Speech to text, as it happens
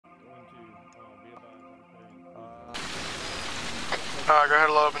Go ahead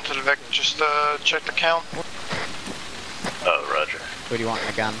and load up into the Vic. Just check the count. Oh, roger. Who do you want in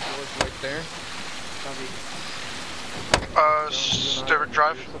the gun? Right there. Stewart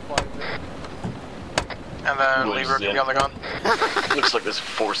drive. And then Liru can be on the gun. Looks like there's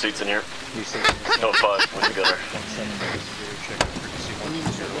 4 seats in here. No, 5 when you go there.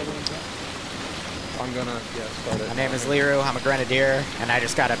 I'm gonna, start it. My name is Liru, I'm a grenadier, and I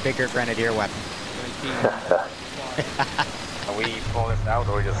just got a bigger grenadier weapon. Are we pull this out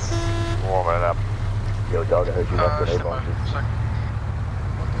or just warming it up? Yo, dog, I heard you left grenade launcher.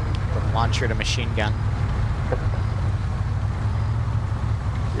 From launcher to machine gun.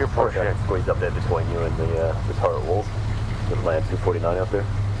 You're fortunate. Squeeze up there between you and the turret walls. With land 249 out there.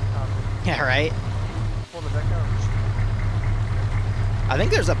 Yeah, right? I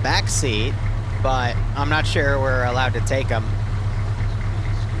think there's a back seat, but I'm not sure we're allowed to take them.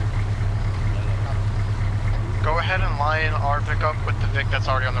 Go ahead and line our Vic up with the Vic that's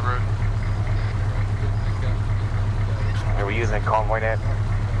already on the road. Are we using Convoy net?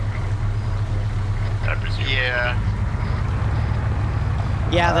 I presume. Yeah.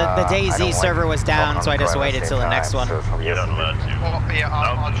 Yeah, the DayZ server was down, so I just waited till the next one. You're not allowed to. Well, yeah,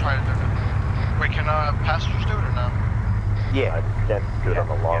 I'll try to do it. Wait, can passengers do it or no? Yeah. I can't do it on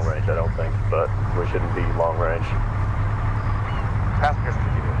the long range, I don't think, but we shouldn't be long range. Passengers can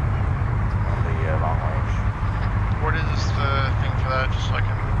do it on the long range. What is the thing for that? Just so I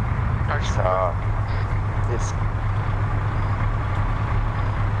can actually. It's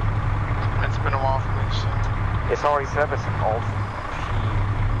been a while for me, so. It's already set up as an alt.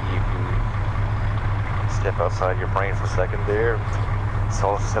 If you step outside your brain for a second there, it's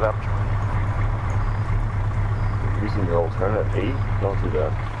all set up. Using your alternate E? Don't do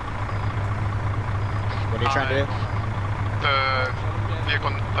that. What are you trying to do?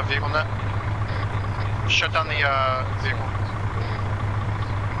 The vehicle net. Shut down the vehicle.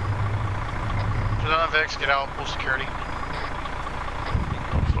 Shut down the Vex, get out, pull security.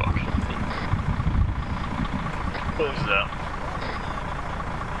 Oh, fuck. Close that.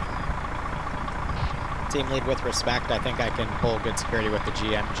 Team lead with respect, I think I can pull good security with the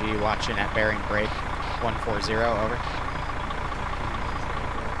GMG watching at bearing break 140, over.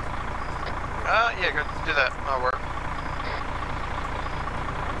 Yeah, good, do that, that'll work.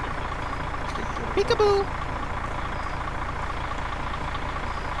 Peekaboo!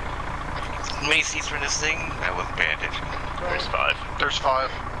 How many seats for this thing? I wasn't paying attention. There's 5. There's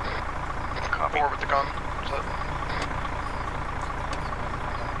 5. Copy. 4 with the gun.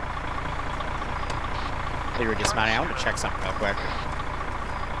 They were dismounting. I want to check something real quick.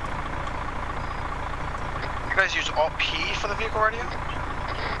 You guys use Alt P for the vehicle radio?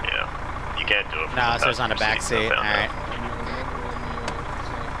 Yeah. You can't do it from No, the so it's on the back passenger seat. I found Alright. out.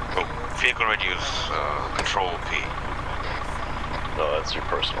 Oh, vehicle radios, control P. No, that's your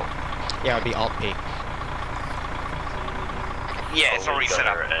personal. Yeah, it would be Alt P. Yeah, it's already set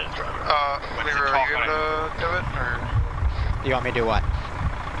up. And driver. Liru, are you able to do it, or? You want me to do what?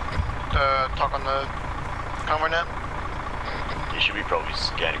 Talk on the Convoy net? You should be probably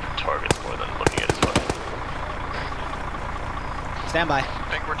scanning for targets more than looking at his weapon. Stand by. I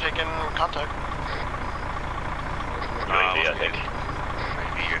think we're taking contact. UAV, I think.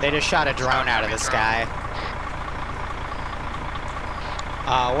 They just shot a drone out of the sky.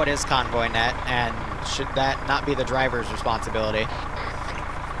 What is Convoy net, and should that not be the driver's responsibility?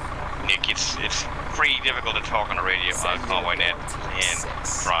 Nick, it's pretty difficult to talk on the radio on Convoy net and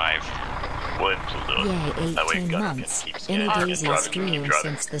drive. Wait until the... Yay, that way 18 gun months. keeps Any scanning, days driving, is keep through driving.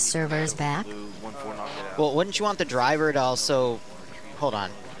 since the server's back? Well, wouldn't you want the driver to also... Hold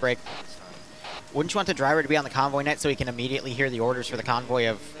on. Break. Wouldn't you want the driver to be on the convoy net so he can immediately hear the orders for the convoy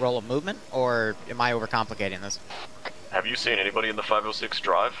of roll of movement? Or am I overcomplicating this? Have you seen anybody in the 506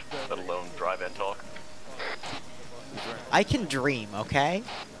 drive, let alone drive and talk? I can dream, okay?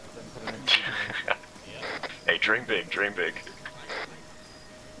 Hey, dream big, dream big.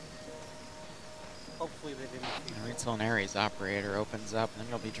 Hopefully they didn't. Wait till an Ares operator opens up, and then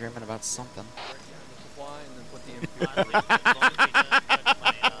you'll be dreaming about something.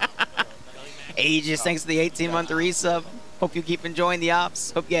 Aegis, thanks to the 18-month resub. Hope you keep enjoying the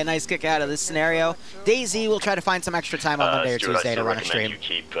ops. Hope you get a nice kick out of this scenario. DayZ will try to find some extra time on Monday or Stuart, Tuesday to run a stream. You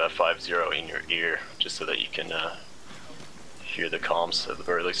keep 5-0 in your ear, just so that you can hear the comms at the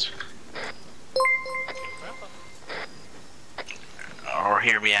very least. Or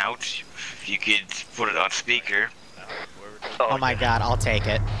hear me out. If you could put it on speaker. Oh my god, I'll take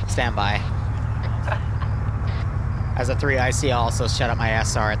it. Stand by. As a 3IC, I'll also shut up my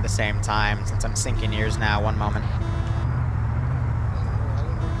SR at the same time, since I'm syncing ears now. One moment.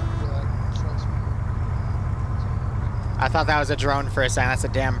 I thought that was a drone for a second. That's a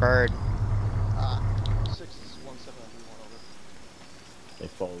damn bird. 617 over. They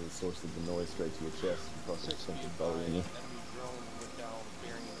follow the source of the noise straight to your chest. Fucking something bothering you. Enemy drone went down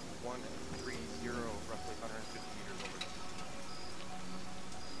bearing 130, roughly 150 meters over.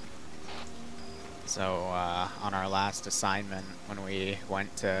 So, on our last assignment, when we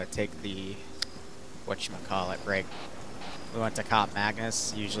went to take the, whatchamacallit, break, we went to Cop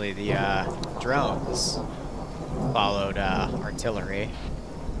Magnus. Usually the, drones followed, artillery.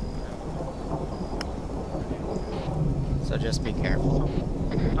 So just be careful.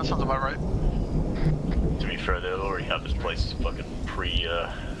 That sounds about right. To be fair, they already have this place fucking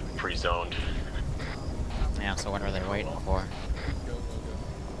pre-zoned. Yeah, so when were they waiting for?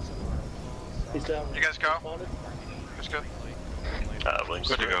 You guys go? Who's good? Williams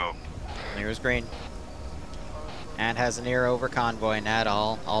Good to go. Liru's green. And has an ear over Convoy, Nat.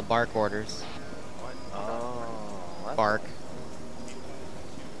 All bark orders. Oh, Bark.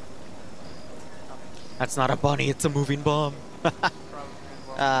 That's not a bunny, it's a moving bomb.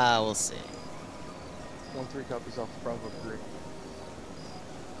 We'll see. 1-3 copies off Bravo 3.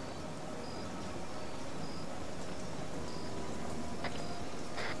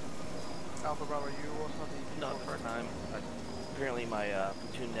 Alpha Bravo, you also have the Not for time. Apparently my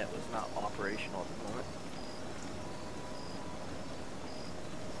platoon net was not operational at the moment.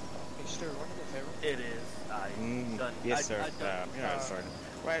 Hey, Stuart, want to do a favor? It is. Done. Yes, sir. I've done, Sorry.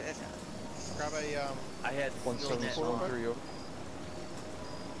 Right, grab a, I had steel net on. 17413 over.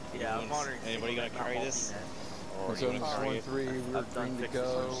 Yeah, I'm monitoring. Anybody gonna carry this? Or you wanna carry it? 173, we were I've done green to fixes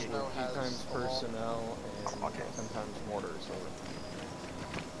go, on with 2 Snow times personnel and Okay. 10 times mortars, over.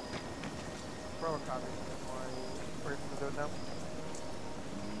 Bravo copy. Where from the now?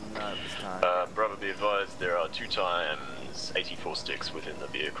 Not this time. Brother, be advised, there are 2 times 84 sticks within the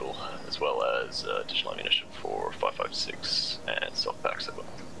vehicle, as well as additional ammunition for 5.56 and soft packs as well.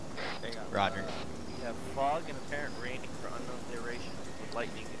 Roger. We have fog and apparent raining for unknown duration, with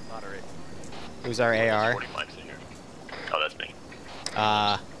lightning and moderate. Who's our There's AR? 40 mics in here. Oh, that's me.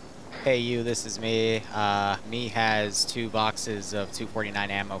 Hey you, this is me. Me has 2 boxes of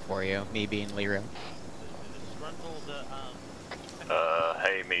 249 ammo for you. Me being Liru.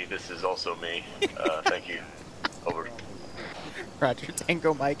 Hey, me, this is also me. Thank you. Over. Roger,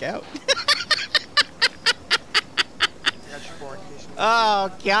 Tango Mike out. Oh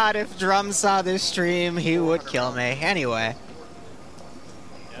god, if Drum saw this stream, he would kill me. Anyway.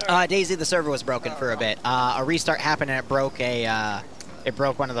 Daisy, the server was broken for a bit. A restart happened and it broke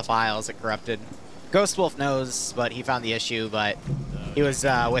one of the files. It corrupted. Ghost Wolf knows, but he found the issue, but he was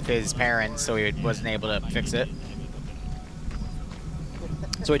with his parents, so he wasn't able to fix it.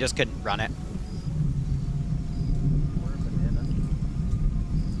 So we just couldn't run it.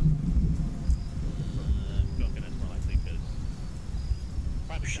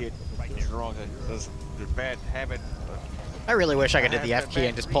 Shit. It's wrong. That's a bad habit. I really wish I could hit the F key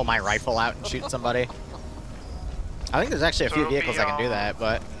and just pull my rifle out and shoot somebody. I think there's actually a few vehicles that can do that,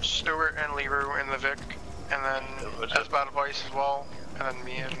 but... Stuart and Liru in the Vic, and then as Battle Vice as well, and then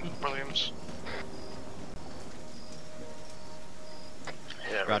me and Williams.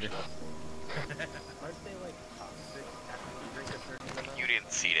 Yeah, Roger. You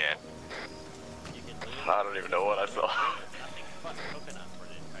didn't see that. I don't even know what I saw.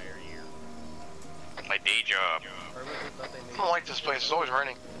 My day job. I don't like this place, it's always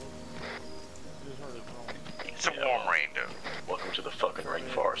raining. It's a warm rain, though. Welcome to the fucking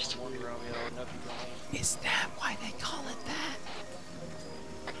rainforest. Is that why they call it that?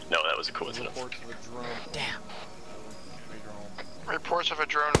 No, that was a coincidence. Damn. Reports of a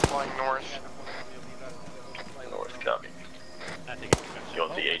drone flying north. North, copy. You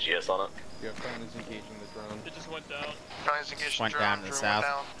want the AGS on it? Yeah, friend is engaging the drone. It just went down. Guys engaged Went drone, down to the drone south.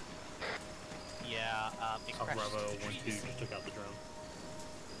 went down. Yeah, it crashed. Bravo 1-2 just took out the drone.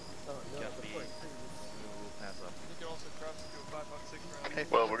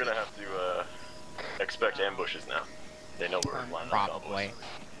 Well, we're gonna have to expect ambushes now. They know we're lining up Probably.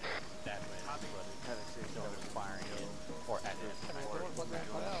 Yeah,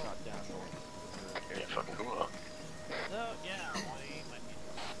 fucking cool.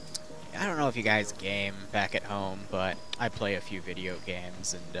 I don't know if you guys game back at home, but I play a few video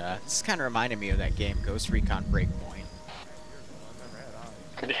games, and this kind of reminded me of that game, Ghost Recon Breakpoint.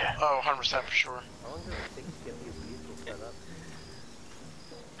 Yeah. Oh, 100% for sure.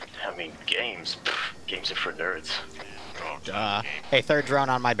 I mean, games. Pff, games are for nerds. Hey, 3rd drone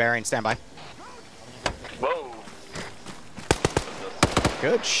on my bearing, standby. Whoa!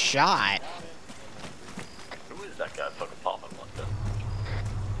 Good shot. Who is that guy fucking popping like that?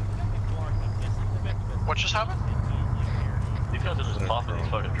 What just happened? These guys are just popping these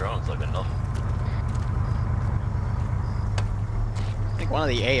fucking drones like they're nothing. I think one of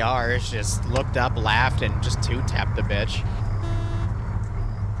the ARs just looked up, laughed, and just two-tapped the bitch.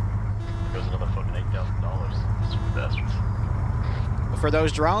 There goes another fucking $8,000. Stupid bastards. But for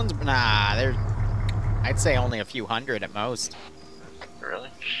those drones, nah, they're... I'd say only a few hundred at most. Really?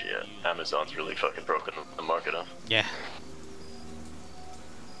 Shit. Amazon's really fucking broken the market up. Yeah.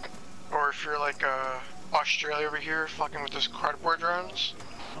 Or if you're like Australia over here, fucking with those cardboard drones.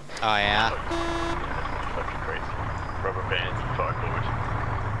 Oh yeah. That's fucking crazy. Rubber bands and cardboard.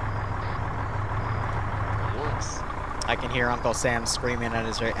 I can hear Uncle Sam screaming at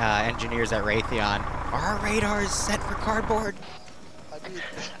his engineers at Raytheon. Are our radars set for cardboard?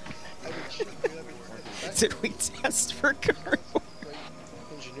 Did we test for cardboard?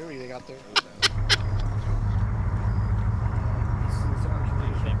 Ingenuity they got there.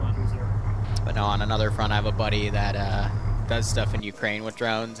 But no, on another front, I have a buddy that does stuff in Ukraine with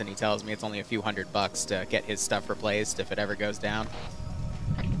drones, and he tells me it's only a few $100 to get his stuff replaced if it ever goes down.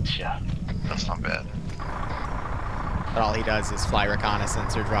 Yeah, that's not bad. But all he does is fly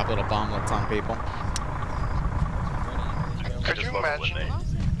reconnaissance or drop little bomblets on people. Could you imagine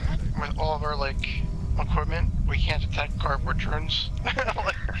with all of our like equipment, we can't detect cardboard drones?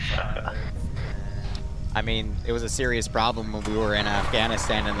 I mean, it was a serious problem when we were in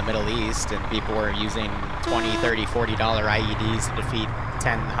Afghanistan in the Middle East, and people were using $20, $30, $40 IEDs to defeat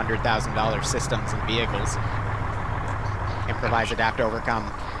 $10,000, $100,000 systems and vehicles. Improvise, adapt,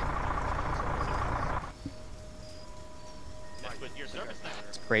 overcome.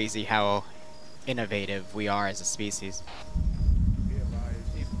 It's crazy how innovative we are as a species.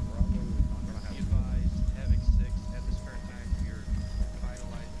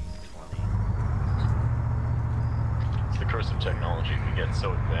 Curse of technology, we get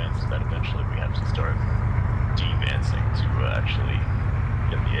so advanced that eventually we have to start de-advancing to actually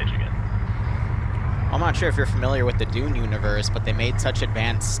get the edge again. I'm not sure if you're familiar with the Dune universe, but they made such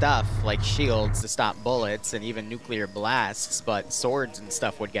advanced stuff like shields to stop bullets and even nuclear blasts, but swords and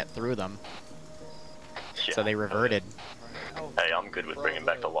stuff would get through them. Yeah, so they reverted. Hey, I'm good with bringing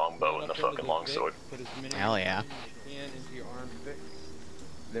back the longbow and the fucking longsword. Hell yeah.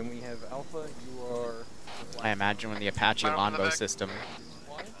 Then we have Alpha, you are... I imagine when the Apache longbow system...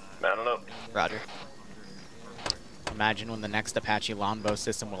 I don't know. Roger. Imagine when the next Apache longbow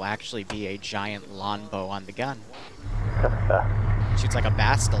system will actually be a giant longbow on the gun. Shoots like a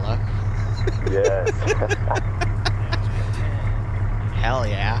bastila. Yes. Hell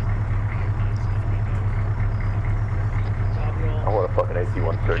yeah. I want a fucking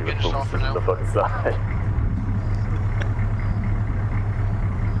AC-130 with boosts on the fucking side.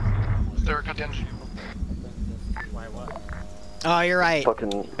 There, cut the engine. Oh, you're right.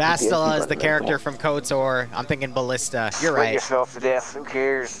 Bastila is the character from KOTOR. I'm thinking Ballista. You're right. Yourself to death. Who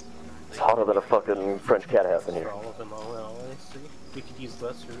cares? It's hotter than a fucking French cat house in here. We could use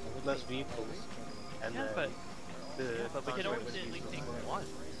less vehicles. And yeah, but we could always at least take one.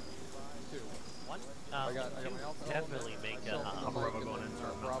 Definitely make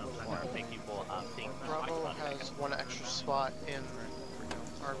make people think. Bravo has one extra spot in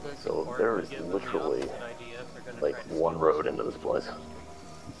our big. So there is literally like one road into this place.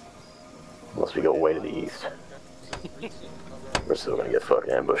 Unless we go way to the east. We're still gonna get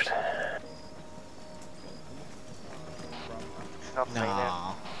fucking ambushed.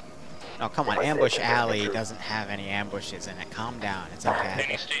 No. No, come on. Ambush Alley doesn't have any ambushes in it. Calm down. It's okay.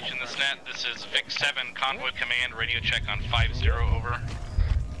 Any station this net, this is Vic 7, Convoy Command, radio check on 50, over.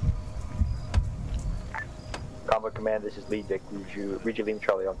 Convoy Command, this is Lead Dick. Read you Lima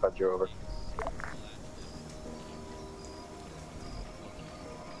Charlie on 50, over.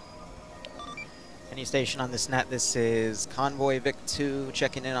 Any station on this net, this is Convoy Vic 2,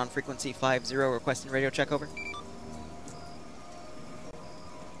 checking in on frequency 50, requesting radio check, over.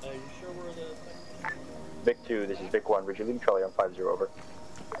 Vic 2, this is Vic 1, Richard Lima Charlie on 50, over.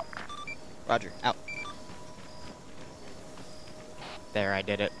 Roger, out. There, I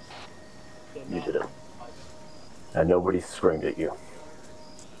did it. You did it. And nobody screamed at you.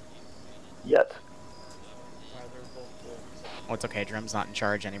 Yet. Oh, it's okay, Drum's not in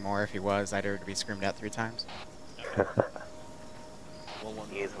charge anymore. If he was, I'd already be screamed at 3 times.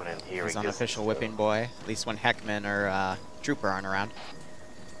 He's unofficial whipping boy, at least when Heckman or Trooper aren't around.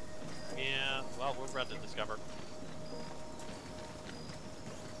 Yeah, well, we're ready to discover.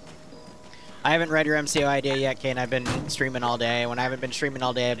 I haven't read your MCO idea yet, Kane. I've been streaming all day. When I haven't been streaming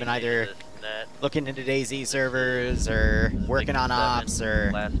all day, I've been either looking into DayZ servers or working on ops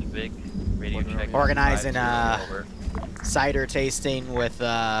or organizing cider tasting with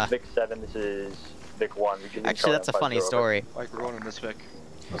Vic 7, this is Vic 1. Actually, that's a funny story. Like, we're going in this Vic.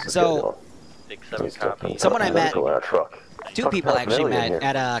 So, someone I met, truck. 2 people actually met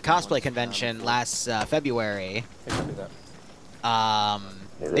at a cosplay convention last February.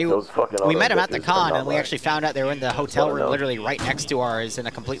 We met him at the con, and we actually found out they were in the hotel room literally right next to ours in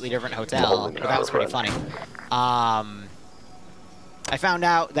a completely different hotel. That was pretty funny. I found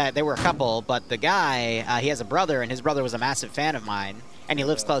out that they were a couple, but the guy, he has a brother, and his brother was a massive fan of mine, and he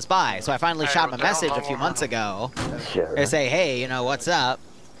lives close by. So I finally shot him a message a few months ago to say, hey, you know, what's up?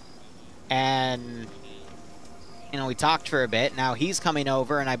 And, you know, we talked for a bit. Now he's coming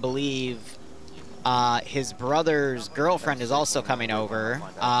over, and I believe his brother's girlfriend is also coming over.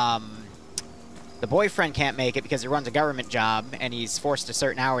 The boyfriend can't make it because he runs a government job, and he's forced to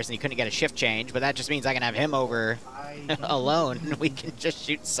certain hours, and he couldn't get a shift change. But that just means I can have him over alone, and we can just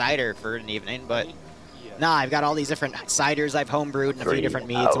shoot cider for an evening. But nah, I've got all these different ciders I've homebrewed and a few different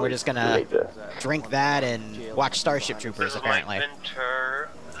meads, and we're just gonna drink that and watch Starship Troopers, apparently.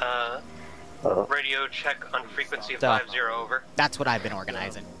 Radio check on frequency of 50 over. That's what I've been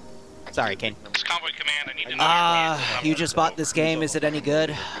organizing. Sorry, King. It's Convoy Command, I need to know you just bought this game. Is it any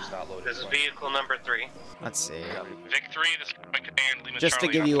good? This is vehicle number 3. Let's see. Vic 3, this is Convoy Command, Lima just to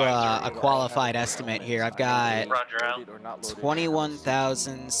Charlie give you on a qualified estimate here, I've got Roger out.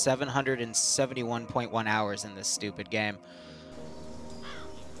 21,771.1 hours in this stupid game.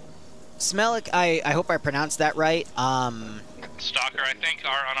 Smelik, I hope I pronounced that right. Stalker, I think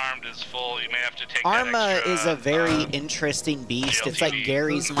our unarmed is full. You may have to take Arma that extra, is a very interesting beast. It's like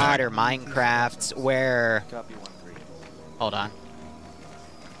Gary's Mod or Minecraft, where... Hold on.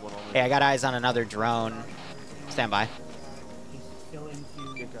 Hey, I got eyes on another drone. Stand by.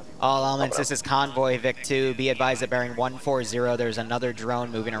 All elements, this is Convoy Vic 2. Be advised at bearing 140, there's another drone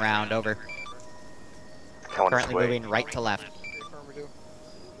moving around. Over. Currently moving right to left.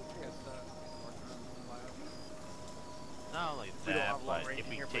 Not only that, but if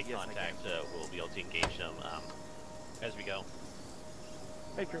we take contact, we'll be able to engage them as we go.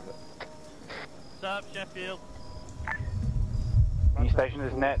 Hey, Drew. What's up, Sheffield? East station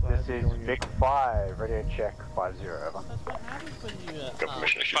is net. This is Vic 5. Radio check 50. Over. What happens when you Vic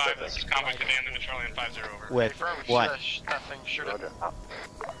 5, this is Convoy Command, Lima Charlie on 50 over. With what? Nothing, shoot it.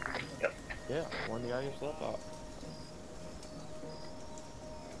 Yeah, one guy just left out.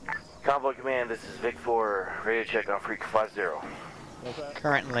 Convoy Command, this is Vic 4. Radio check on Freak 50.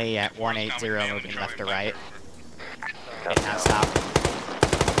 Currently at 180, moving left to right. Okay, now stop.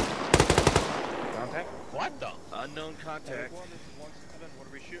 Contact? What the? Unknown contact. What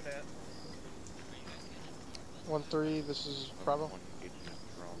are we shooting at? 1-3, this is Bravo.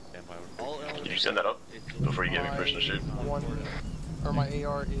 Did you send that up before you gave me permission to shoot? My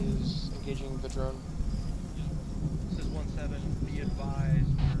AR is engaging the drone. This is 1-7, be advised.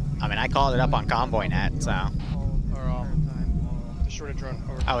 I mean, I called it up on Convoy Net, so... Destroyed a drone.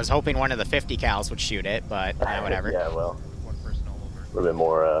 Over. I was hoping one of the 50 cals would shoot it, but whatever. Yeah, well, a little bit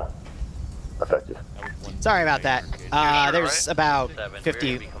more effective. Sorry about that. There's about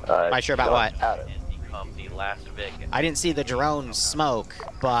 50. Am I sure about what? I didn't see the drone smoke,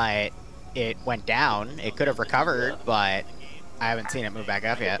 but it went down. It could have recovered, but I haven't seen it move back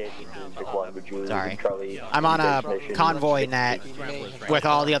up yet. Sorry. I'm on a Convoy net with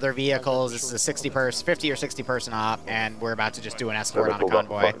all the other vehicles. This is a 50 or 60 person op, and we're about to just do an escort on a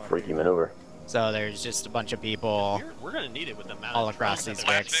convoy. Freaky maneuver. So there's just a bunch of people We're gonna need it with the amount all across these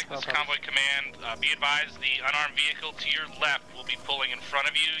Vics. This is Convoy Command. Be advised, the unarmed vehicle to your left will be pulling in front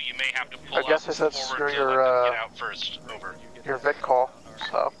of you. You may have to pull I guess up that's forward to your get out first. Over. Your Vic call.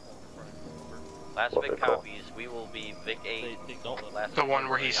 So. Last Vic copies, we will be Vic 8. The one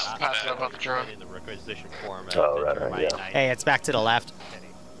where he's passing up on the drone. In the requisition form. Oh, right, yeah. Hey, it's back to the left.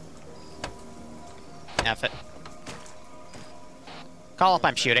 F it. Call up,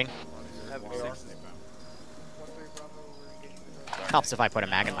 I'm shooting. Helps if I put a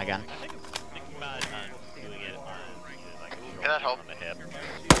mag in my gun. Yeah, that helped.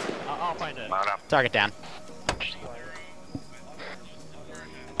 I'll find it. Target down.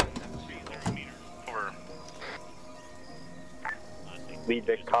 Lead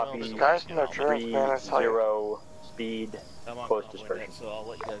Vic copies. Guys in their drones, man, I tell you. 0 speed. Close dispersion. So I'll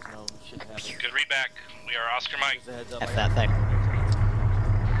let you guys know. Should have Good read back. We are Oscar Mike. F that thing.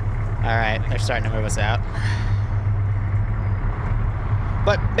 Alright, they're starting to move us out.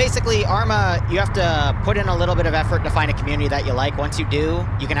 But basically, Arma, you have to put in a little bit of effort to find a community that you like. Once you do,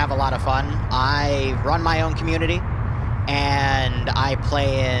 you can have a lot of fun. I run my own community, and I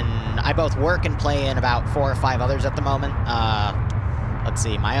both work and play in about 4 or 5 others at the moment. Let's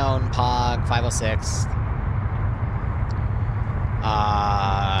see, my own, POG, 506,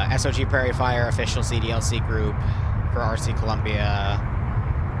 SOG Prairie Fire official CDLC group for RC Columbia.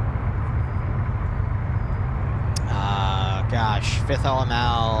 Gosh, 5th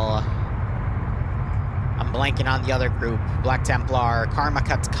LML. I'm blanking on the other group. Black Templar, Karma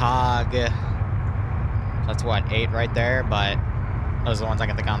Cuts Cog. That's what, 8 right there, but those are the ones I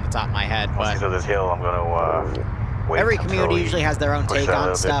can think on the top of my head. Once you But do this hill, I'm gonna wait. every until community we usually has their own push take that a on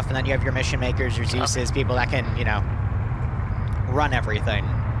little stuff, and then you have your mission makers, your Zeuses, people that can, you know, run everything.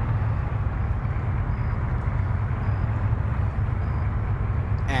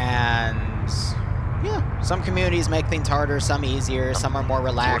 And yeah, some communities make things harder, some easier, some are more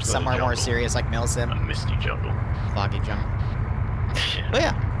relaxed, some are more serious, like Milsim. A misty jungle. Foggy jungle. But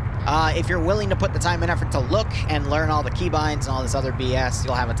yeah, if you're willing to put the time and effort to look and learn all the keybinds and all this other BS,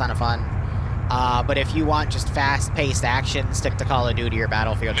 you'll have a ton of fun. But if you want just fast-paced action, stick to Call of Duty or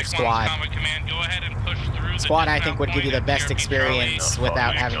Battlefield or Squad. Squad, I think, would give you the best experience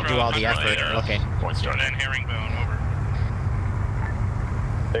without having to do all the effort looking. Then Herringbone, over.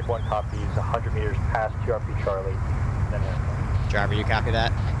 Big 1 copies 100 meters past TRP Charlie. Then Driver, you copy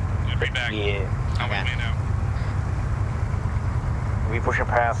that? Yeah. Okay. We pushing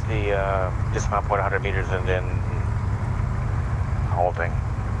past the dismount point 100 meters and then halting.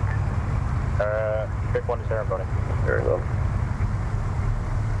 Big 1 is there, I'm voting. Very well.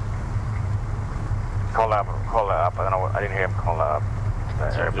 Call that up. I didn't hear him call that up. Yeah,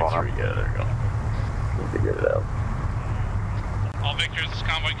 there we go. We figured it out. All Victors, this is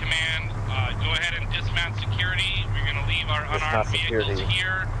Convoy Command. Go ahead and dismount security. We're going to leave our unarmed vehicles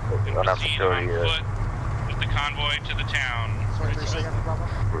here and proceed on foot with the convoy to the town.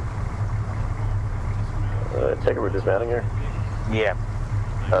 Check it, we're dismounting here? Yeah.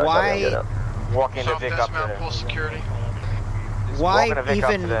 Why? Walking the Vic up dismount, to full security. Why walking the Vic up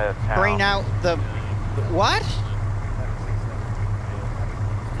even to the town. bring out the... What?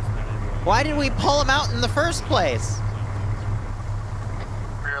 Why did we pull him out in the first place?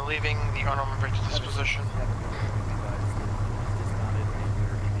 We are leaving the unarmed victor disposition.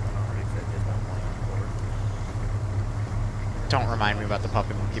 Don't remind me about the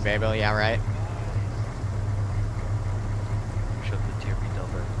puppy monkey baby, yeah, right? Shut the TRP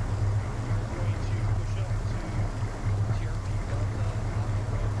Delta.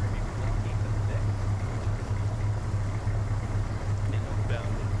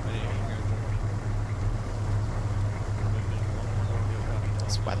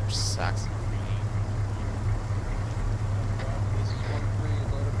 This weather sucks.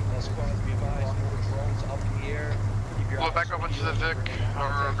 Blow back over to the Vic, or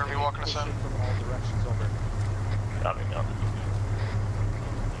we're going to be walking us in. Copy, copy.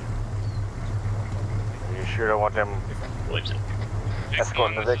 You sure don't want them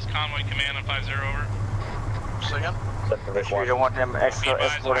escorting the Vic? This is Convoy Command on 50, over. Say again? You sure you don't want them escorting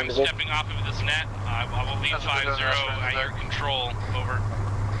I'm the Vic? stepping off of this net. I will leave 50 at your control, over.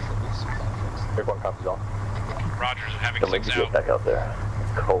 Big 1 copies off. Rogers, having Don't make 6 you out. get back out there.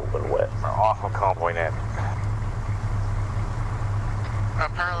 It's cold and wet. We're off of Convoy net.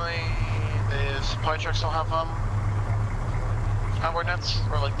 Apparently, the supply trucks don't have convoy nets,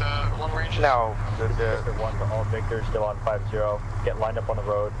 or like the long range. No, Victor 1 to all Victors still on 50. Get lined up on the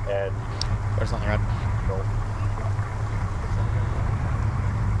road and Where's on the road? go.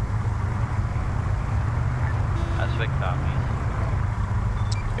 That's Vic copies.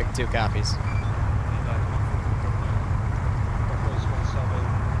 Big 2 copies.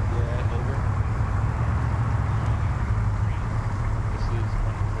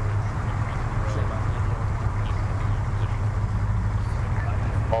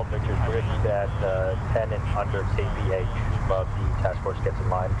 All Victors bridged at 10 and under kph above the task force gets in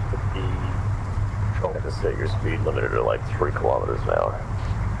line with the I have to set your speed limiter to like 3 kilometers an hour.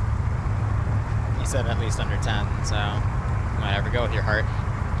 You said at least under 10, so whatever, go with your heart.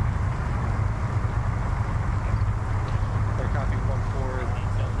 Copy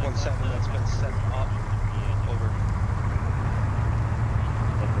 1417, that's been set up. Over.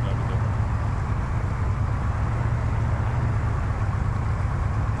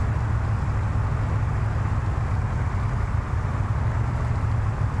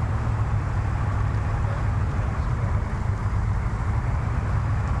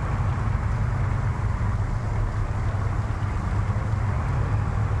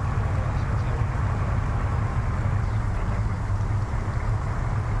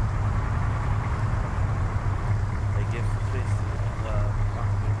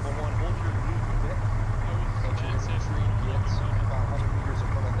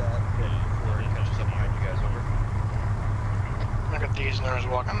 Diesner's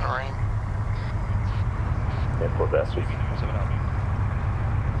walking in the rain. Yeah, poor bastard.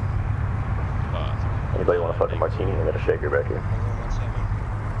 Anybody want a fucking martini? I got a shaker back here.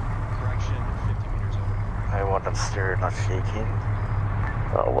 Correction, 50 meters over. I want them stirred, not shaking.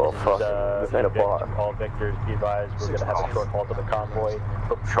 Oh, well, fuck. This ain't a bar. All Victors, be advised, we're going to have a short halt to the convoy.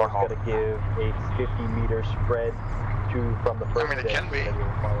 Short halt. Going to give a 50-meter spread from the first. I mean, it can be.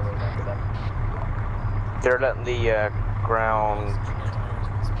 They're letting the ground.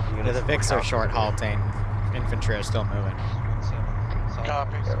 Yeah, the Vics are short halting. Infantry are still moving.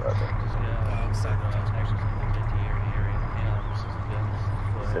 Copy.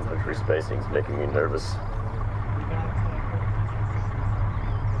 This infantry spacing is making me nervous.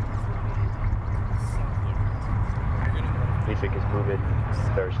 Leafik is moving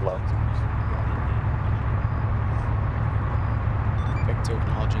very slow. Vic 2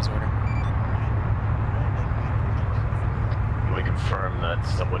 acknowledges order. Can we confirm that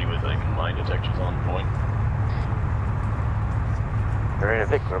somebody with a mine detector's on point? They're in a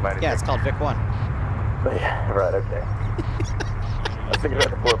Vic, yeah, it's called Vic 1. Yeah, right, okay. I was thinking about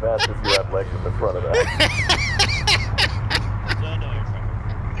the poor bastards who have legs in the front of that.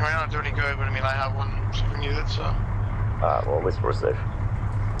 You might not do any good, but I mean, I have one, so if we need it, so. Well, at least we're safe.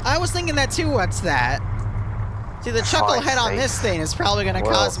 I was thinking that too, what's that? See, the chucklehead on this thing is probably going to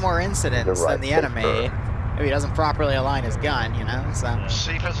cause more incidents than the enemy. If he doesn't properly align his gun, you know, so.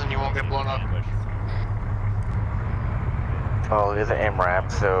 Safe as in you won't get blown up. Oh, there's an MRAP,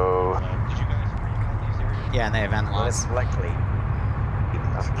 so. Yeah, and they have end loss. Likely.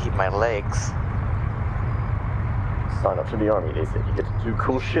 I'll keep my legs. Sign up to the army, they said. You get to do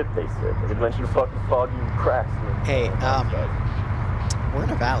cool shit, they said. They didn't mention fucking foggy cracks. Hey, we're in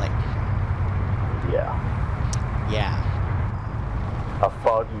a valley. Yeah. Yeah. A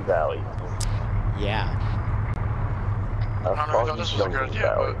foggy valley. Yeah. A I don't know if this was a good idea,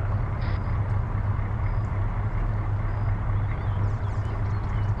 valley.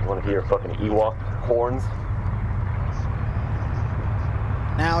 You want to hear fucking Ewok horns?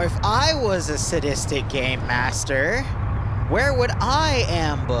 Now, if I was a sadistic game master, where would I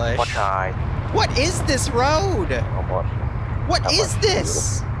ambush? Watch eye. What is this road? How much? What is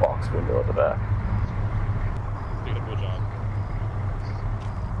this? Box window at the back. Beautiful job.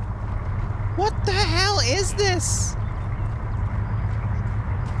 What the hell is this?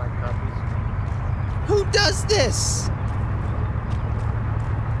 Who does this?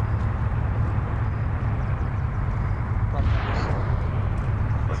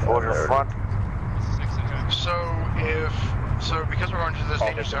 Order front. So because we're going to this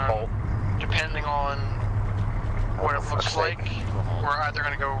danger zone, depending on what it looks like, we're either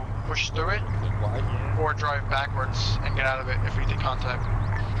going to go push through it or drive backwards and get out of it if we take contact.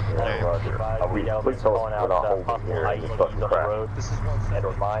 Yeah, Roger. Please tell us we're not holding here in this fucking crap. This is and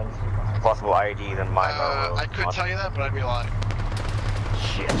remind. Possible IEDs and mine. I could tell you that, but I'd be lying.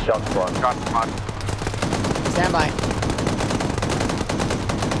 Shit, shots front. Shots front. Stand by.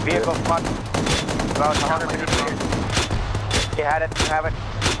 Vehicle front. About 100 meters. You had it, you have it.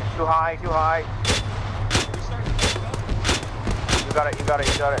 Too high, too high. You got it, you got it,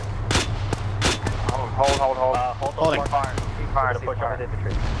 you got it. Hold. Holding. Fire. Keep fire, keep fire.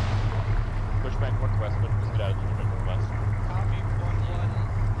 Infantry. Push back northwest, push it out, push back northwest.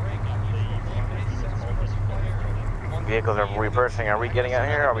 Vehicles are reversing. Are we getting out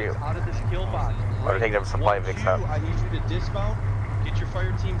here? Are we? Out of this kill box. Or take them supply Vics out? I need you to dismount. Get your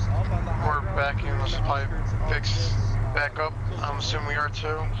fire teams up on the high We're ground. back in the supply fix back up. I'm assuming we are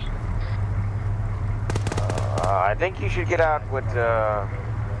too. I think you should get out with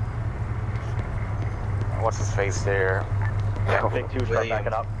what's his face there? Yeah, Vic 2 start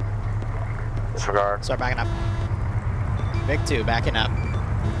backing up. Disregard. Start backing up. Vic 2, backing up.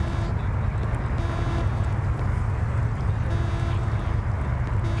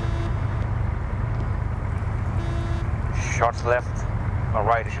 Shots left. Or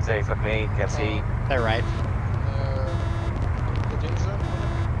right, I should say. Fuck me. Can't see. They're right. The danger zone?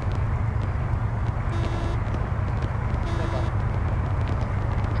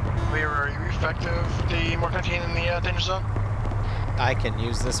 Are you effective, the Mark 19 in the danger zone? I can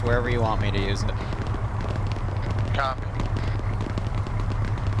use this wherever you want me to use it. Copy.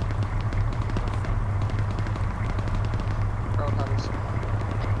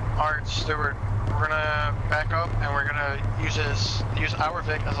 Alright, Stuart, we're gonna back up and we're gonna use our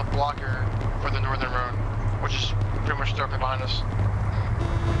Vic as a blocker for the northern road, which is pretty much directly behind us.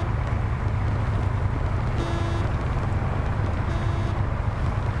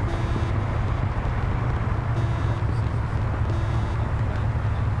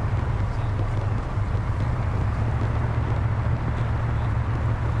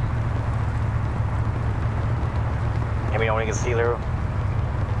 Let me know when you can see Liru.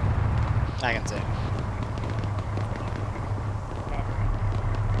 I can see.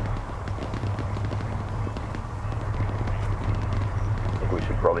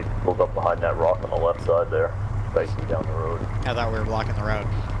 probably pulled up behind that rock on the left side there, facing down the road. I thought we were blocking the road.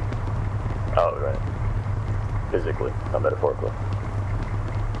 Oh, right. Physically, not metaphorically.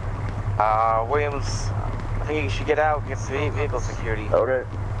 Williams, I think you should get out, get some vehicle security. Okay,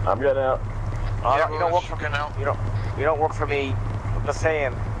 I'm getting out. You don't work for you don't work for me. I'm just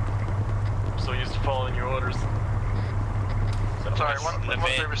saying. I'm so used to following your orders. Sorry, one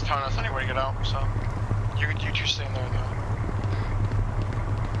favor's telling us anywhere to get out, so you two stay in there though.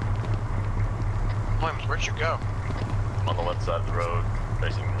 Williams, where'd you go? I'm on the left side of the road,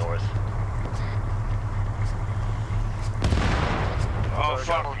 facing north. Oh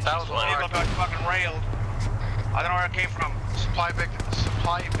fuck, that was looked like fucking railed. I don't know where it came from. Supply vehicle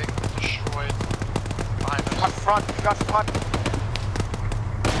destroyed. Behind us. Got front.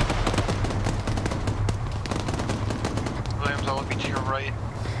 Williams, I'll be to your right.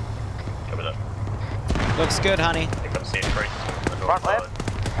 Cover that. Looks good, honey. I think I'm seeing trains on the north Front side.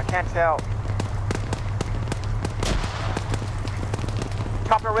 left? I can't tell.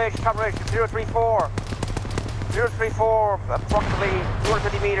 Top of the ridge, 034. 034, approximately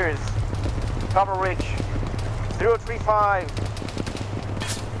 250 meters. Top of the ridge. 035.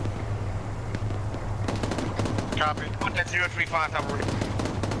 Copy. Put that 035 top of the ridge.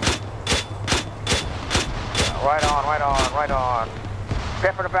 Right on.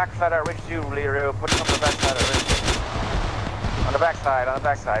 Prep for the backside of the ridge too, Liru. Put it on the backside of the ridge. On the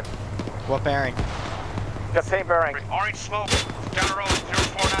backside. What bearing? Just same bearing. Orange smoke, down the road,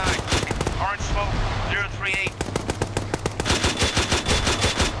 049. Orange smoke, 038.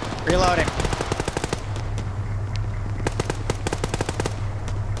 Reloading.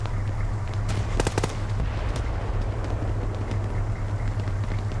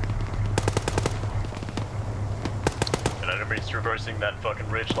 And enemies traversing that fucking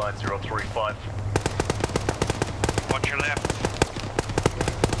ridge line 035. Watch your left.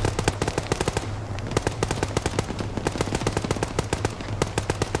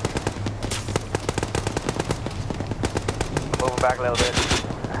 Moving back a little bit.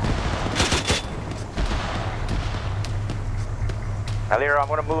 Now, Liru, I'm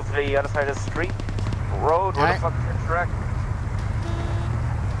going to move to the other side of the street. Road, where the fuck is your track?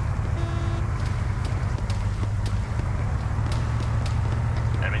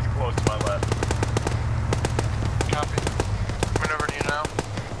 Enemies close to my left. Copy. Coming over to you now.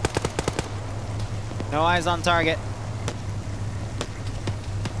 No eyes on target.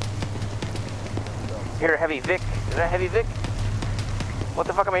 Here, Heavy Vic. Is that Heavy Vic? What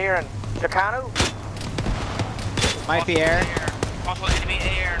the fuck am I hearing? Chicano? Might be air. Also enemy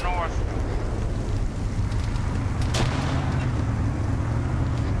air north.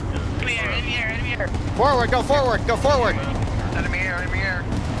 Enemy air. Forward, go forward. Enemy air.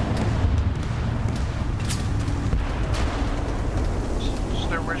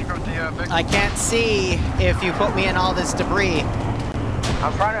 Where'd you go with the Vic? I can't see if you put me in all this debris.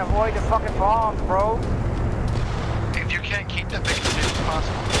 I'm trying to avoid the fucking bombs, bro. If you can't keep the Vic as safe as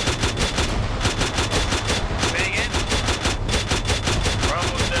possible. Say again? We're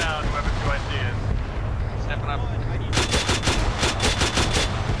almost down, whoever's going to see it. Stepping up.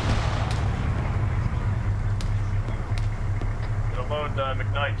 Gonna load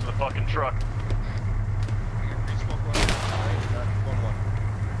McKnight to the fucking truck.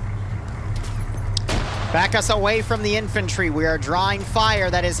 Back us away from the infantry. We are drawing fire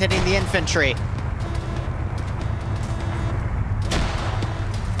that is hitting the infantry.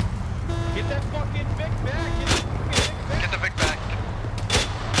 Get that fucking Vic back! Get the Vic back.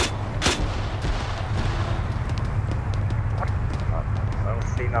 I don't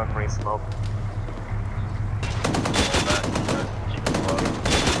see no green smoke. Keep it low.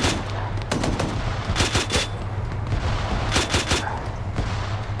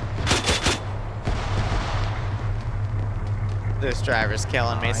 This driver's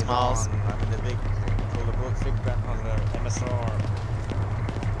killing me, Smalls. I'm in the Vic. Pull the Vic back on the MSR.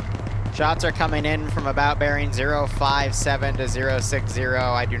 Shots are coming in from about bearing 057 to 060.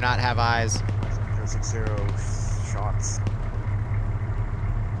 I do not have eyes. 060 shots.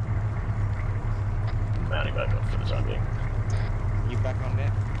 Mounting back up for the time being. You back on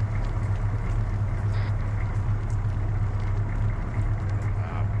deck?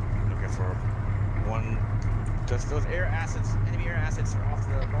 Looking for one. Those air assets, enemy air assets are off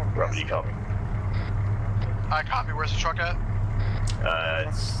the northwest. Gravity copy. I copy. Where's the truck at?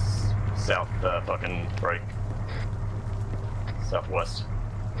 It's south, fucking break. Southwest.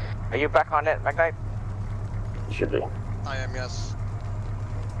 Are you back on it, McKnight? Should be. I am, yes.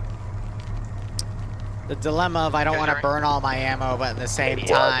 The dilemma of I don't want to burn all my ammo, but at the same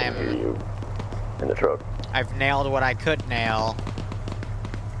time, I can hear you in the truck. I've nailed what I could nail.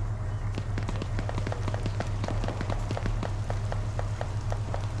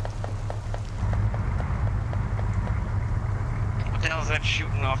 that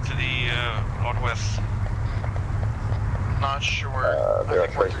shooting off to the northwest? Not sure. I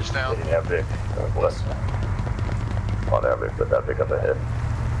think 1-3's down. Avic, northwest. On Avic, but Avic up ahead.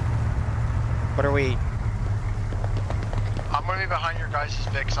 What are we? I'm gonna be behind your guys'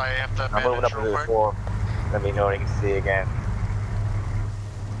 Vics. I have to I'm moving up to real the quick. 4. Let me know when you can see again.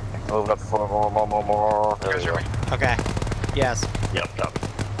 Moving up to 4, more. You guys hear me? Okay. Yes. Yep, copy.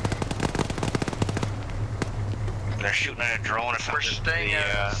 They're shooting at a drone or something. We're staying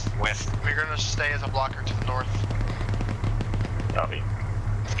as west. We're gonna stay as a blocker to the north. Copy.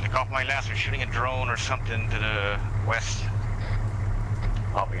 Like off my last, we're shooting a drone or something to the west.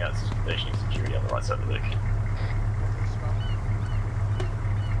 Hopping out, stationing security on the right side of the lake.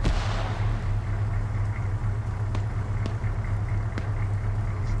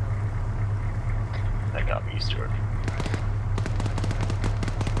 I copy you, Stuart.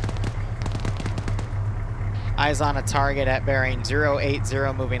 Eyes on a target at bearing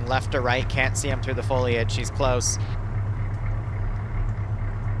 080, moving left to right. Can't see him through the foliage. He's close.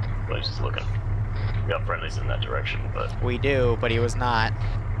 Blaze is looking. We got friendlies in that direction, but... We do, but he was not.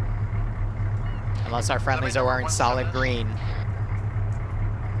 Unless our friendlies are wearing solid green.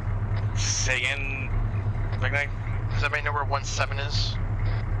 Say again, Big Night? Does anybody know where 17 is?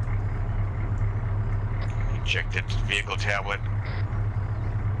 Check the vehicle tablet.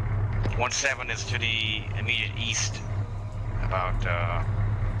 17 is to the immediate east, about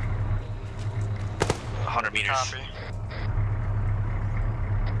 100 meters. Copy.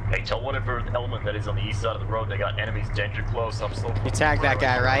 Hey, tell whatever element that is on the east side of the road, they got enemies danger close. I'm still... You tagged that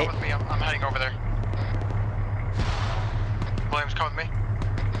guy, right? Come with me. I'm heading over there. Williams, come with me.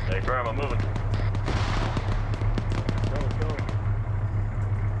 Hey, firm, I'm moving.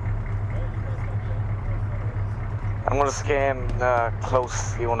 I'm gonna scan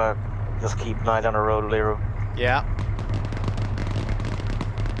close. You wanna just keep an eye down the road, Liru? Yeah.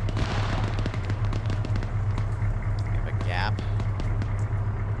 Give a gap.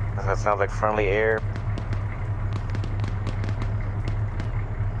 That sounds like friendly air.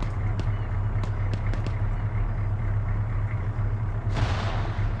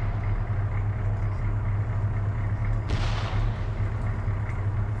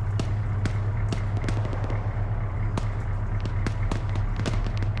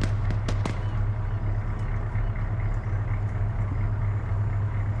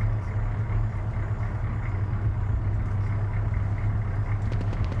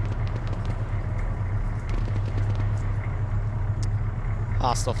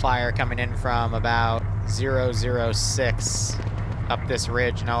 Hostile fire coming in from about 006 up this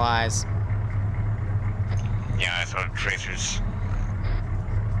ridge, no eyes. Yeah, I saw tracers.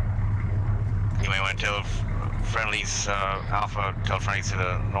 You may want to tell friendlies, Alpha, tell friendlies to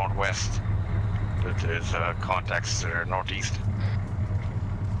the northwest that there's contacts northeast.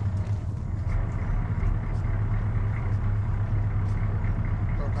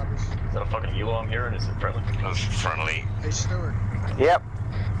 Is that a fucking Elo I'm hearing? Is it friendly? It's friendly. Hey, Stuart. Yep.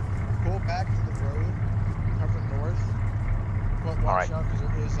 Pull back to the road, cover north. But watch out, because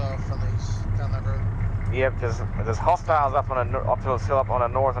there is friendlies down that road. Yep, there's hostiles up on the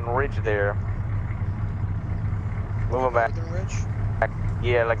northern ridge there. Moving back. Northern ridge?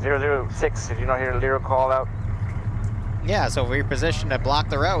 Yeah, like 006. Did you not hear Liru call out? Yeah, so if we're positioned to block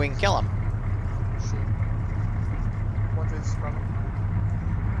the road, we can kill him. Shoot. What is the problem?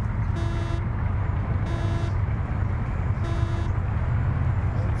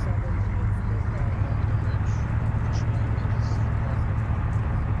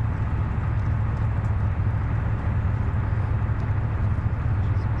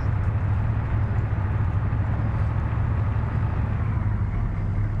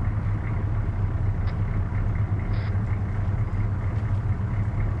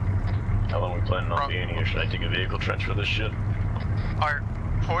 How long we planning on being here? Should I take a vehicle trench for this shit? Alright,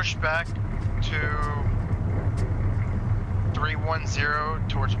 push back to 310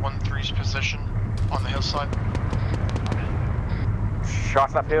 towards 13's position on the hillside.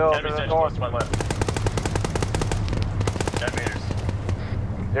 Shots uphill to the north. To my left. 10 meters.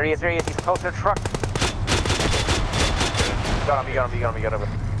 There he is, he's close to the truck. You got him.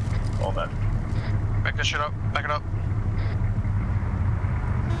 Fall back. Back this shit up, back it up.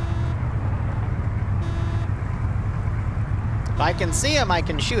 If I can see him, I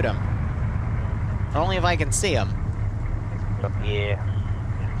can shoot him. Only if I can see him. Yeah.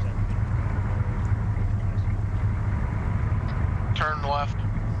 Turn left.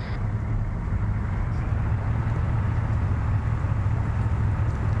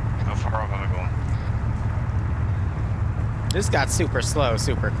 How far off am I going? This got super slow,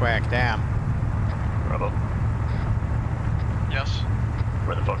 super quick, damn. Bravo. Yes.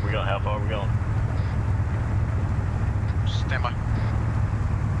 Where the fuck are we going? How far are we going? Stand by.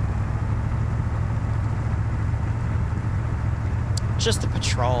 Just a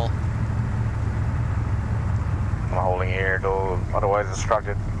patrol. I'm holding here, though, otherwise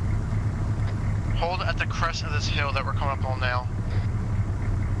instructed. Hold at the crest of this hill that we're coming up on now.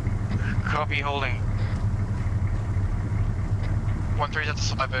 Copy, holding. 1-3's at the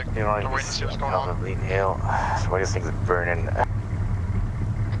side, Vic. You know, We're waiting to see what's going on. Bleeding hill. So why this thing's burning? I'm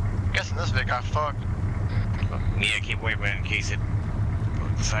guessing this Vic got fucked. Yeah, keep waiting in case it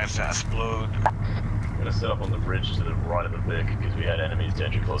decides to explode. I'm gonna set up on the bridge to the right of the Vic because we had enemies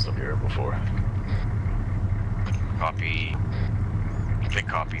dead too close up here before. Copy. Vic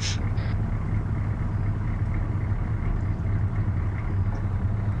copies.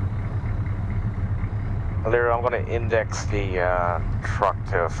 Liru, I'm gonna index the truck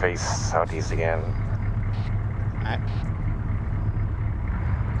to face southeast again. Alright.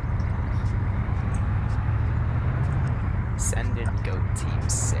 Send in go team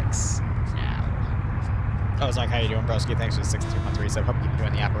 6 now. Oh, Zach, how you doing, broski? Thanks for the 6213. Hope you keep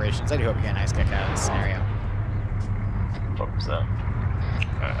doing the operations. I do hope you get a nice kick out of this scenario. What was that?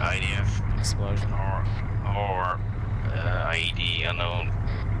 IDF. Explosion. Or IED, unknown.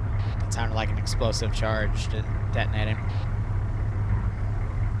 It sounded like an explosive charge detonating.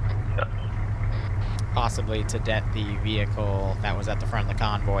 Yeah. Possibly to det the vehicle that was at the front of the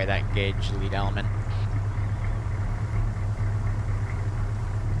convoy that engaged the lead element.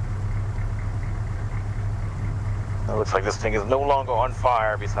 It looks like this thing is no longer on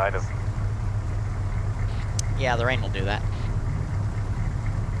fire beside us. Yeah, the rain will do that.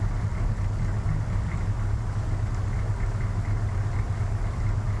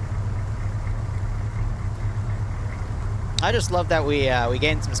 I just love that we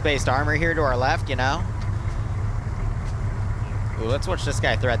gained some spaced armor here to our left, you know? Ooh, let's watch this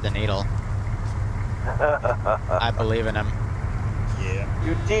guy thread the needle. I believe in him. Yeah.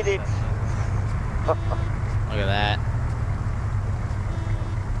 You did it! Look at that.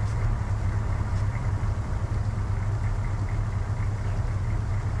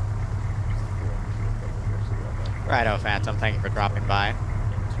 Righto, Phantom, thank you for dropping by.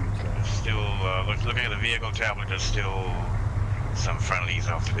 Still, looking at the vehicle tablet, there's still some friendlies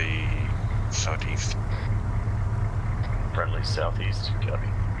off to the southeast. Friendly southeast, copy.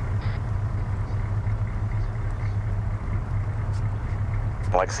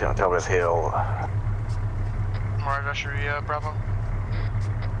 I like to see on top of this hill. Alright, Usher, Bravo.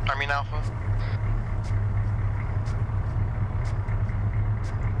 I mean Alpha.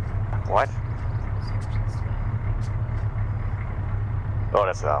 What? Oh,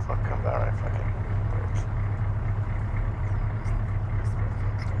 that's Alpha. Come down, right, fucking.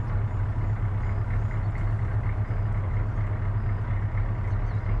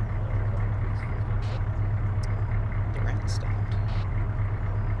 The rain stopped.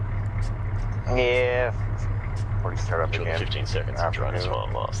 Yeah. Already start up again. 15 seconds of trying as well,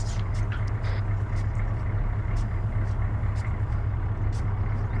 lost.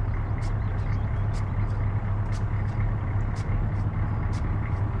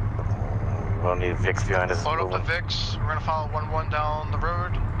 We'll need Vix behind us. Load up the Vix. We're gonna follow 1-1 down the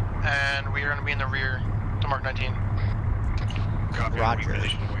road, and we are gonna be in the rear to Mark 19. Copy. Roger.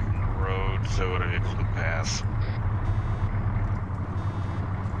 Reposition away from the road so the vehicle can pass.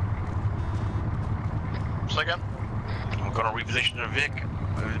 Say again? I'm gonna reposition the Vic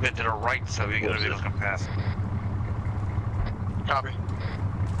a bit to the right so the vehicles can pass. Copy.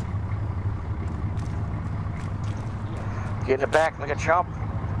 Get in the back like a chump.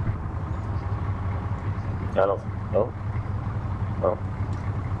 I don't. Oh. Oh.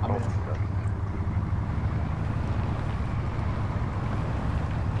 I'm in.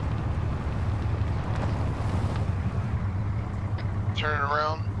 Turn it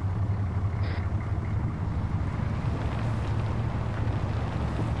around.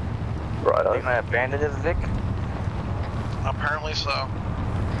 Right Are on. you gonna abandon this, Vic? Apparently so.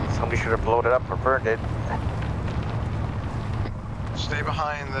 Somebody should have blown it up or burned it. Stay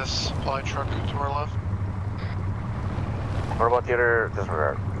behind this supply truck to our left. What about the other? This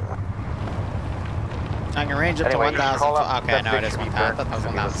one. I can range up Anyway, to you 1,000. call up Okay, that no, it is Vic 1,000. I should be thought that was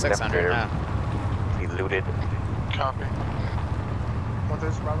burned. 1,600 now. He looted. Copy. What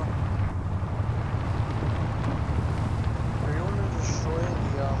is, brother? Are you going to destroy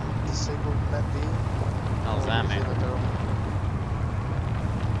the disabled Met B? How's that, man?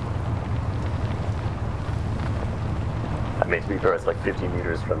 I mean, to be fair, it's like 50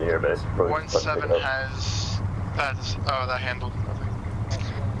 meters from the airbase. 1-7 has that handled.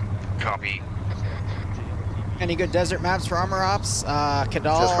 Copy. Any good desert maps for armor ops?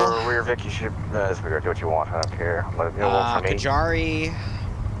 Kadal. Just for rear Vic, you should do what you want. I don't care. I'm letting you know for me. Kajari.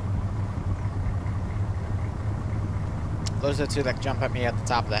 Those are the two that jump at me at the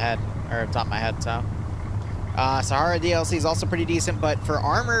top of the head, or top of my head, so. Sahara DLC is also pretty decent, but for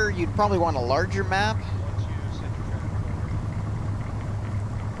armor, you'd probably want a larger map.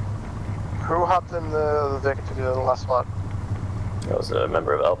 Who hopped in the Vic to do the last spot? I was a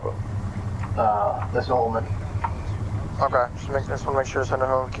member of Alpha. This Ullman. Okay, just want to make sure it's under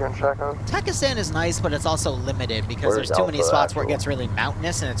home keeping track of. Tekkasan is nice, but it's also limited because there's too many spots where it gets really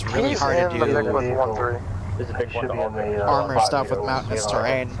mountainous and it's really hard to do the Vic with 1-3. There's a big one on the armor stuff with mountainous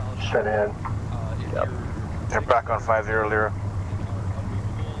terrain. Shut in. Yep. They're back on 5-0, Liru.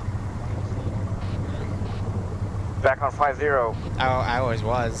 Back on 5-0. I always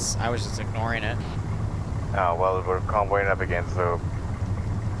was. I was just ignoring it. Oh, well, we're convoying up again, so.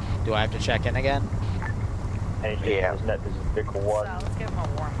 Do I have to check in again? Yeah. This is Vic 1. So let's give him a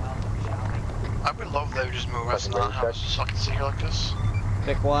warm welcome, shall we? I would love if they would just move us and not have us just fucking sit here like this.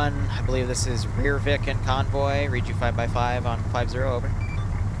 Vic 1, I believe this is rear Vic and convoy. Read you 5x5 on 5-0, over.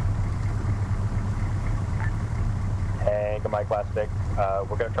 Hey, good Mike, last Vic.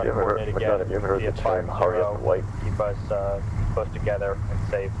 We're going to try to coordinate again. Have you ever heard the term hurry up and wait? Keep us close together and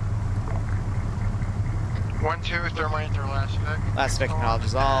safe. 1-2, thermite into last Vic. Last Vic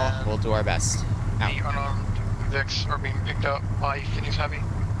acknowledges all. We'll do our best. The unarmed Vics are being picked up by Phoenix Heavy.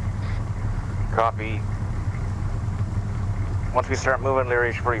 Copy. Once we start moving, Liru,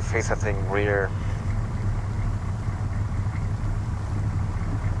 you should probably face that thing rear.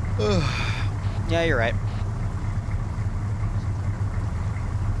 Yeah, you're right.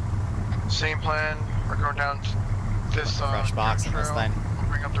 Same plan. We're going down to this fresh box in this thing. We'll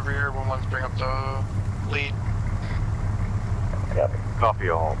bring up the rear. We'll want to bring up the lead. Copy. Copy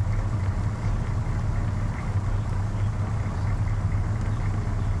all.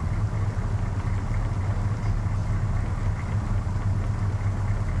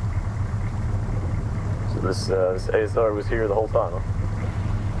 This ASR was here the whole time, huh?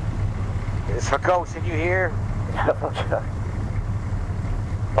 It's for goats, did you hear?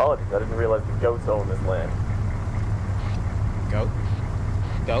 Apologies, I didn't realize the goats own this land. Goat?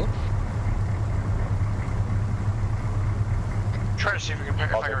 Goat? Try to see if we can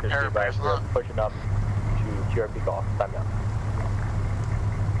if I can repair it, but it's not. Pushing up to GRP golf. Time now.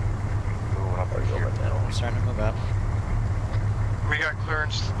 We're starting to move up. We got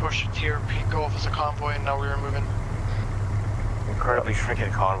clearance to push TRP Golf as a convoy, and now we are moving. Incredibly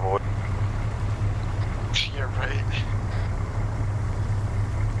shrinking convoy. Yeah, right.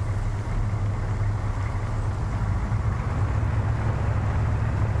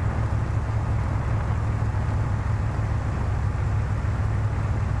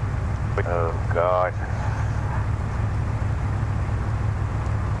 Oh, God.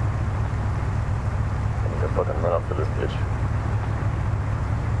 I need to fucking run up for this bitch.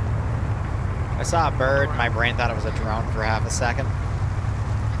 I saw a bird, my brain thought it was a drone for half a second. I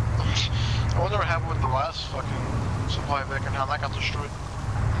wonder what happened with the last fucking supply Vic and how that got destroyed.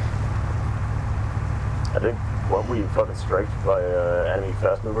 I think, weren't we fucking striked by enemy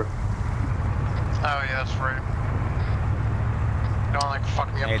fast mover? Oh yeah, that's right. Don't like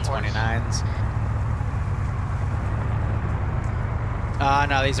fuck me up twice. 29s.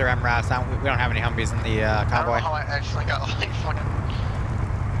 No, these are MRAFs. We don't have any Humvees in the convoy. I don't know how I actually got like fucking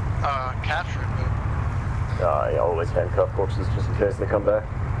captured, but... I always handcuff corpses just in case they come back.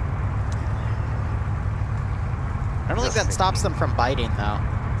 I don't think that stops them from biting, though.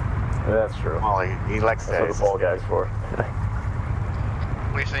 That's true. Well, he likes that. That's what the ball gag's for.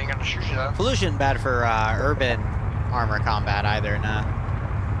 At least they ain't gonna shoot you, though. Pollution bad for urban armor combat either, nah.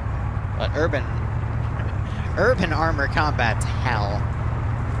 But urban armor combat's hell.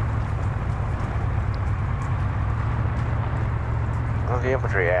 Where's the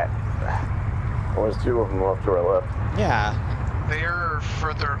infantry at? Well, there's two of them off to our left. Yeah. They are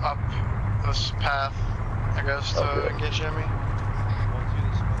further up this path, I guess, to engage the enemy.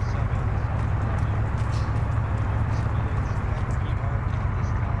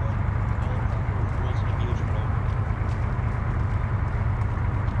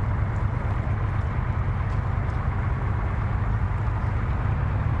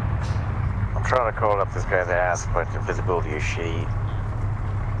 I'm trying to call up this guy's ass, but the visibility is shitty.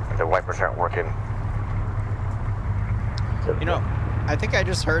 The wipers aren't working. You know, I think I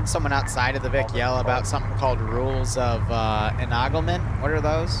just heard someone outside of the Vic yell about something called rules of enogglement. What are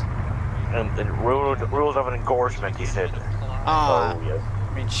those? And the rules of an engorgement, he said. Ah, oh, yes.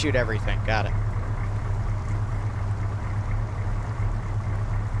 I mean, shoot everything. Got it.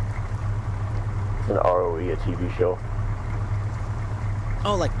 It's an ROE, a TV show.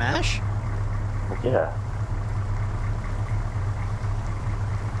 Oh, like MASH? Yeah.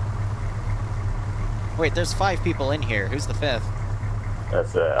 Wait, there's 5 people in here. Who's the 5th?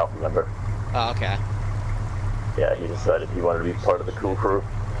 That's an Alpha member. Oh, okay. Yeah, he decided he wanted to be part of the cool crew.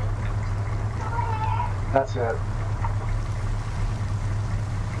 That's it.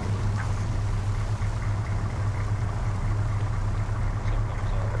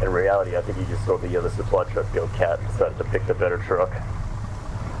 In reality, I think he just told the other supply truck go cat and decided to pick the better truck.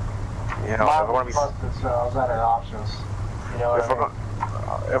 You know, if I want to be... those other options. You know what I mean?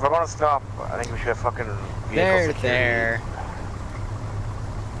 If we're gonna stop, I think we should have fucking vehicle There, security. there.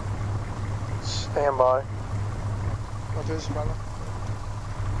 Stand by. What is it, brother?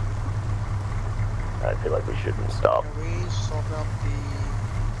 I feel like we shouldn't stop. Can we sort out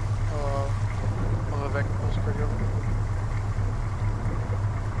the other vehicles pretty over?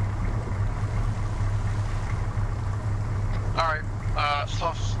 Alright,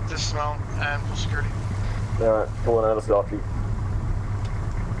 soft dismount and full security. Alright, pulling out a softie.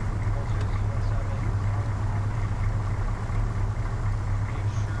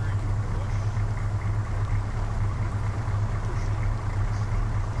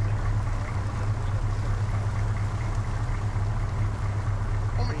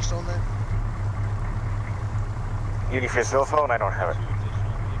 How many still in there? You need for your cell phone? I don't have it.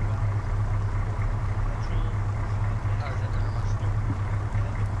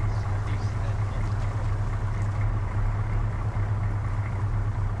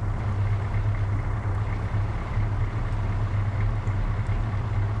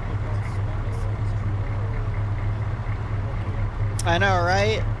 I know,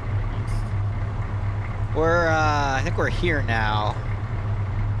 right? I think we're here now.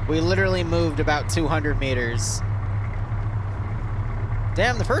 We literally moved about 200 meters.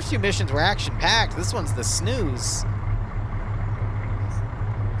 Damn, the first few missions were action-packed. This one's the snooze.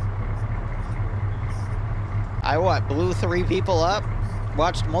 I blew 3 people up,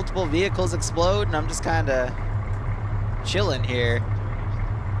 watched multiple vehicles explode, and I'm just kinda chilling here.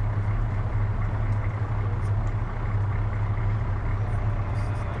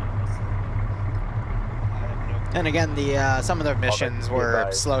 And again, some of the missions were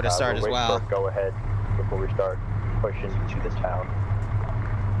slow to start as well. Go ahead before we start pushing to the town.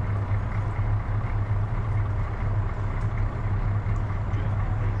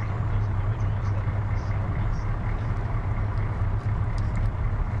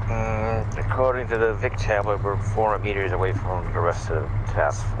 According to the Vic tablet, we're 400 meters away from the rest of the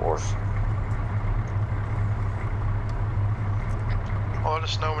task force. Oh, let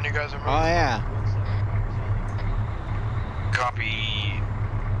us know when you guys are moving. Oh, yeah. Copy.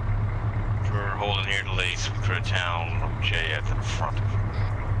 We're holding here to lay through the town. J at the front.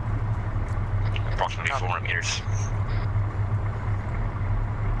 Approximately 400 meters.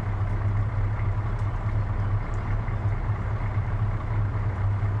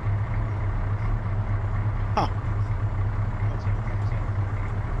 Huh.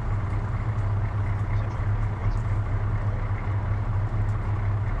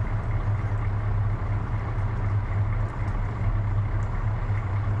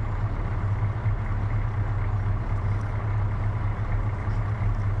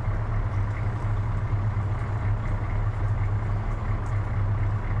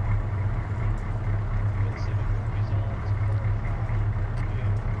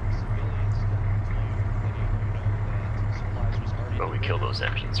 But we kill those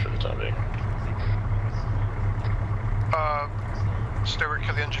engines for the time being. Stewart,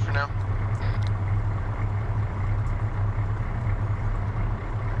 kill the engine for now.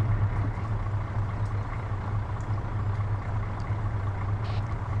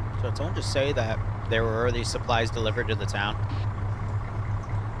 So did someone just say that there were already supplies delivered to the town?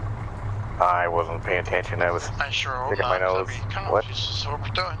 I wasn't paying attention. I was sticking my nose. What? That's what we're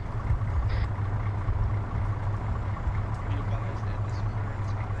doing.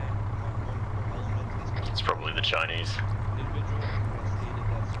 It's probably the Chinese.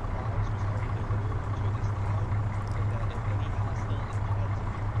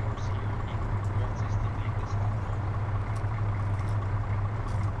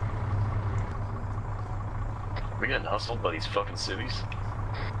 We're getting hustled by these fucking cities.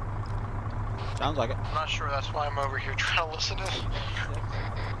 Sounds like it. I'm not sure, that's why I'm over here trying to listen to it.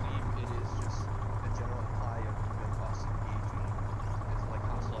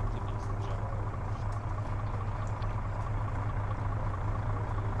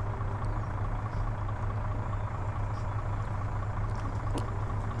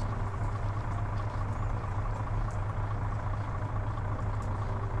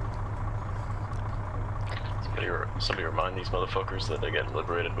 Somebody remind these motherfuckers that they're getting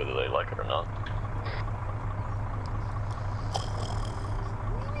liberated whether they like it or not.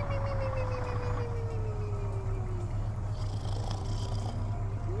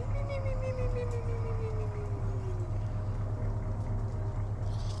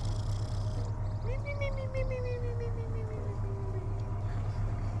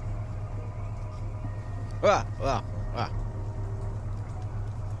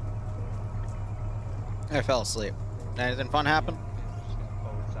 I fell asleep. Anything fun happen?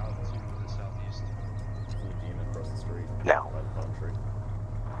 Oh, it's out to the southeast. There's a demon across the street. No. Country.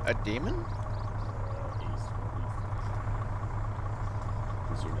 A demon? East.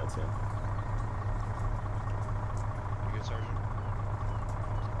 Assume that's him. You good, Sergeant?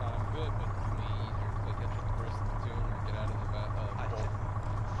 I'm good, but can we either catch up the rest of the platoon or get out of the back? I know.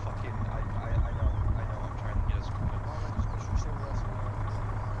 I'm trying to get us moving.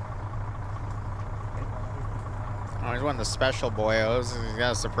 Oh, he's one of the special boyos. He's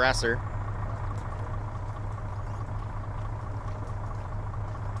got a suppressor.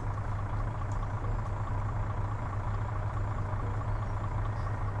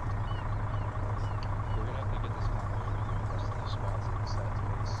 We're gonna have to get this convoy moving the rest of the squads at the side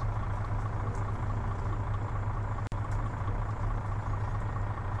base.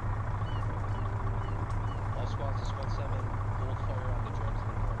 All squads to squad 7, hold fire on the drones to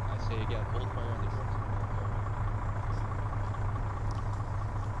the north. I say again, hold fire on the drones to the north.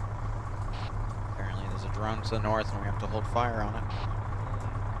 Apparently there's a drone to the north and we have to hold fire on it.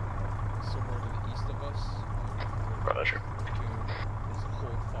 Somewhere to the east of us. Roger. Is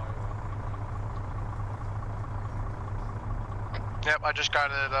hold fire on. Yep, I just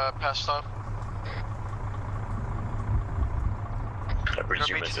got it passed up. I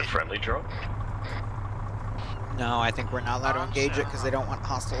presume it's a friendly drone? No, I think we're not allowed to engage it because they don't want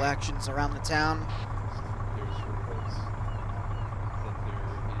hostile actions around the town. There's reports that there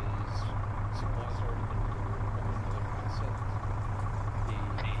is supplies already delivered by another asset.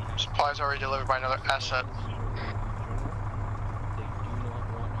 Supplies already delivered by another asset. They do not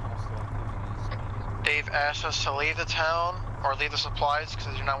want hostile activities. They've asked us to leave the town or leave the supplies because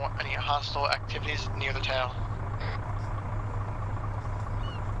they do not want any hostile activities near the town.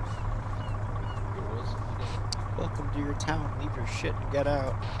 Welcome to your town. Leave your shit and get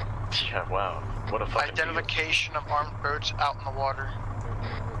out. Yeah, wow. What a fucking Identification of armed boats out in the water.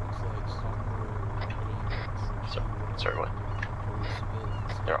 Sorry, what?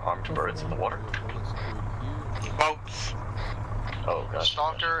 There are armed birds in the water? Boats. Oh, gosh.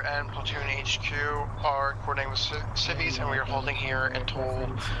 Stalker and Platoon HQ are coordinating with civvies, and we are holding here until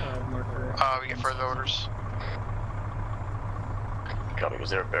we get further orders. Copy.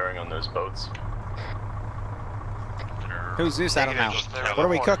 Was there a bearing on those boats? Who's this? I don't know. What are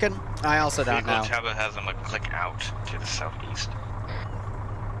we cooking? I also don't know. Chaba has them a click out to the southeast.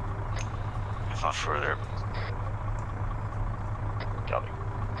 If not further. Copy.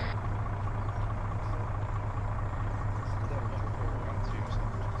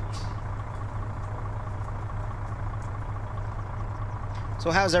 So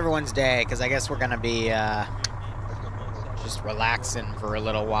how's everyone's day? Because I guess we're gonna be just relaxing for a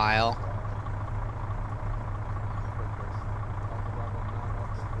little while.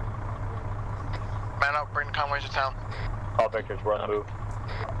 Man up, bring the convoys to town. All vectors, we're on the move.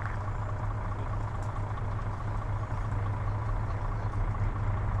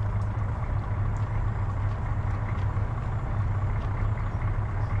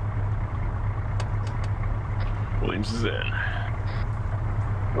 Williams is in.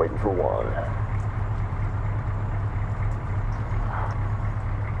 Waiting for one.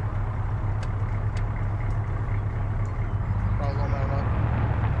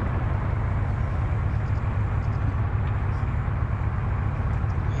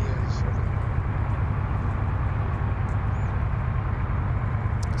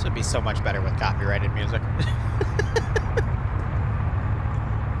 This would be so much better with copyrighted music.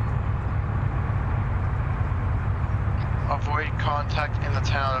 Avoid contact in the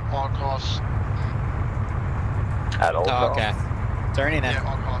town at all costs. At all costs? Okay. Turning in. Yeah,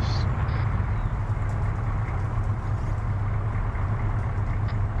 all costs.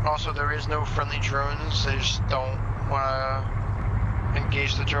 Also, there is no friendly drones. They just don't want to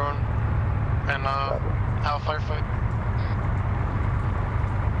engage the drone and have a firefight.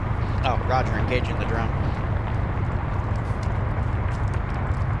 Oh, roger, engaging the drone.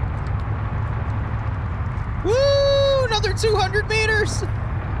 Woo! Another 200 meters!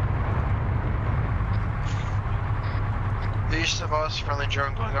 East of us, friendly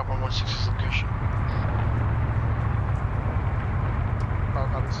drone going up on 160's location.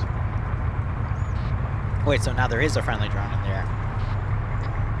 Wait, so now there is a friendly drone in the air?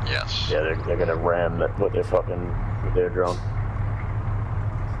 Yes. Yeah, they're gonna ram that with their drone.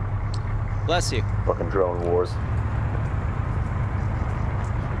 Bless you. Fucking drone wars.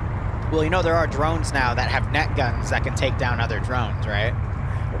 Well, you know there are drones now that have net guns that can take down other drones, right?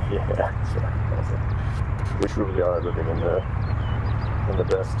 Yeah. We truly are living in the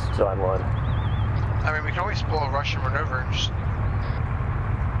best timeline. I mean, we can always pull a Russian maneuver and just...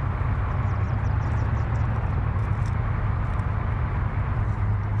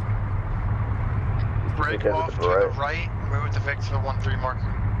 break off to the right, move with the Vic to the 1-3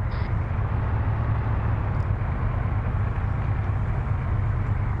 marker.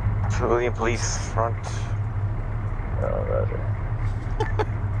 Civilian police front. Oh, Roger.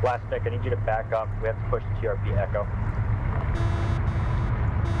 Last Vic, I need you to back up. We have to push the TRP Echo.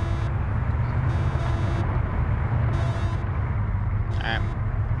 Alright.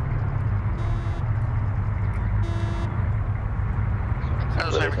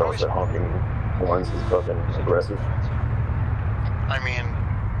 Really close to honking horns is fucking aggressive. I mean,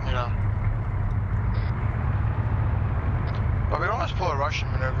 you know. But we don't always pull a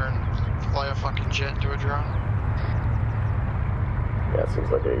Russian maneuver and fly a fucking jet to a drone. Yeah, it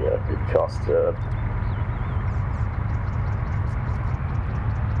seems like a good cost.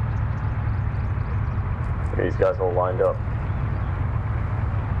 These guys all lined up.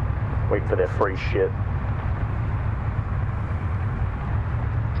 Waiting for their free shit.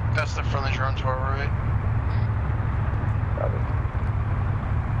 That's the friendly drone to our right.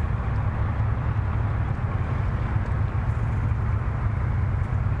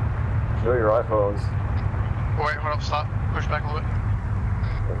 Show your iPhones. Wait, hold up, stop. Push back a little bit.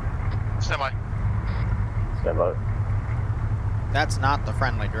 Stand by. Stand by. That's not the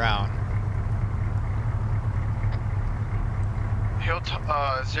friendly drone. Hilltop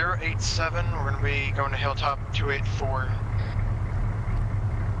 087, we're going to be going to Hilltop 284.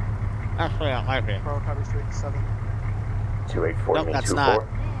 Actually, that might be. Pro copy 387. 284. Nope, that's not.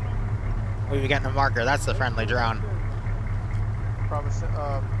 We've getting a marker. That's the friendly drone. Bravo,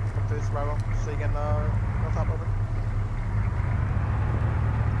 come to this Bravo. Say again, Hilltop over.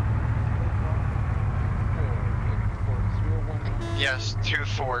 Yes,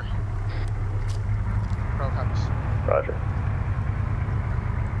 2-4. Pro copies. Roger.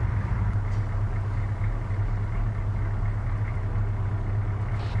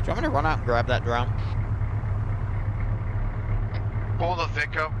 Do you want me to run out and grab that drone? Pull the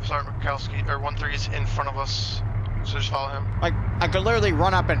Vic up, Sergeant Mikowski, or 1-3's in front of us, so just follow him. Like, I could literally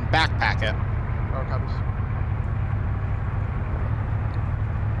run up and backpack it. Pro copies.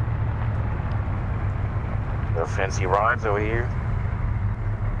 No fancy rides over here.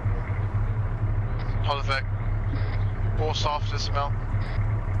 Hold the Vic. Pull soft to dismount.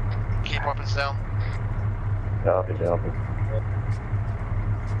 Keep weapons down. Copy, jumping.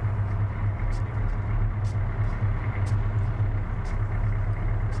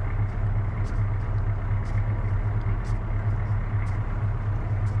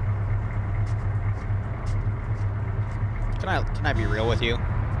 Can I be real with you? You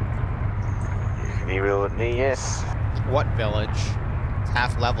can be real with me, yes. What village? It's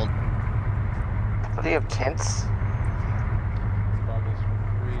half leveled. Do they have tents?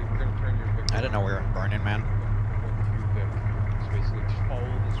 I didn't know we were burning, man. So basically, just follow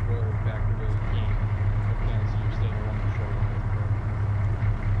this road back to the game. So you're staying along the shoreline.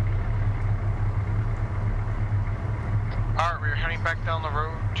 Alright, we're heading back down the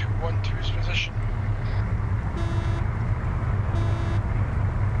road to 1-2's position.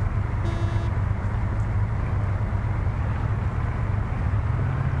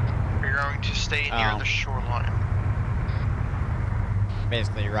 We're going to stay near the shoreline.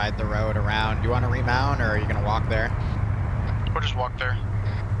 Basically, ride the road around. Do you want to remount, or are you going to walk there? We'll just walk there.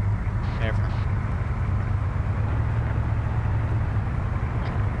 Never.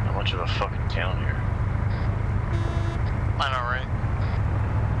 Not much of a fucking town here. I know, right?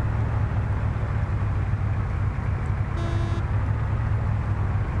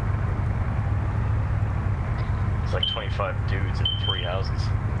 It's like 25 dudes in 3 houses.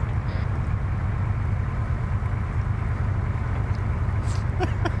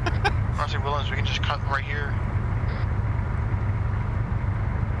 Honestly, Williams, we can just cut right here.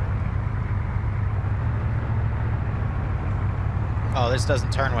 Oh, this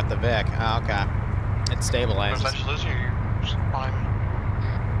doesn't turn with the Vic. Oh, okay. It stabilizes. Was I just losing you? Just behind me.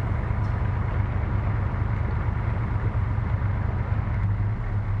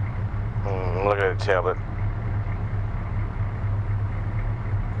 Look at the tablet.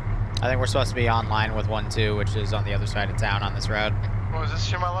 I think we're supposed to be online with 1-2, which is on the other side of town on this road. What was this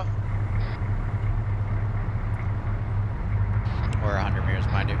to my left? Or 100 meters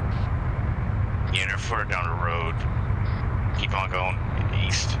behind you. Yeah, they're further down the road. Keep on going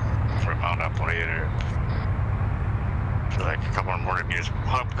east for Mount Operator. So like a couple hundred meters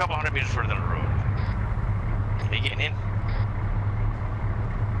further down the road. Are you getting in?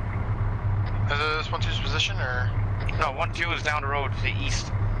 Is this 1-2's position or? No, 1-2 is down the road to the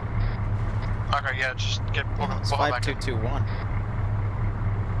east. Okay, yeah, just get pull It's back in. 5221.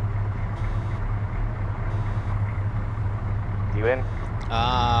 You in?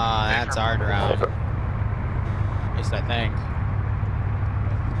 That's our route. At least I think.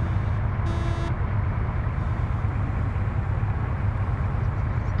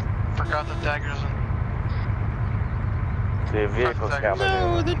 Forgot the daggers and The vehicle's coming.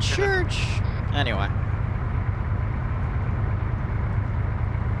 No, the church. Anyway.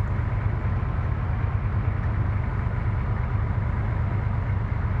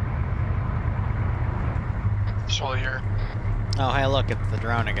 Swallow here. Oh, hey, look, it's the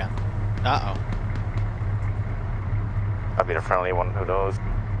drone again. Uh-oh. I'll be the friendly one, who knows?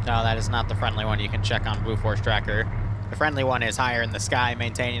 No, that is not the friendly one. You can check on Blue Force Tracker. The friendly one is higher in the sky,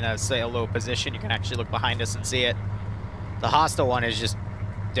 maintaining a low position. You can actually look behind us and see it. The hostile one is just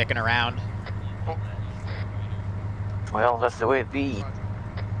dicking around. Well, that's the way it be.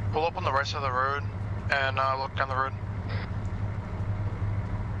 Pull up on the right side of the road and look down the road.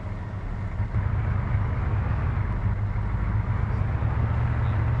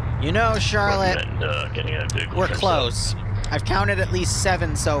 You know, Charlotte, we're close. I've counted at least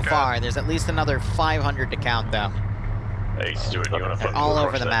 7 so far. There's at least another 500 to count, though. Hey, Stuart, you want to fucking all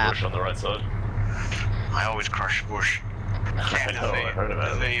over the that map. bush on the right side? I always crush bush. I know, I heard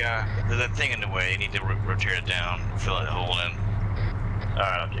about it. There's a thing in the way. You need to rotate it down, fill that hole in.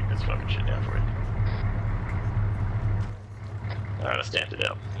 Alright, I'll kick this fucking shit down for you. Alright, I stamped it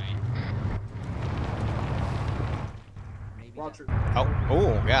out.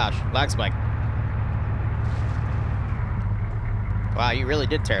 Oh gosh, lag spike. Wow, you really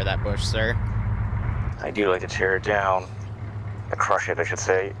did tear that bush, sir. I do like to tear it down. Crush it, I should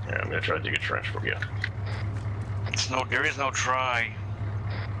say. Yeah, I'm gonna try to dig a trench for you. There is no try.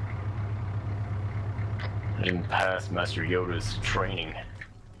 I didn't pass Master Yoda's training.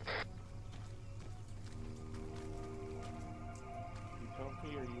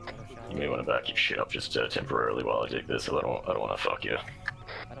 You may want to back your shit up just temporarily while I dig this. So I don't want to fuck you.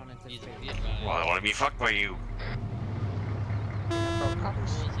 Well, I want to be fucked by you.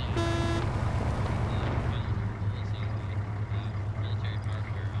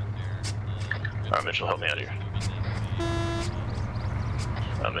 Alright, Mitchell, help me out here.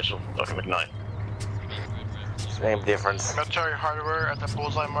 Mitchell, fucking McKnight. Same difference. Military hardware at the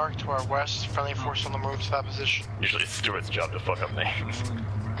bullseye mark to our west. Friendly force on the move to that position. Usually it's Stuart's job to fuck up names.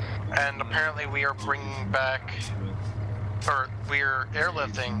 And apparently we are bringing back, or we are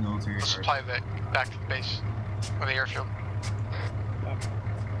airlifting the supply back to the base, or the airfield.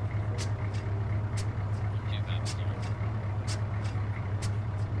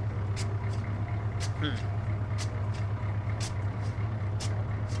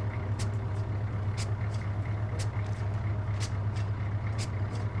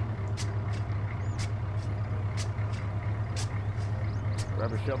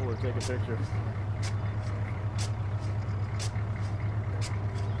 Grab a shovel or take a picture.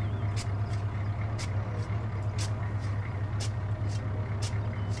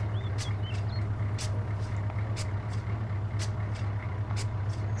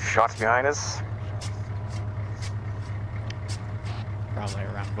 Shots behind us. Probably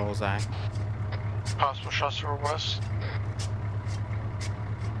around bullseye. Possible shots to our west.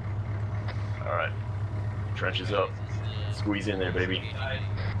 Alright. Trenches up. Squeeze in there, baby.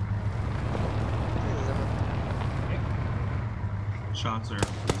 Shots are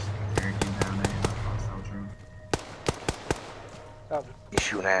carrying down a hostile drone. You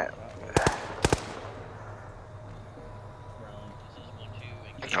shooting at?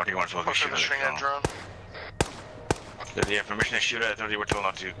 How do you want to focus shoot at the drone? Did they have permission to shoot at it, or they were told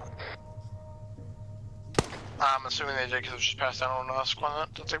not to? I'm assuming they did because it was just passed down on us when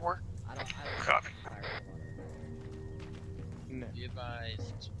that they were. Copy. Be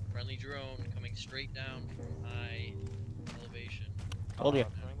advised, friendly drone coming straight down from high elevation. Told you.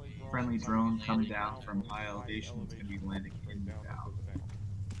 Friendly drone coming down from high elevation. It's going to be landing inbound.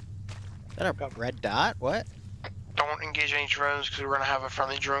 Is that a red dot? What? Don't engage any drones because we're going to have a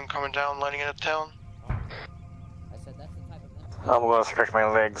friendly drone coming down, landing in a town. I'm going to stretch my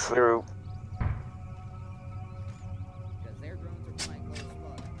legs through.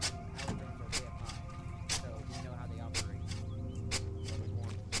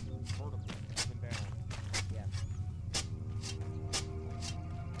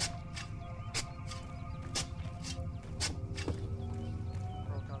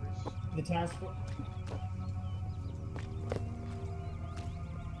 task force.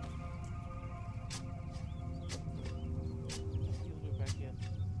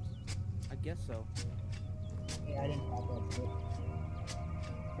 I guess so. Yeah, I didn't pop up.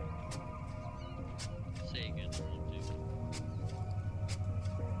 Say again.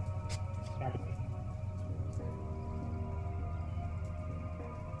 Copy.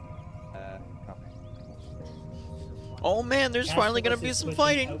 Copy. Oh man, there's Task finally gonna force be is some pushing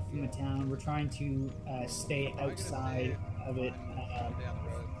fighting. Out from the town. We're trying to stay outside of it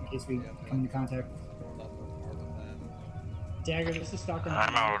in case we come into contact. Dagger, this is Stockholm.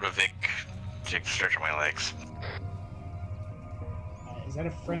 I'm out of Vic. Stretching my legs. Is that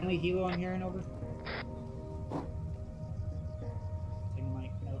a friendly helo I'm hearing over? Taking the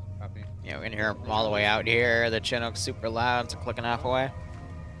mic out. Copy. Yeah, we're gonna hear them all the way out here. The Chinook's super loud. It's a click and a half away.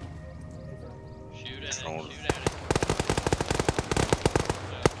 Shoot at it. Oh. Shoot at it.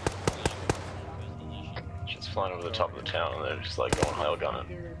 Just flying over the top of the town and they're just like going high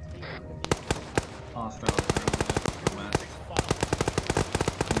gunning. Hostile.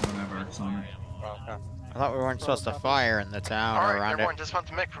 I thought we weren't supposed to fire in the town or Alright, around everyone, it. just want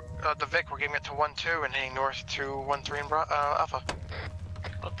to make the Vic. We're giving it to 1-2 and heading north to 1-3 in Alpha.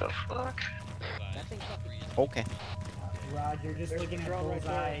 What the fuck? Okay. Roger, just looking at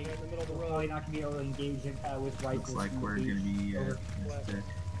bullseye. We're probably not going to be able to engage it with rifles. Looks like we're going to be here.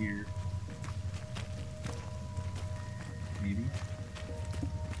 Maybe.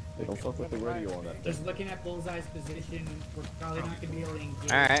 They don't fuck with the radio on that. Just looking at bullseye's position, we're probably not going to be able to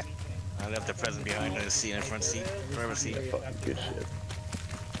engage. Alright. I left the present behind in the seat, in the front seat, driver's seat. Good shit.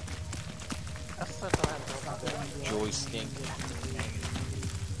 Joystick.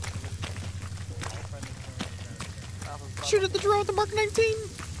 Shoot at the drone with the Mark 19!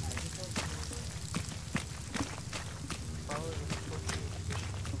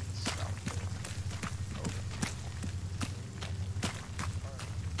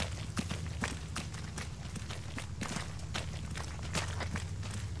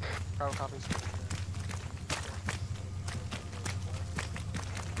 Crowd copies.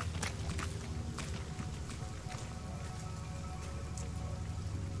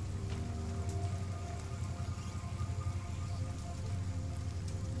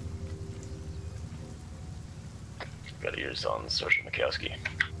 Got ears on Sergeant McCaskey.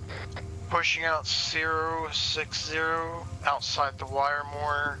 Pushing out 060 outside the wire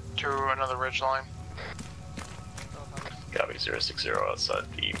more to another ridge line. Copy 060 outside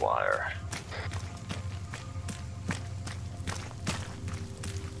the wire.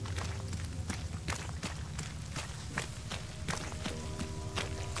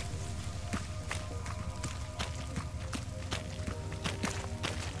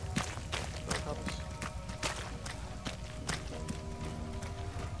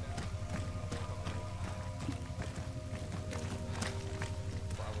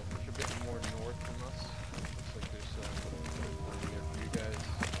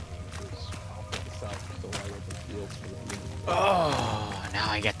 Oh, now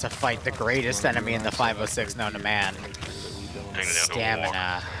I get to fight the greatest enemy in the 506 known to man.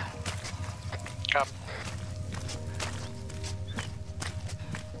 Stamina.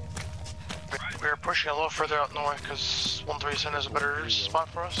 We're pushing a little further out north because 137 is a better spot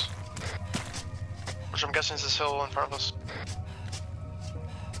for us. Which I'm guessing is this hill in front of us.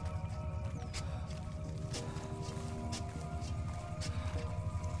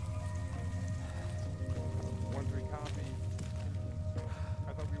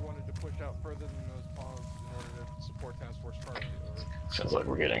 Sounds like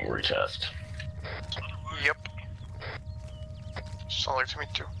we're getting retest. Yep. Sounds like to me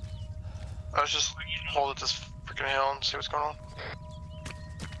too. I was just hold at this freaking hill and see what's going on.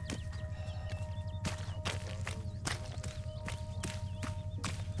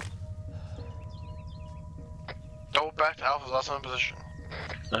 Double back to Alpha's last in position.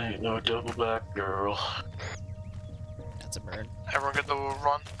 I ain't no double back, girl. That's a bird. Everyone get the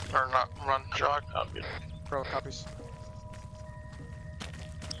run? Or not run, jog? I'm good. Pro copies.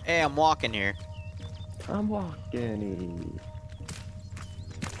 Hey, I'm walking here. I'm walking.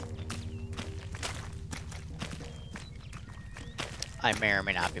 I may or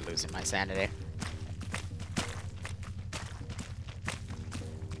may not be losing my sanity.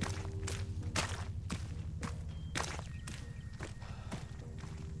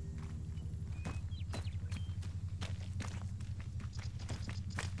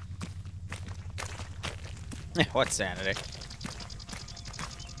 What sanity?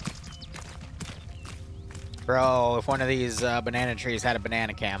 Bro, if one of these banana trees had a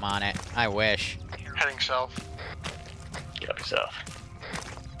banana cam on it, I wish. Heading south. Copy south.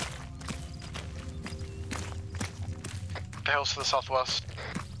 the hills to the southwest.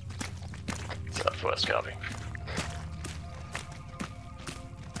 Southwest, copy.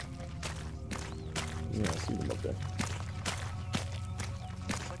 Yeah, I see them up there.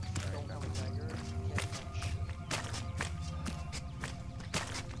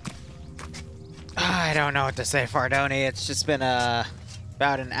 I don't know what to say, Fardoni. It's just been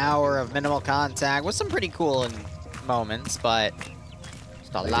about an hour of minimal contact with some pretty cool moments, but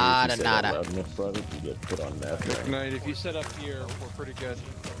just a lot of nada. You get put on map. Night, if you set up here, we're pretty good.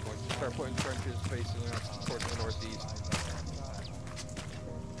 Start putting trenches facing us towards the northeast.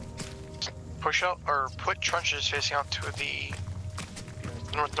 Push out, or put trenches facing out to the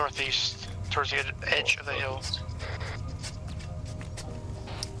northeast, towards the edge of the hill.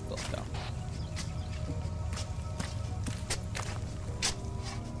 Let's go.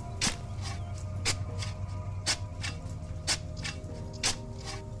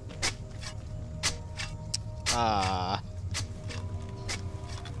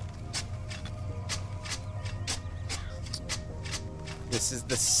 This is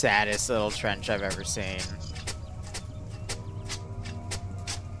the saddest little trench I've ever seen.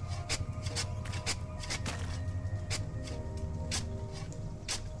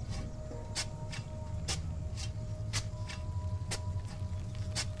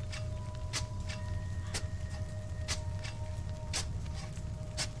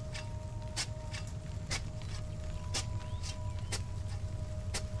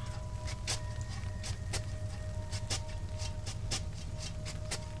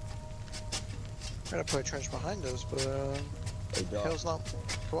 I'm gonna put a trench behind us, but the hill's not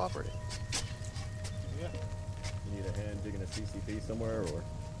cooperating. Yeah. You need a hand digging a CCP somewhere, or?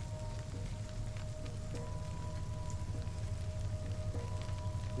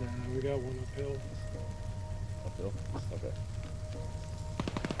 Nah, we got one uphill. Uphill? Okay.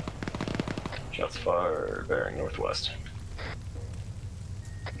 Shots fired, bearing northwest.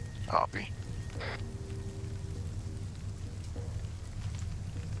 Copy.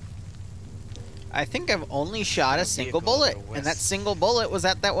 I think I've only shot a single bullet, and that single bullet was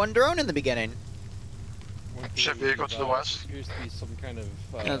at that one drone in the beginning. Ship vehicle to the west. Appears to be some kind of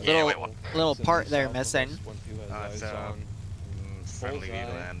little part there missing. It's friendly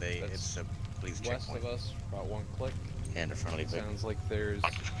vehicle, and it's a police checkpoint. West of us, about 1 click. And a friendly vehicle. Sounds like there's.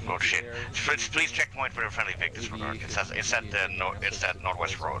 Oh shit! It's police checkpoint for a friendly vehicle. Disregard. It's at that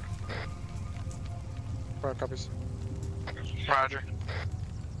northwest road. Right, copies. Roger.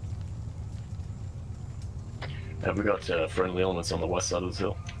 Have we got friendly elements on the west side of this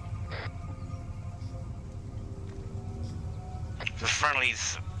hill? The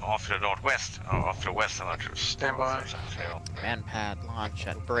friendlies off to the northwest, off to the west. Stand by. Man-pad launch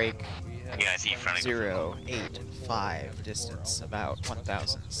at break. Yeah, I see friendly. 085 distance, about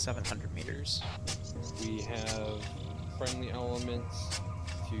 1,700 meters. We have friendly elements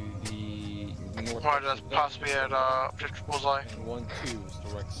to the north. Roger, that's possibly at Objective Bullseye. And 1-2 is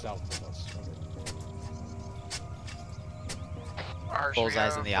direct south of us.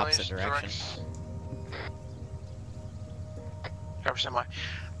 Bullseye's in the opposite direction. Copy, stand by.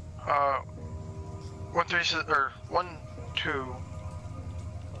 1-3 or 1-2.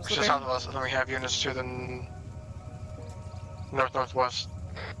 Just south of us, and then we have units to the northwest.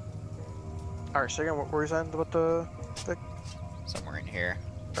 Alright, so again, what were you saying about the stick? Somewhere in here.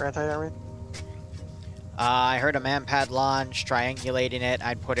 Or anti-army? I heard a man-pad launch, triangulating it.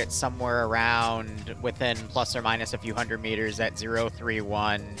 I'd put it somewhere around within plus or minus a few hundred meters at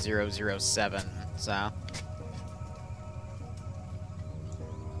 031-007, so.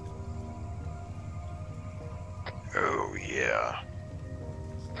 Oh, yeah.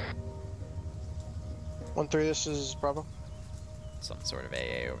 1-3, this is Bravo. Some sort of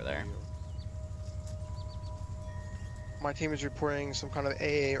AA over there. My team is reporting some kind of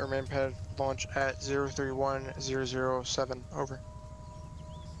AA or manpad launch at 031-007. Over.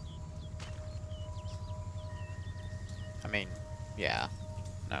 I mean, yeah.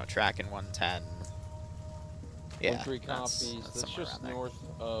 No, tracking 110. Yeah, 1-3 copies. That's just north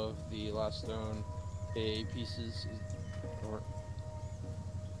of the last stone. AA pieces.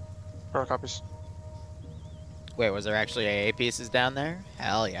 Bravo copies. Wait, was there actually AA pieces down there?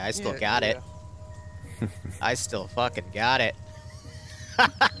 Hell yeah, I still got it. I still fucking got it.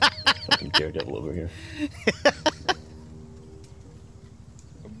 Fucking daredevil over here.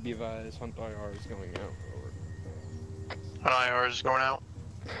 Be advised, Hunt IR is going out. Hunt IR is going out.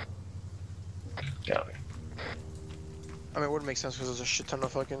 Got it. I mean, it wouldn't make sense because there's a shit ton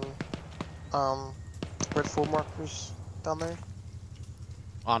of fucking red full markers down there.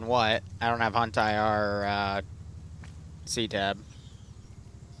 On what? I don't have Hunt IR C-tab.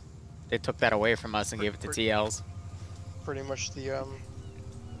 They took that away from us and gave it to TLs. pretty much the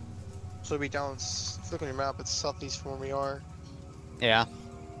so it'll be down. If you look on your map, it's southeast from where we are. Yeah.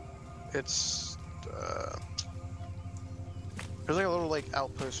 It's there's like a little like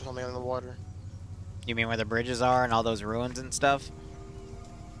outpost or something on the water. You mean where the bridges are and all those ruins and stuff?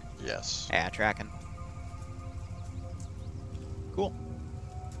 Yes. Yeah, tracking. Cool.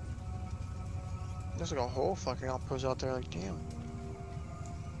 There's like a whole fucking outpost out there. Like, damn.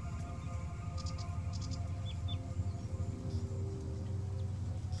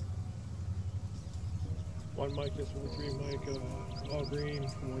 One mic is 1-3 mic, all green,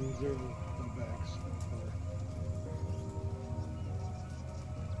 1-0 backs.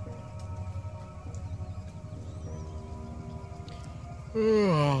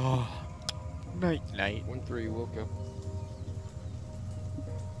 Night, night. 1-3, woke up.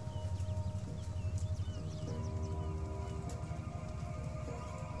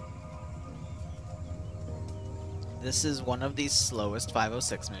 This is one of the slowest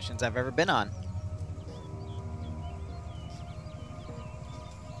 506 missions I've ever been on.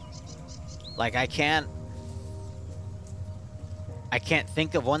 Like, I can't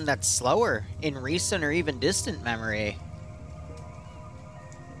think of one that's slower in recent or even distant memory.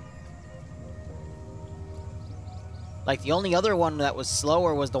 Like, the only other one that was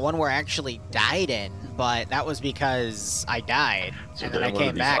slower was the one where I actually died in, but that was because I died, and then I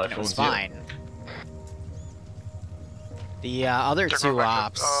came back and it was fine. The other two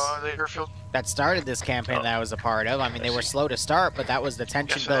ops that started this campaign that I was a part of, I mean, they were slow to start, but that was the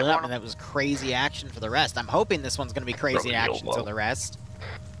tension building up, and that was crazy action for the rest. I'm hoping this one's going to be crazy action for the rest.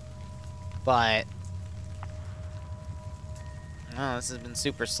 But no, this has been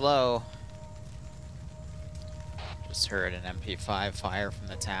super slow. Just heard an MP5 fire from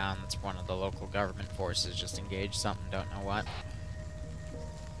the town. That's one of the local government forces just engaged something, don't know what.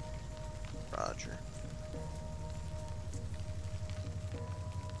 Roger.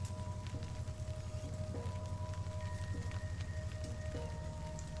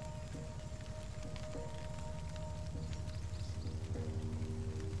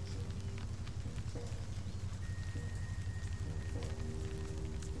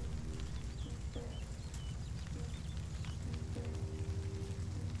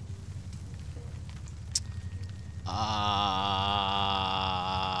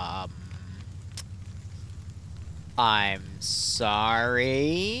 I'm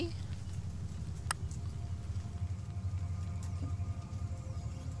sorry.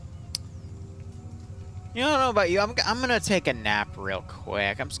 You don't know about you. I'm gonna take a nap real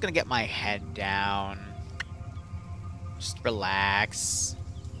quick. I'm just gonna get my head down. Just relax.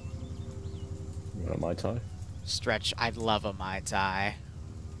 You want a Mai Tai? Stretch. I'd love a Mai Tai.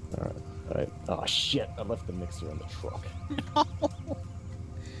 Alright, alright. Oh shit, I left the mixer in the truck. No.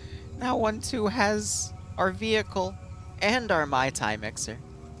 Now 1-2 has our vehicle and our Mai Tai mixer.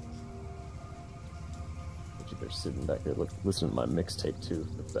 They're sitting back there listening to my mixtape too,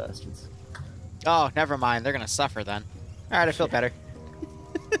 the bastards. Oh, never mind. They're gonna suffer then. Alright, I feel better.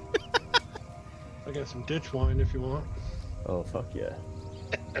 I got some ditch wine if you want. Oh, fuck yeah.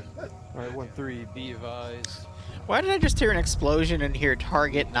 Alright, 1-3, be advised. Why did I just hear an explosion and hear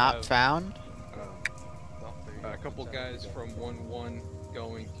target not found? A couple guys from 1-1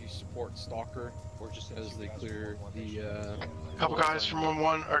 going to support Stalker, or just as they clear the. A couple guys from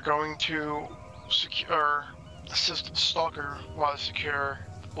 1-1 are going to secure, assist Stalker while they secure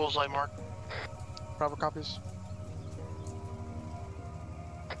bullseye mark. Proper copies.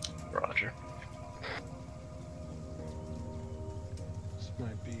 Roger. This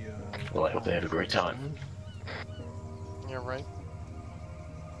might be. Well, I hope they have a great time. Yeah, right.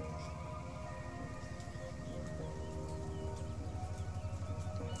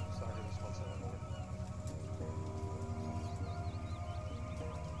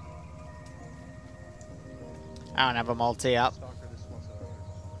 I don't have a multi up.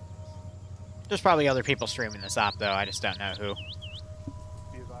 There's probably other people streaming this up, though. I just don't know who.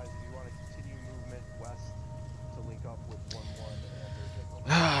 Be advised, if you want to continue movement west to link up with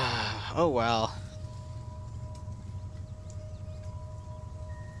 1-1. Oh well.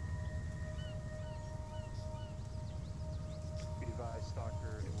 Be advised,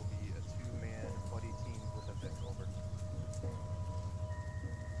 Stalker, it will be a 2-man buddy team with a Vic, over.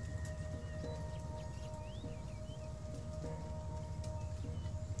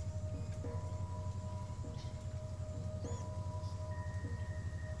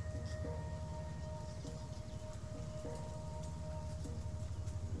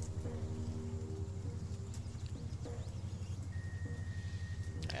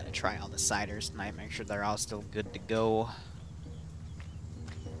 I gotta try all the ciders tonight, make sure they're all still good to go.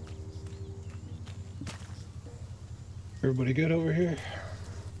 Everybody good over here?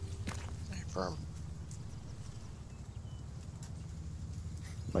 Firm.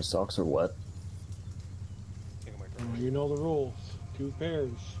 My socks are wet. Well, you know the rules. 2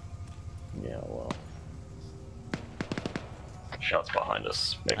 pairs. Yeah, well. Shots behind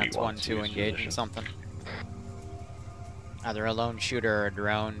us. Maybe That's 1-2 engaging something. Either a lone shooter or a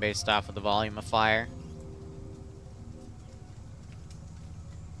drone based off of the volume of fire.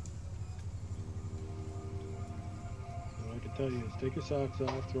 All I can tell you is take your socks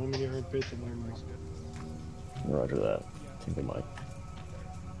off, throw them in your armpits, and learn what's good. Roger that. I think they might.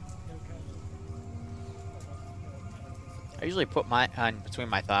 I usually put my hand between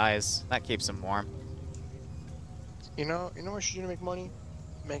my thighs. That keeps them warm. You know what you should do to make money?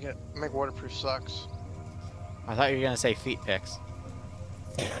 Make waterproof socks. I thought you were gonna say feet pics.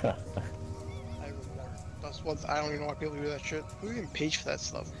 That's what I don't even know why people do that shit. Who even pays for that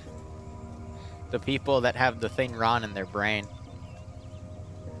stuff? The people that have the thing run in their brain.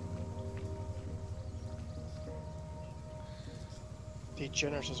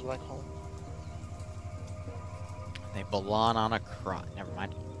 Degenerates is what I call them. They belong on a cross. Never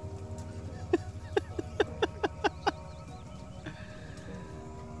mind.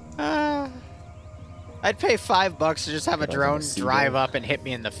 I'd pay $5 to just have a drone drive up and hit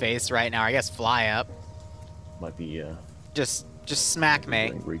me in the face right now. I guess fly up. Might be, Just smack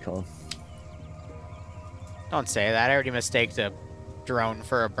me. Recon. Don't say that. I already mistaked a drone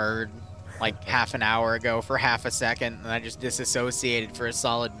for a bird like half an hour ago for half a second, and I just disassociated for a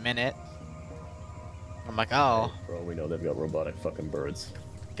solid minute. I'm like, oh. Hey, bro, we know they've got robotic fucking birds.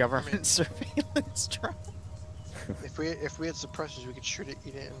 Government surveillance drone. If we had suppressors, we could shoot it,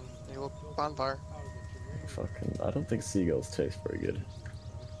 eat it, and make a little bonfire. Fucking, I don't think seagulls taste very good.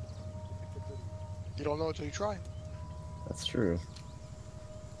 You don't know until you try. That's true.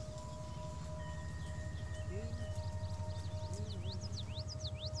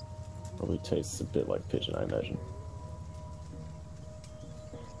 Probably tastes a bit like pigeon, I imagine.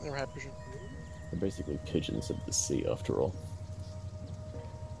 Never had pigeon. They're basically pigeons of the sea, after all.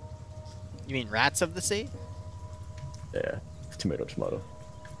 You mean rats of the sea? Yeah, tomato, tomato.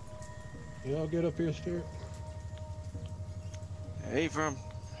 Yeah, I'll get up here, Stuart. Hey, Verm.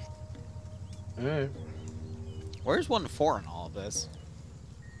 Alright. Where's 1-4 in all of this?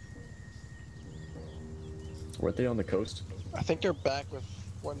 Weren't they on the coast? I think they're back with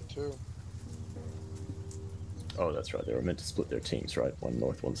 1-2. Oh, that's right. They were meant to split their teams, right? One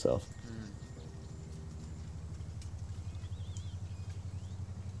north, one south.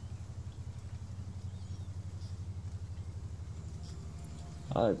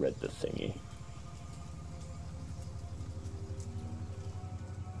 I read the thingy.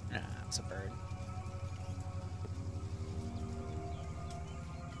 Nah, it's a bird.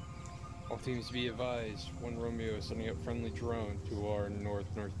 All teams be advised. 1 Romeo is sending up friendly drone to our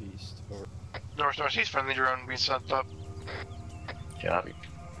north-northeast. Over. North-northeast friendly drone being sent up. Copy.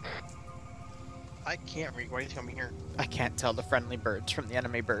 I can't read. Why do you think I'm here? I can't tell the friendly birds from the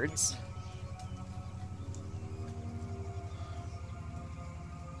enemy birds.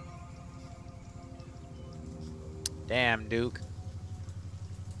 Damn, Duke.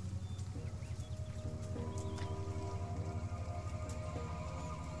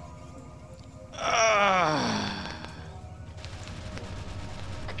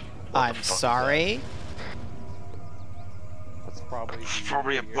 I'm sorry. That's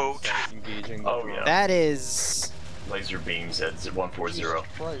probably a boat. Engaging oh yeah. That is laser beams at 140.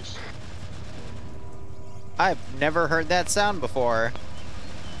 Christ. I've never heard that sound before.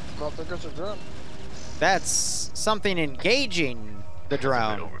 Well, there goes a drone. That's something engaging the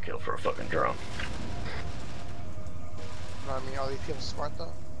drone. That's a bit overkill for a fucking drone. I mean, are they feeling smart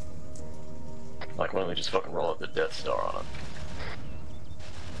though? Like, why don't we just fucking roll up the Death Star on it?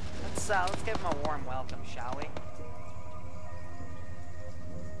 Let's give him a warm welcome, shall we?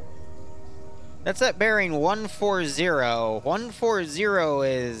 That's at bearing 140. 140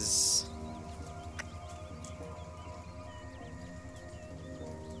 is...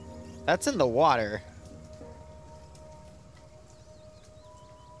 That's in the water.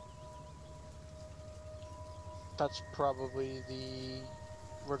 That's probably the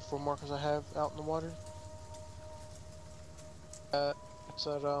red full markers I have out in the water. It's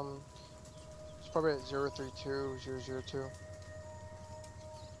at it's probably at 032, 002.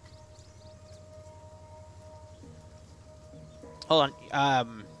 Hold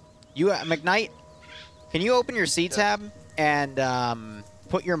on. McKnight, can you open your C tab and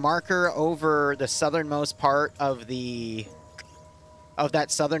put your marker over the southernmost part of that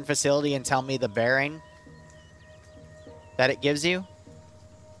southern facility and tell me the bearing that it gives you?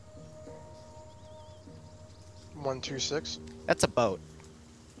 126. That's a boat.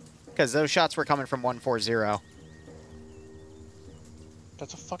 Because those shots were coming from 140.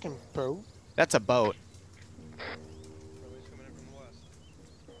 That's a fucking boat? That's a boat.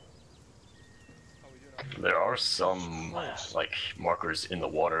 There are some like markers in the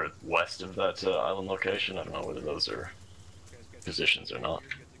water west of that island location. I don't know whether those are positions or not.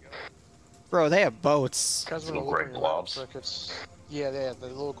 Bro, they have boats. Little gray blobs. Yeah, they have the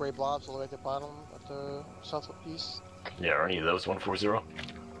little gray blobs all the way at the bottom at the southeast. Yeah, are any of those 140?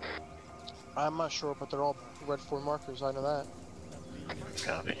 I'm not sure, but they're all red 4 markers. I know that.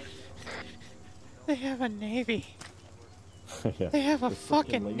 Copy. They have a navy. Yeah, They have a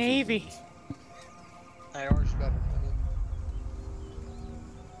fucking navy. Ours is better.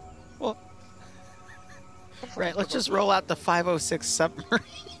 Well, right, let's just roll out the 506 submarine.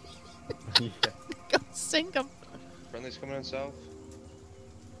 Yeah. Go sink them. Friendly's coming in south.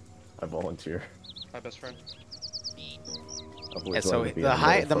 I volunteer. Hi, best friend. Yeah, so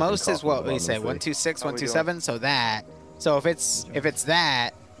the most is what we say, 126, 127. So that. So if it's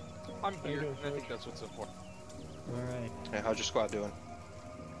that. I'm here. I think that's what's important. All right. Hey, how's your squad doing?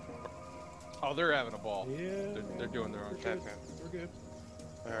 Oh, they're having a ball. Yeah. They're doing their own thing. We're good.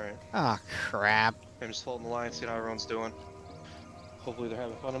 Alright. Oh crap. I'm just holding the line, seeing how everyone's doing. Hopefully they're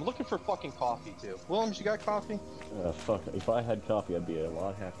having fun. I'm looking for fucking coffee too. Williams, you got coffee? Fuck. If I had coffee, I'd be a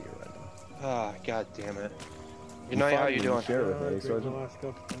lot happier right now. Ah, god damn it. You know how you doing? Share with me, Sergeant?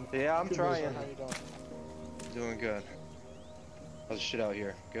 Yeah, I'm trying. How you doing? Doing good. How's the shit out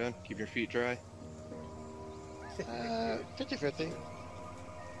here? Good? Keep your feet dry? 50-50.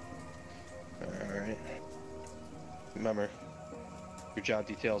 Alright. Remember, your job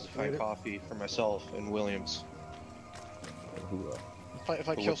details to find coffee for myself and Williams. If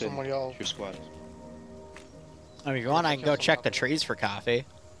I kill somebody else. Your squad. I mean, if you want, I can go check the trees for coffee.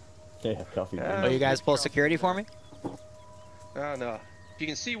 Yeah, coffee. Will you guys pull security for me? Oh, no. If you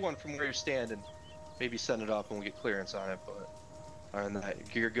can see one from where you're standing, maybe send it up and we'll get clearance on it, but other than that,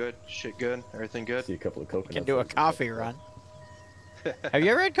 gear good, shit good, everything good? See a couple of coconuts. Can do a coffee run. Have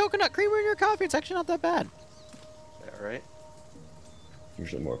you ever had coconut creamer in your coffee? It's actually not that bad. Yeah, right?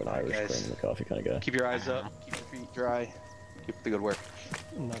 Usually more of an Irish cream than a coffee kind of guy. Keep your eyes up, keep your feet dry, keep up the good work.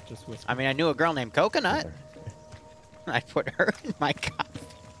 Not just whiskey. I mean, I knew a girl named Coconut. I put her in my coffee.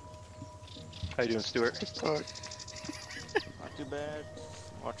 How you doing, Stuart? Not too bad.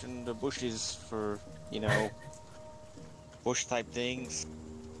 Watching the bushes for, you know, bush type things.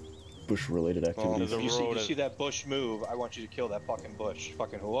 Bush related activities. If you see that bush move, I want you to kill that fucking bush.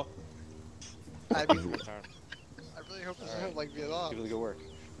 Fucking hula. I really hope this isn't like Vietnam. Keep up the good work.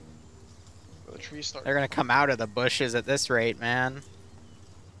 The trees start. They're gonna come out of the bushes at this rate, man.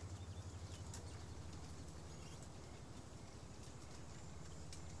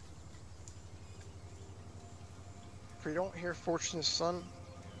 If we don't hear Fortune's son,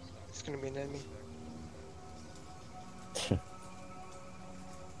 it's gonna be an enemy.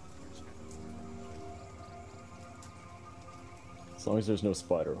 As long as there's no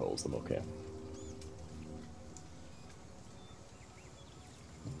spider holes, I'm okay.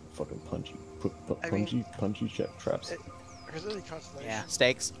 Fucking punchy traps. Yeah,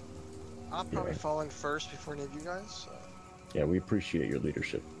 stakes. I'll probably fall in first before any of you guys. So. Yeah, we appreciate your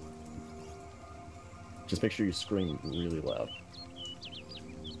leadership. Just make sure you scream really loud.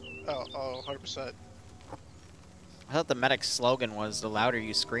 Oh, 100%. I thought the medic's slogan was, the louder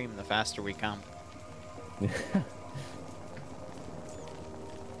you scream, the faster we come.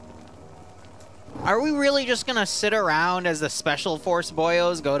 Are we really just gonna sit around as the Special Force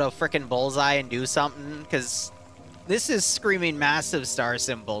boyos go to frickin' Bullseye and do something? Because this is screaming massive star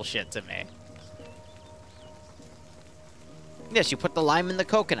sim bullshit to me. Yes, you put the lime in the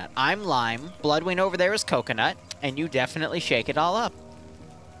coconut. I'm lime, Bloodwing over there is coconut, and you definitely shake it all up.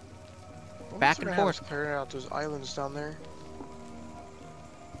 Back and forth. Clearing out those islands down there.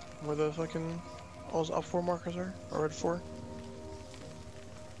 Where the fucking all those up 4 markers are? Or red 4?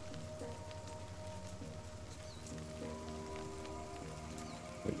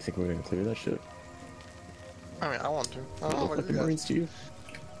 Wait, you think we're gonna clear that shit? I mean, I want to. I don't know what fucking Marines to you.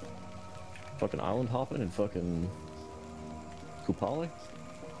 Fucking island hopping and fucking Kupali?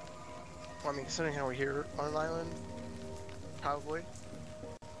 Well, I mean, considering how we're here on an island, probably.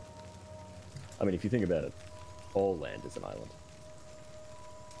 I mean, if you think about it, all land is an island.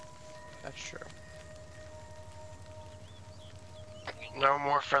 That's true. No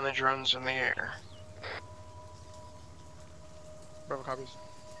more friendly drones in the air. Bravo copies.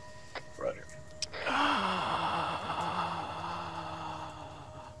 Roger.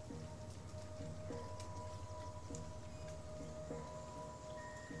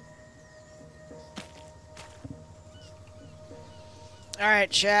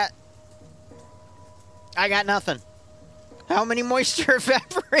 Alright, chat. I got nothing. How many moisture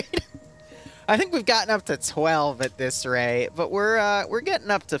evaporated? I think we've gotten up to 12 at this rate, but we're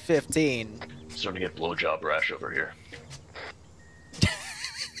getting up to 15. Starting to get blowjob rash over here.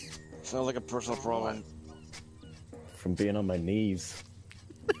 Sounds like a personal problem. From being on my knees.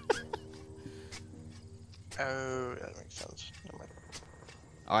 Oh, that makes sense. Never mind.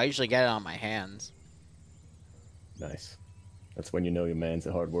 Oh, I usually get it on my hands. Nice. That's when you know your man's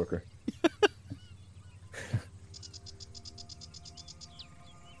a hard worker.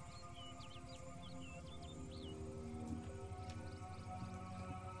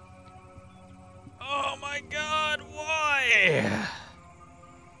 Oh my god, why?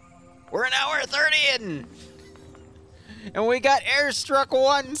 We're an hour 30 in! And we got airstruck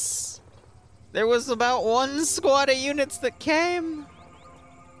once! There was about one squad of units that came.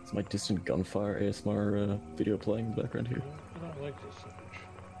 Is my distant gunfire ASMR video playing in the background here? I don't like this so much.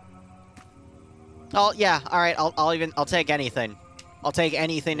 Oh yeah, alright, I'll take anything. I'll take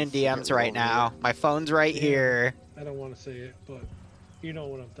anything in DMs right now. My phone's right here. I don't want to say it, but you know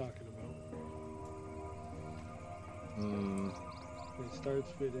what I'm talking about. It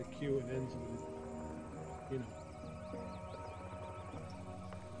starts with a Q and ends with, you know.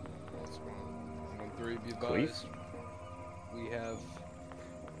 That's 1-3, be advised.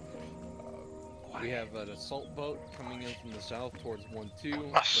 We have an assault boat coming in from the south towards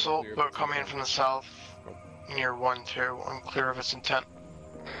 1-2. Assault boat coming in from the south near 1-2. Unclear of its intent.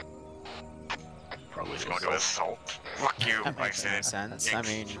 Probably going to assault. Fuck you. That makes no sense. I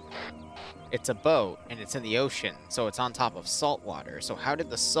mean, it's a boat and it's in the ocean, so it's on top of salt water. So how did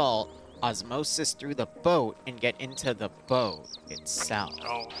the salt osmosis through the boat and get into the boat itself?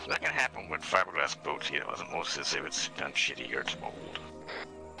 Oh, that can happen with fiberglass boats. You know, osmosis if it's done shitty or it's old.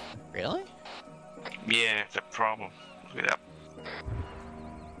 Really? Yeah, it's a problem with that.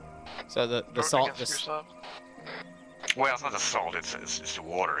 So the salt just... Well, it's not the salt, it's the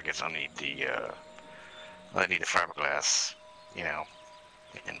water. It gets underneath the fiberglass, you know,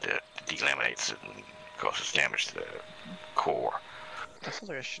 and delaminates it and causes damage to the core. That sounds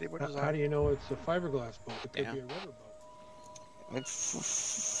like a shitty boat How design. do you know it's a fiberglass boat? It could be a rubber boat.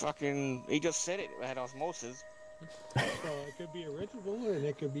 It's fucking. He just said it. It had osmosis. So it could be original and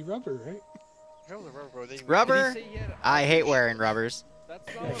it could be rubber, right? If it was a rubber boat, then you Rubber? I hate wearing rubbers. That's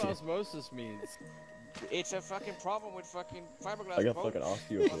not what osmosis means. It's a fucking problem with fucking fiberglass I got boat. fucking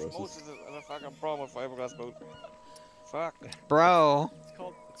osteoporosis. Osmosis is a fucking problem with fiberglass boat. Fuck. Bro,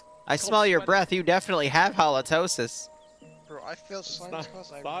 I smell your breath. You definitely have halitosis. Bro, I feel science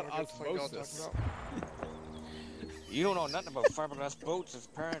class. I have not no idea what the fuck y'all talking osmosis. about. You don't know nothing about fiberglass boats,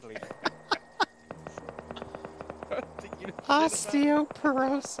 apparently.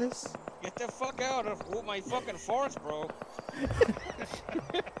 Osteoporosis. Get the fuck out of my fucking forest, bro.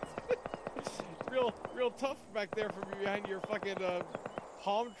 real tough back there from behind your fucking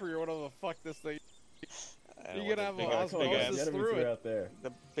palm tree or whatever the fuck this thing. You're gonna have osmosis through it. Out there.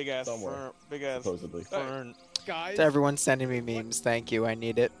 The big ass fern, big ass supposedly. fern. Guys, To everyone sending me memes, thank you. I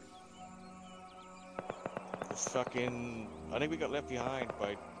need it. It's fucking. I think we got left behind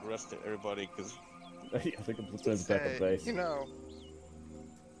by the rest of everybody because. I think the platoon's back on base. You know,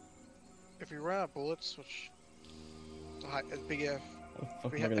 if we run out of bullets, which it's big F. How the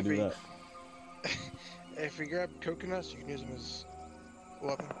fuck am I gonna do that? If we grab coconuts, you can use them as a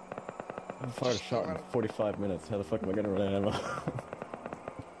weapon. I haven't fired a shot in 45 minutes. How the fuck am I gonna run out of ammo?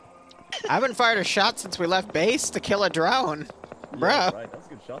 I haven't fired a shot since we left base to kill a drone. Bruh. Yeah, right. That was a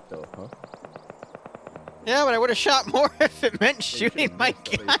good shot though, huh? Yeah, but I would have shot more if it meant shooting my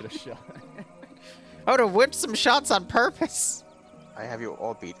gun. I would have whipped some shots on purpose. I have you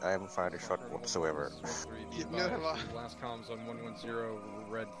all beat. I haven't fired a shot whatsoever. Last comms on 110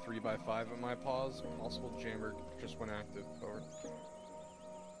 read 3x5 at my pause. Possible jammer just went active. Over.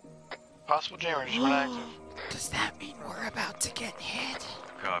 Possible jammer just went active. Does that mean we're about to get hit?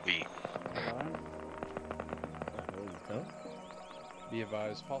 Copy. Be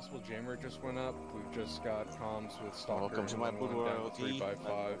advised, possible jammer just went up. We've just got comms with Stalker. Welcome to my and one down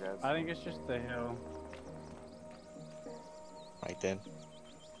 3x5. I think it's just the hill. Right then.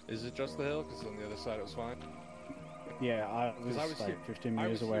 Is it just the hill? Because on the other side it was fine. Yeah, I was like 15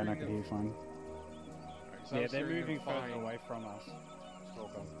 meters away and I could hear you fine. Yeah, they're moving further away from us.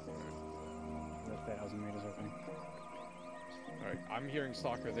 Stalker. They're 1,000 meters, I think. Alright, I'm hearing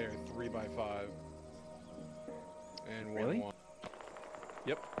Stalker there 3x5. And 1-1. Really?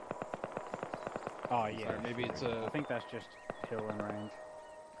 Yep. Oh yeah. Sorry, maybe it's a. I think that's just hill and range.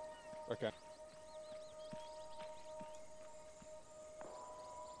 Okay.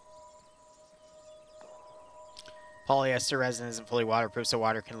 Polyester resin isn't fully waterproof, so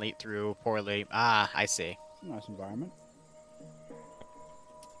water can leak through poorly. Ah, I see. Nice environment.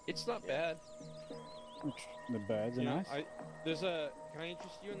 It's not bad. The birds are You know, nice. Can I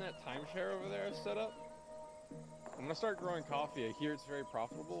interest you in that timeshare over there I've set up? I'm gonna start growing coffee. I hear it's very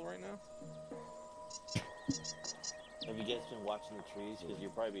profitable right now. Have you guys been watching the trees? Because you're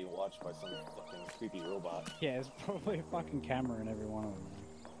probably being watched by some fucking creepy robot. Yeah, there's probably a fucking camera in every one of them.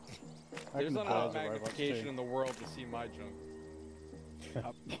 There's not enough magnification in the world to see my junk.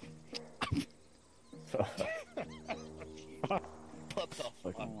 What the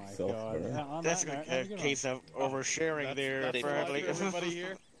fuck? Oh my god. That's a case of oversharing there, apparently. Everybody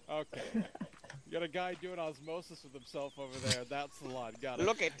here? Okay. You got a guy doing osmosis with himself over there. That's the lot. Got it.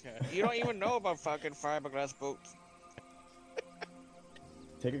 Look at you don't even know about fucking fiberglass boats.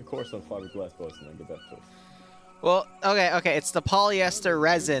 Take a course on fiberglass boats and then get back to it. Well, okay, it's the polyester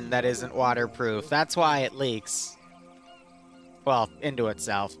resin that isn't waterproof. That's why it leaks. Well, into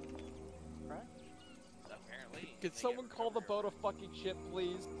itself. Could someone call the boat a fucking ship,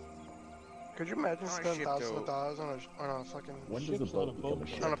 please? Could you imagine spending thousands of dollars on a fucking When does a boat become a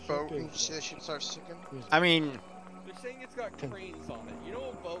ship? on a boat and the ship starts sinking? I mean, They're saying it's got cranes on it. You know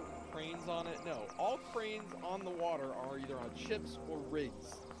a boat with cranes on it? No. All cranes on the water are either on ships or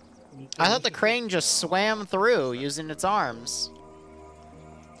rigs. I thought the crane just swam through using its arms.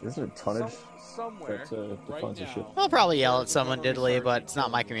 Isn't it tonnage Somewhere, that defines a ship? I'll probably yell at someone diddly, but it's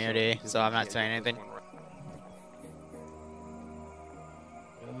not my community, so I'm not saying anything.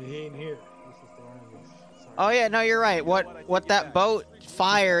 Well, he ain't here. Oh yeah, no, you're right. What that boat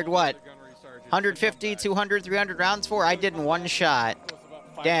fired, what? 150, 200, 300 rounds for? I did in one shot.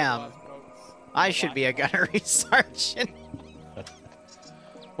 Damn. I should be a gunnery sergeant.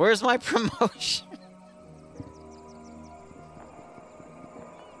 Where's my promotion?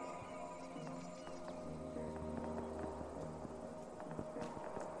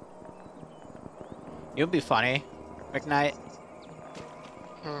 It would be funny, McKnight.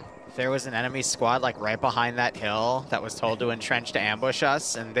 If there was an enemy squad like right behind that hill that was told to entrench to ambush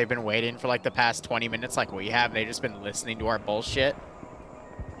us, and they've been waiting for like the past 20 minutes like we have, and they've just been listening to our bullshit.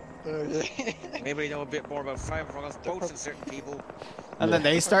 Maybe they know a bit more about fiberglass boats than certain people. And then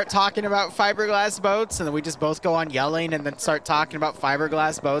they start talking about fiberglass boats, and then we just both go on yelling and then start talking about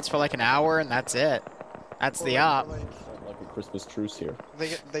fiberglass boats for like an hour, and that's it. That's the op. Like a Christmas truce here. They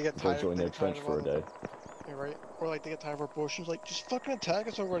get Go tired. join their trench for a day. Yeah, right. Or like they get tired of our bullshit. Like, just fucking attack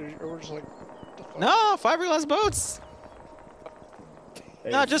us already. Or we're just like, what the fuck? No, fiberglass boats.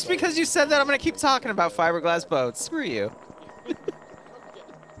 Hey, No, just because you said that, I'm gonna keep talking about fiberglass boats. Screw you. They're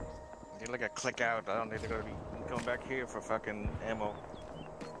like a click out. I don't think they're gonna be coming back here for fucking ammo.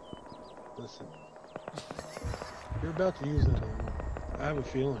 Listen. You're about to use that ammo. I have a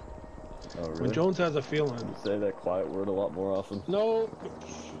feeling. Oh, really? When Jones has a feeling. You say that quiet word a lot more often. No.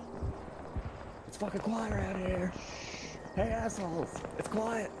 It's fucking quiet around here. Hey, assholes. It's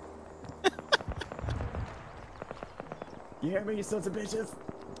quiet. You hear me, you sons of bitches?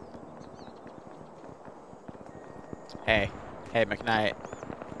 Hey, McKnight.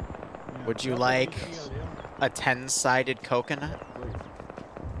 Would you like a 10-sided coconut?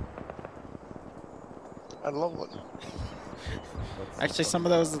 I'd love one. Actually, some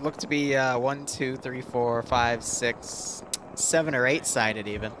of those look to be 1, 2, 3, 4, 5, 6, 7 or 8-sided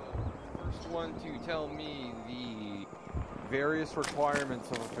even. First one to tell me the various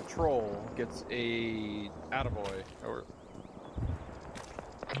requirements of a patrol gets a attaboy. Or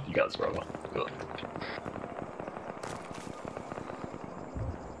you got this, Bravo. Good.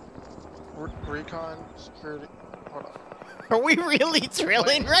 Recon, security. Hold on. Are we really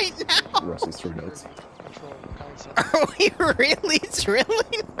drilling right now? Rusty's through notes. Are we really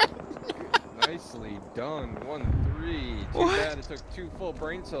drilling right now? nicely done. 1-3. Too bad it took 2 full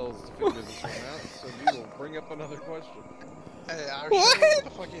brain cells to figure this one out, so we will bring up another question. Hey, what the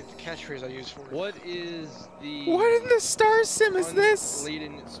fucking catchphrase I use for it? What is the... What in the star sim is this?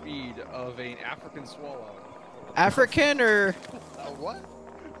 Latent speed of an African swallow? African or... what?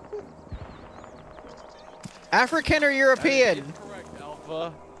 African or European? Correct,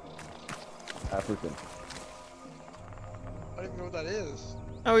 Alpha. African. I don't even know what that is.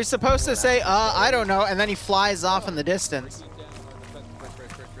 Oh, he's supposed to say, I don't know, and then he flies off in the distance.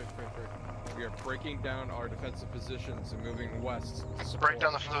 We are breaking down our defensive positions and moving west to support. Break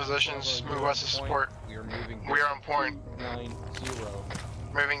down the positions, move west to support. We are moving. We are on point. 290.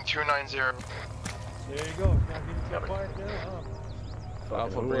 Moving 290. There you go. Can't be so quiet there, huh?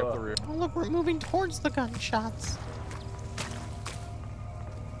 Alpha, bring up the rear. Oh, look, we're moving towards the gunshots.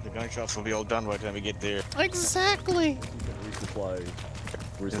 The gunshots will be all done by the time we get there. Exactly. You can resupply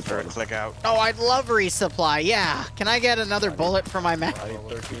In for a click out. Oh, I'd love resupply. Yeah. Can I get another bullet for my mech?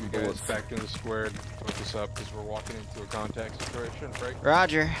 13 bullets back in the square. Focus up because we're walking into a contact situation, right?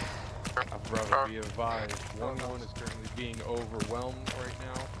 Roger. Bravo, be advised. 1-1 is currently being overwhelmed right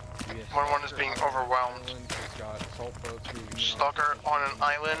now. 1-1 is being overwhelmed. Stalker on an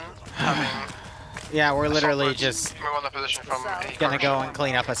island. Having Yeah, we're literally just move on the position from a gonna go and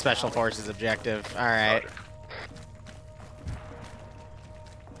clean up a special forces objective. All right.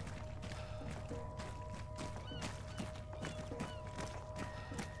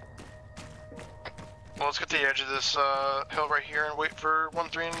 Well, let's get to the edge of this hill right here and wait for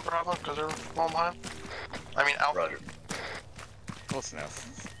 1-3 and Bravo because they're well behind. I mean, out. Roger. Close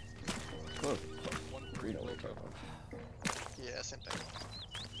enough. Close. Yeah, same thing.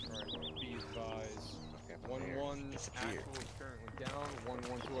 Alright, be advised. 1-1 actual is currently down.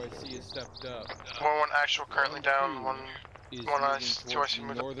 1-1 2IC is stepped up. 1-1 actual currently down. 1 2IC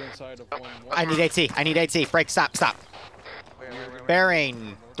moved northern side of 1-1. I need AT. I need AT. Break. Stop. Stop.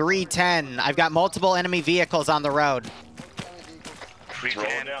 Bearing 310. I've got multiple enemy vehicles on the road.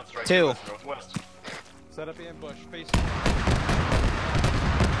 2. Set up ambush. Face.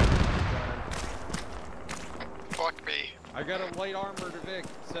 Fuck me. I got a light armor to Vic.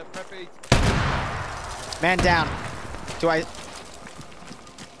 Set prep 8. Man down. Do I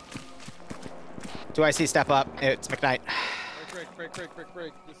see step up? It's McKnight.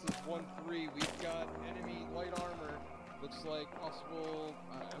 Break. This is 1-3. We've got enemy light armor. Looks like possible.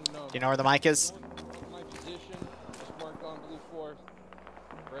 I don't know. Do you know where the mic is? My position is marked on blue 4.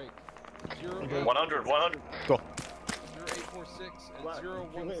 Break. 100. Cool. 0846 and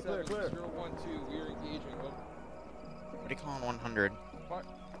 017 012. We are engaging. What are you calling 100? What?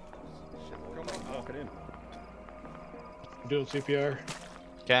 Shit, come on. Walk it in. Doing CPR.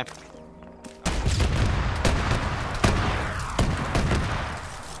 Okay.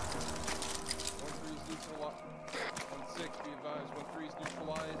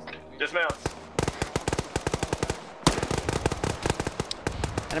 Dismounts.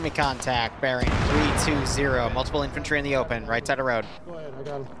 Enemy contact, bearing 320. Multiple infantry in the open, right side of road. Go ahead, I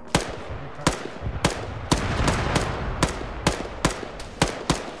got him.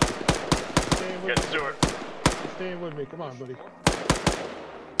 Get Stewart. You're staying with me. Come on, buddy.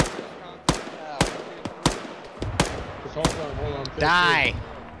 Just hold on. Die!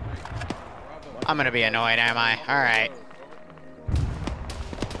 I'm gonna be annoyed, am I? Alright.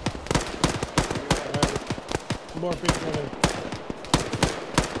 More people in.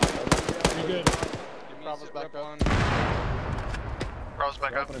 You good? Bravo's back up. Bravo's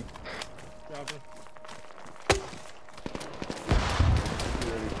back up.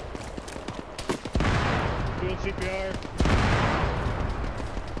 Doing CPR.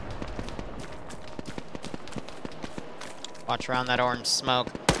 Watch around that orange smoke.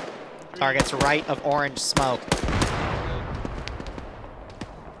 Target's right of orange smoke.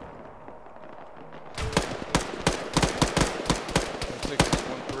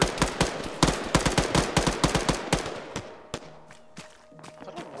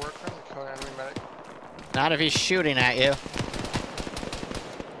 Not if he's shooting at you.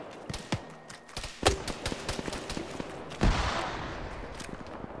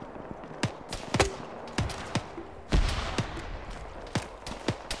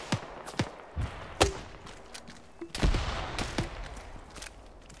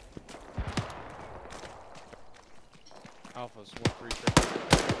 Alpha's 1-3.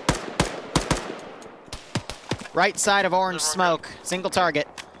 Right side of orange smoke. Single target.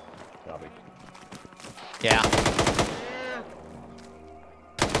 Yeah.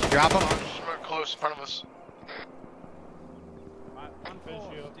 Drop him. Smoke close in front of us.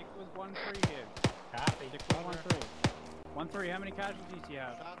 1-4. Stick with 1-3 here. Copy. Stick with 1-3. 1-3. How many casualties do you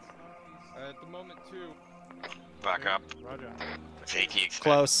have? At the moment, 2. Back up. Roger. Take you.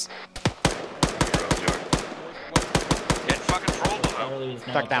 Close. Get fucking rolled with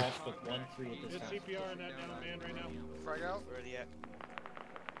him. Tuck down. Good CPR on that down man right now. Frag out. Where are they at?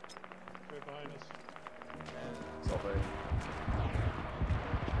 Right behind us.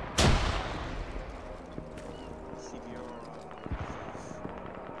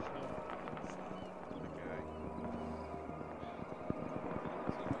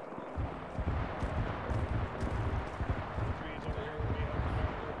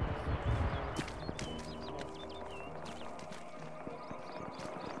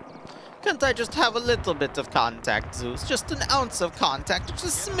 Can't I just have a little bit of contact, Zeus? Just an ounce of contact, just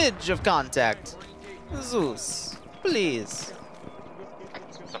a smidge of contact. Zeus, please.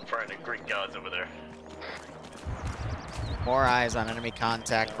 Some frightening Greek gods over there. More eyes on enemy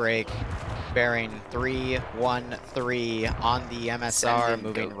contact break. bearing 313 on the MSR, Sending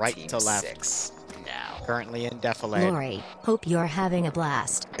moving goat right team to left. 6 now. Currently in defilade. Lori, hope you're having a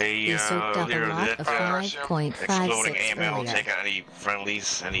blast. Hey, We soaked up a Liru, lot did of that exploding 5.56 AML earlier. take out any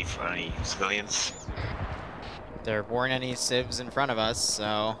friendlies, any civilians? There weren't any civs in front of us,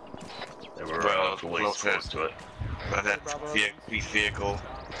 so... They were close to it. But that vehicle.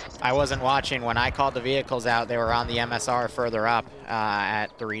 I wasn't watching. When I called the vehicles out, they were on the MSR further up at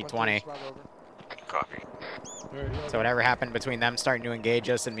 320. Copy. So whatever happened between them starting to engage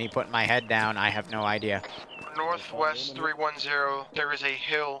us and me putting my head down, I have no idea. Northwest 310, there is a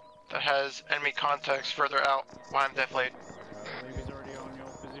hill that has enemy contacts further out behind defilade.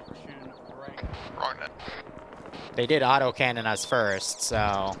 Wrong net. They did auto-cannon us first,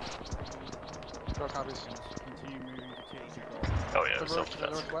 so... Throw copies. Oh yeah, The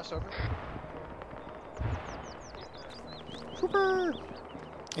self-defense. northwest, over. Trooper!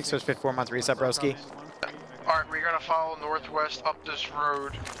 Thanks for the 4-month resub, broski. Alright, we're gonna follow northwest up this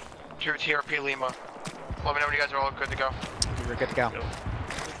road to TRP Lima. Let me know when you guys are all good to go. We're good to go.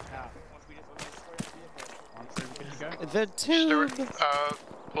 The tube! Stuart,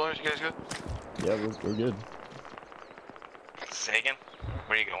 Balloons, you guys good? Yeah, we're good. Say again?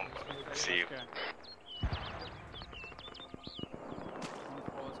 Where are you going? I see you.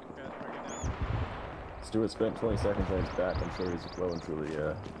 Stuart spent 20 seconds on his back. I'm sure he's well and truly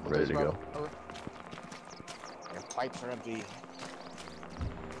ready to go. Your pipes are empty.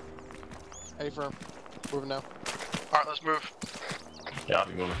 Hey, firm. Moving now. Alright, let's move. Yeah, I'll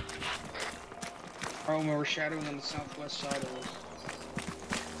be moving. Oh, we're shadowing on the southwest side of this.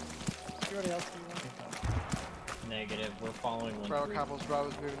 Anybody else? Negative, we're following one. Bravo couples,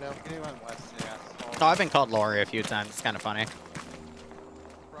 Bravo's moving now. Anyone west, yeah. Oh, I've been called Lori a few times. It's kind of funny.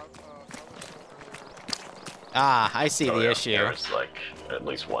 Ah, I see the issue. There's like at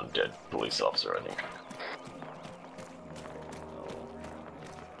least one dead police officer, I think.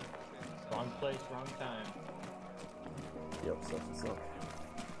 Wrong place, wrong time. Yep, sucks.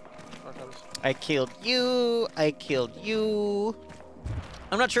 I killed you. I killed you.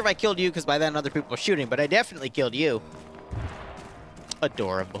 I'm not sure if I killed you because by then other people were shooting, but I definitely killed you.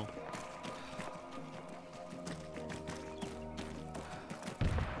 Adorable.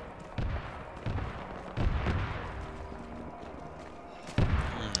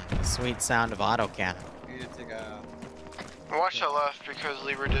 The sweet sound of autocannon. Watch that left because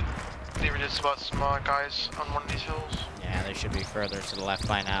Liru did spot some guys on one of these hills. Yeah, they should be further to the left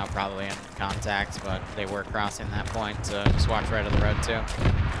by now, probably in contact, but they were crossing that point, so just watch right of the road too.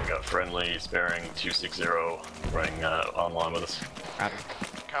 We got friendly bearing 260 running online with us. Copy.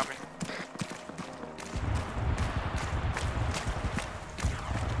 Copy.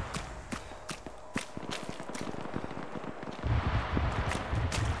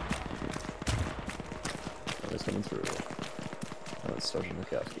 It's coming through. Oh, it's Sergeant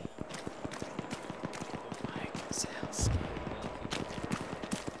Murkowski.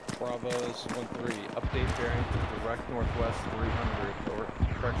 Bravo's 1-3. Update bearing to direct northwest 300, or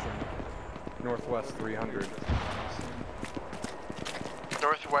correction, northwest 300.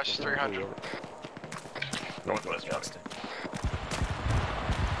 Northwest 300. Northwest, Johnston.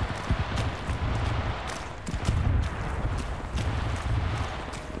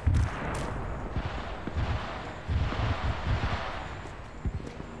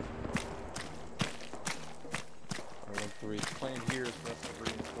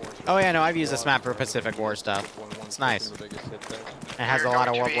 Oh yeah, no, I've used this map for Pacific War stuff. It's nice. It has a lot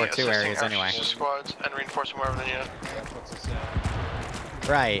of World War II areas anyway. Squads and reinforcing wherever they need it.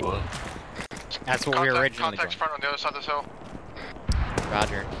 Right. That's what we were originally Contacts doing. front on the other side of this hill.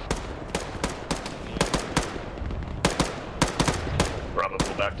 Roger. Bravo,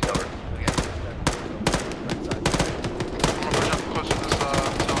 pull back to cover.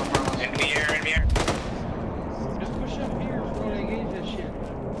 Enemy here. Just push up here before they engage this shit.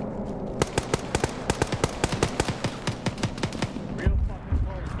 Real fucking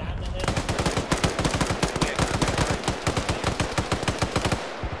close, down the hill.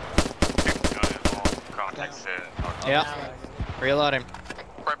 Contacts Yep. Reloading.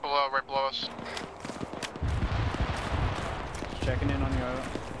 Right below us. Checking in on you.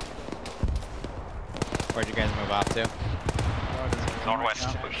 Where'd you guys move off to?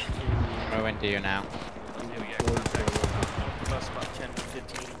 Northwest. Moving to you now. Plus about 10 to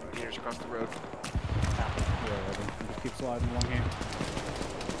 15 meters across the road. Just keep sliding along here.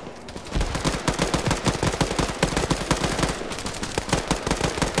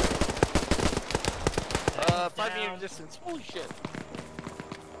 5 meter distance. Holy shit.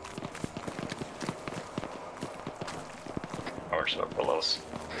 Ours are below us.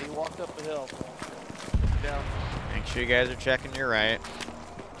 You walked up the hill. Down. Make sure you guys are checking your right.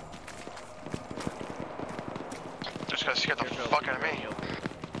 Just gotta scare the fuck out of me.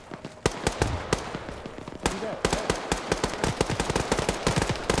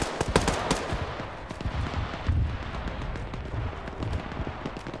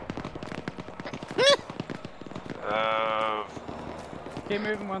 Keep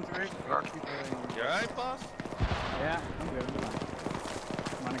moving 1-3. You alright, boss? Yeah, I'm good.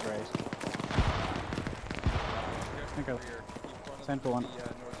 I'm on a graze. I think I sent for one.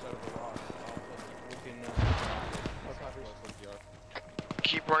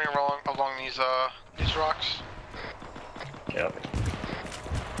 Keep running along these rocks. Yep.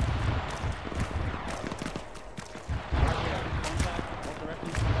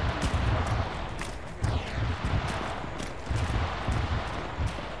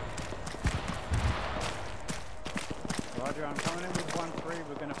 Roger, I'm coming in with 1-3.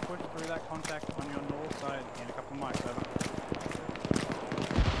 We're going to push through that contact on your north side in a couple of mics, over.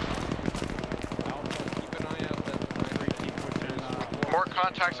 Keep an eye out that keep pushing. More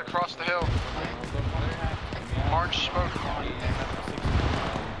contacts across the hill. Orange smoke.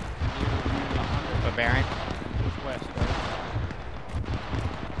 A bearing. West.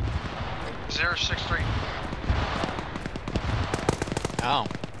 063. Oh.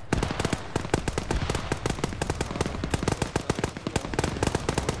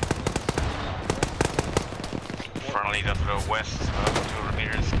 Friendly to the west, 200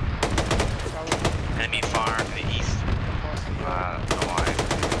 meters. Enemy fire to the east. No line.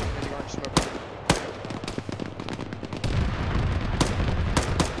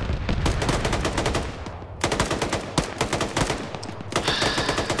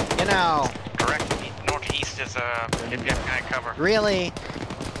 You know. Correct. Northeast is get kind of cover. Really?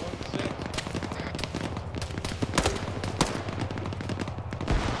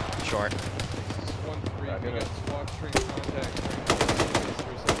 Short. 1-3. We got squad string contact.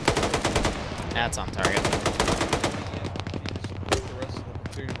 That's on target. The rest of the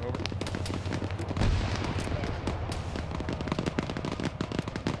platoon over.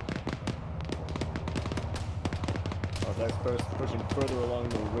 That's first pushing further along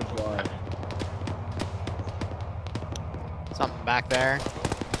the ridge line. Something back there.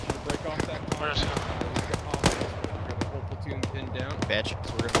 Break off that contact. We've got the whole platoon pinned down. Bitch.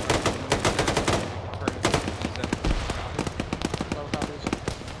 So we're going to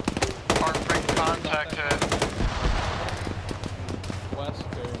Heartbreak contact west,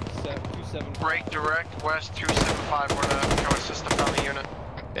 275. Break direct west 275. We're gonna go assist the friendly unit.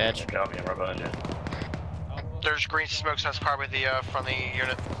 Bitch. Copy, I'm right behind you. There's green smoke, so that's probably the friendly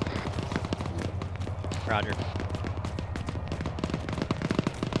unit. Roger.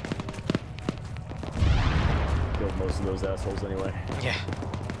 Killed most of those assholes anyway. Yeah.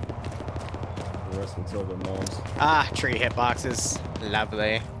 The rest will tell their moms. Ah, tree hitboxes.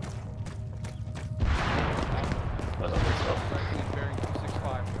 Lovely. That's on yourself. Bearing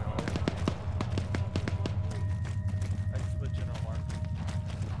 265 now. Switching on mark.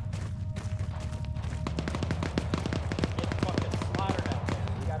 Get fucking slaughtered out there.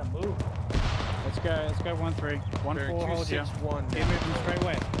 We gotta move. Let's go 1-3. 1-4, hold you. Keep moving straight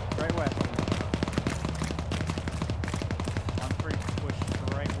west. Straight west. 1-3, push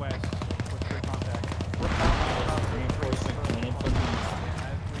straight west. Push through contact. Reinforcement coming in from the east.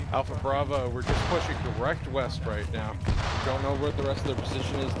 Alpha Bravo, we're just pushing direct west right now. We don't know where the rest of their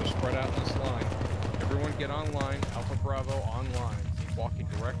position is. They're spread out in this line. Everyone get online. Alpha Bravo online. Walking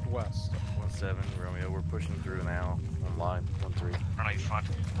direct west. 1-7, Romeo, we're pushing through now. Online, 1-3. Friendly front.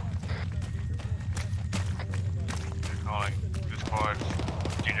 Calling. Two squads.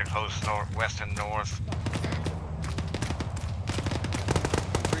 Junior close north, west and north.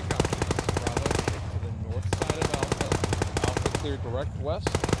 Bravo, to the north side of Alpha. Alpha clear direct west.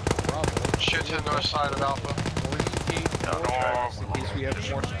 Bravo. Shoot to the north side of Alpha. North, in case we have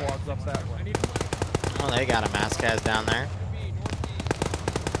more squads up that way. Oh, they got a Mascaz down there.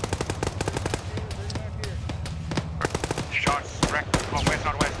 Shots direct, west,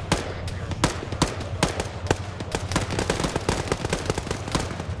 northwest.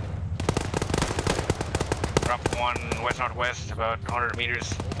 Drop one west, northwest, about 100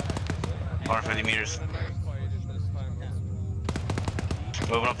 meters. 150 meters.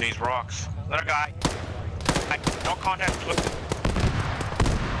 Moving up these rocks. Another guy. No contact. Look.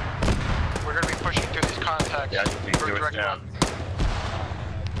 We're gonna be pushing through these contacts. Yeah, you can do it now.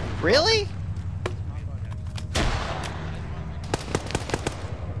 Really?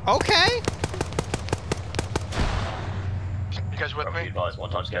 Okay. You guys with me? Advise, one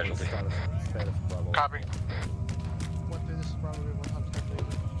times casualty. Copy. Went through this is probably 1 times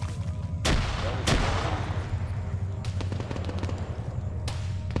casualty.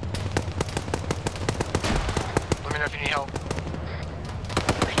 need help?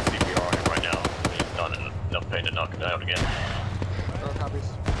 Pushing CPR on him right now. He's not in enough pain to knock him out again. No copies.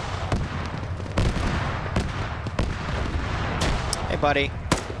 Hey, buddy.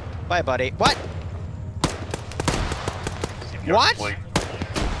 Bye, buddy. What? CPR What? complete.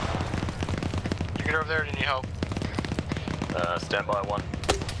 You get over there, do you need help? Stand by 1.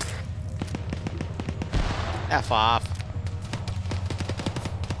 F off.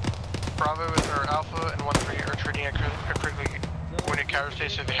 Bravo or Alpha and 1-3 are treating a critically wounded counter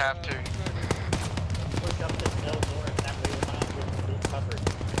state, so they have to. Push up this middle door, and that way we're not being covered.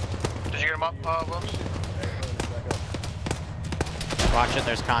 Did you get him up, Wilms? Watch it,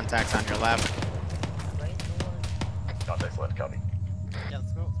 there's contacts on your left. Contacts left, copy. Yeah,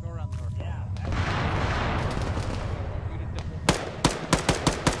 let's go around the north. Yeah.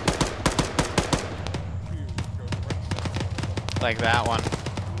 Like that one.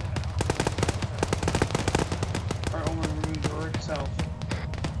 Alright, I'm gonna remove the door itself.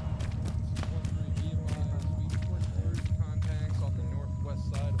 Contacts on the northwest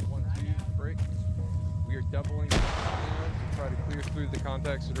side of 1-2. Break. We are doubling down to try to clear through the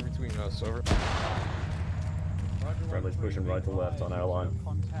contacts that are between us. Over. Friendly's pushing right to left on our line.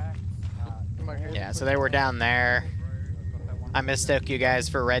 Yeah, so they were down there. I mistook you guys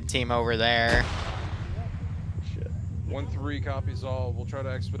for red team over there. 1-3 copies all. We'll try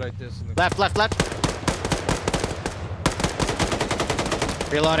to expedite this. In the Left.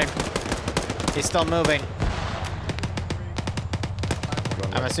 Reloading. He's still moving.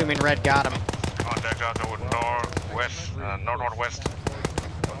 I'm assuming red got him. Contact out to northwest, northwest.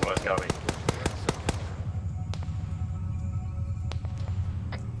 Northwest, copy.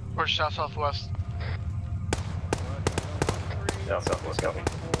 Push south-southwest. South-southwest, copy.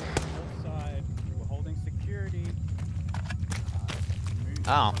 We're holding security.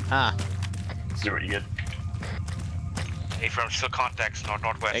 Oh, huh. Stuart, you good? Hey, from still contacts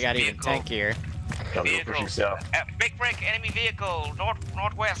northwest. They got even tankier. Copy, we're pushing south. Big break, enemy vehicle,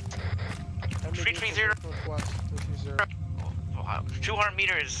 northwest. 330. 200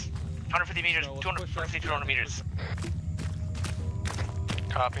 meters, 150 meters, 250, 200 meters.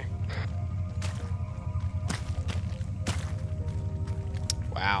 Copy.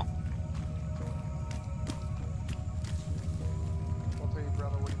 Wow. I'll tell you,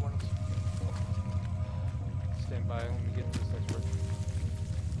 brother, what you want us. Stand by. Let me get to this next bridge.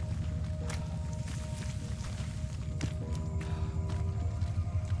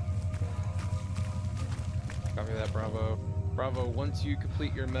 Copy that, Bravo. Bravo, once you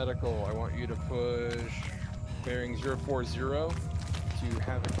complete your medical, I want you to push bearing 040 to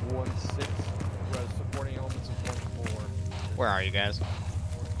Havoc 16, supporting elements of 14. Where are you guys?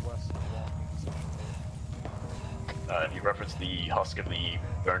 Northwest of walking. If you reference the husk of the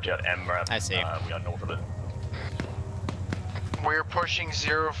burnt out MRAP, I see. We are north of it. We're pushing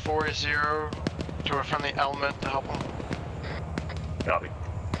 040 to a friendly element to help them. Copy.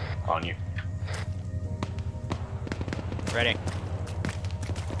 On you. Ready.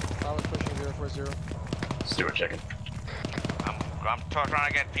 I was pushing 040. Stuart checking. I'm trying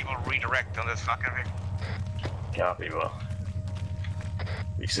to get people redirect on this fucking thing. Copy, well.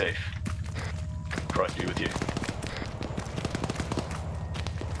 Be safe. Christ be with you.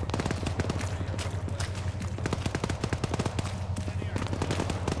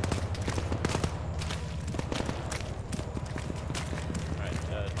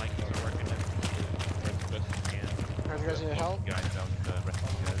 Guys, you guys need help?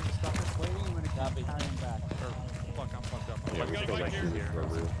 Stop us waiting, I'm gonna keep carrying back. Fuck, I'm fucked up. Yeah, we still got shooters for a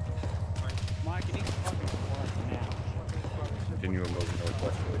real. Mike, it needs fucking work now. Continue moving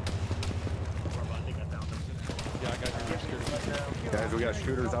northwestward. Yeah, I got your security. Guys, we got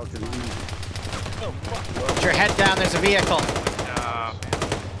shooters out to the east. Put your head down, there's a vehicle.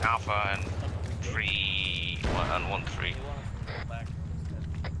 Alpha and 1-3.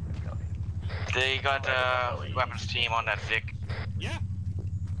 They got weapons team on that Vic. Yeah.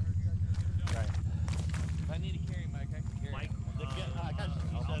 Right. If I need to carry Mike, I can carry Mike. I got you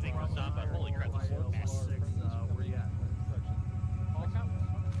serving or something, but holy crap, this is where you at?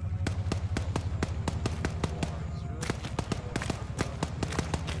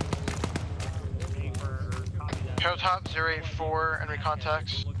 Hilltop 084, enemy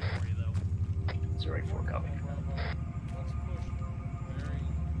contacts. 084, copy.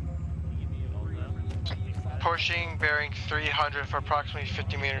 Pushing, bearing 300 for approximately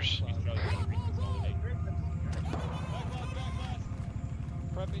 50 meters.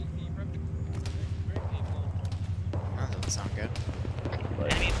 That doesn't sound good.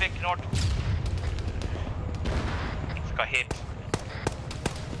 Enemy Vic north. Got hit.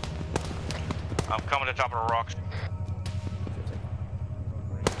 I'm coming to the top of the rocks.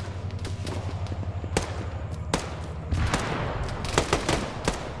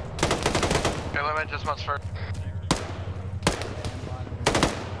 Azimuth's first.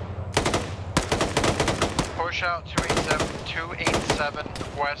 Push out 287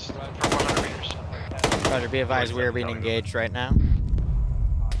 west for 100 meters. Roger, be advised we are being engaged right now.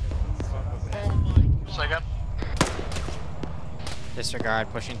 Say again? Disregard,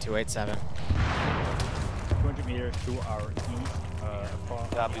 pushing 287. 200 meters to our east.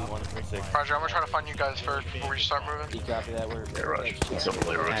 Copy 136. Roger, I'm gonna try to find you guys first before we start moving. You copy that? We're Roger. It's up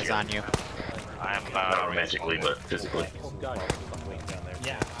Liru. Eyes on you. I'm not romantically, but physically.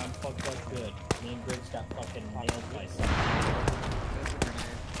 Yeah, I'm fucked up good. Me and Griggs got fucking nailed by something.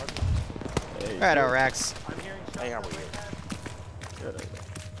 Hey, Righto, Rex. Hey, how are you? Good.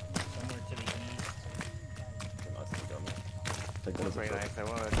 Somewhere to the east. Take one of Very nice. I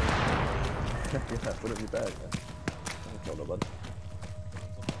want to yeah, put it in your bag, man. Don't kill nobody.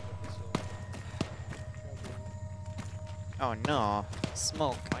 Oh no,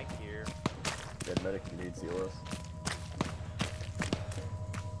 smoke. Mike here. Dead medic, you need COS.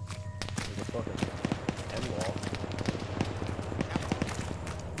 There's a fucking M-wall.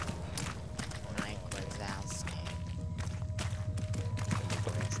 Mike Wazowski.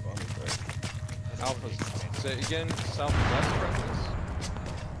 Alpha, say again, southwest from this?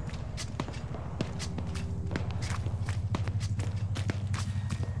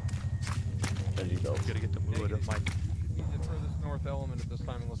 Gotta get the mood of Mike. He's the furthest north element at this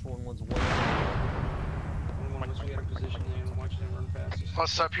time, unless one's way. Once we get a position there and watch them run fast.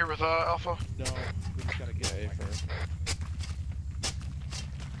 Let's stop here with Alpha. No, we just gotta get A first.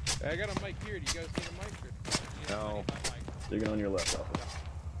 Hey, I got a mic here. Do you guys need a mic? No. Digging on your left, Alpha.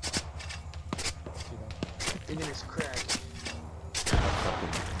 Engine is cracked.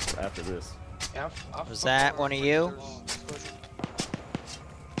 After this. Was that one of you?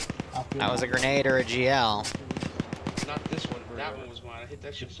 That was a grenade or a GL. Not this one. That one was mine. I hit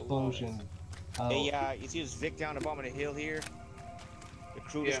that shit so low. Hey, you see this Vic down the bottom of the hill here? The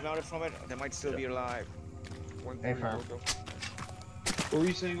crew dismounted from it. They might still be alive. Hey, fam. What were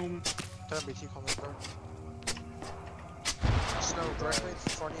you saying, Omen? Don't BT comment, bro. Snow directly in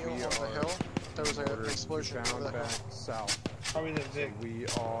front of you on the hill. There was an explosion over the hill. South. Probably the Vic. We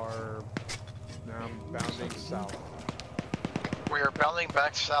are now bounding south. We are bounding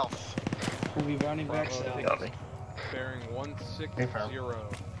back south. We'll be rounding back south. Bearing 160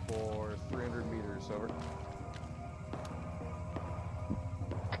 for 300 meters, over.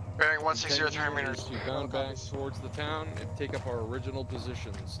 Bearing 160, 300 meters. To bound back towards the town and take up our original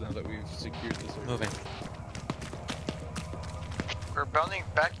positions now that we've secured this area. Moving. We're bounding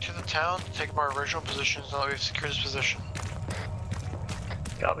back to the town to take up our original positions now that we've secured this position.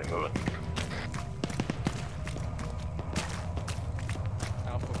 Copy, moving.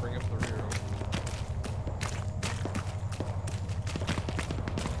 Alpha, bring up the rear.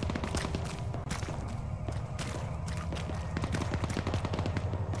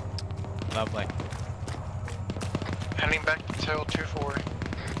 Lovely. Heading back to tail 240.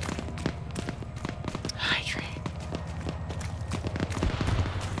 Hydrate.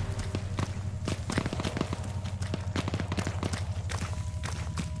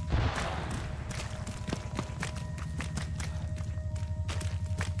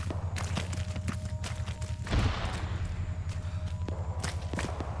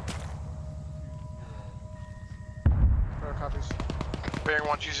 Copies. Bearing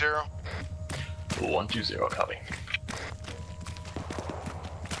 120. 120, copy.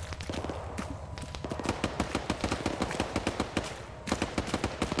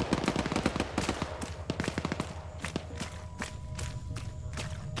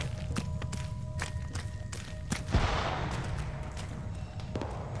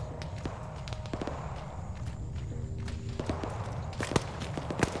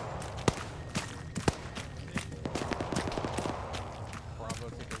 Bravo,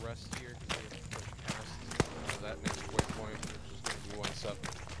 take a rest here because we have to push past that next waypoint, which is going to be 17.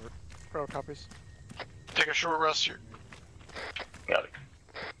 Bro, copies. Take a short rest here. Got it.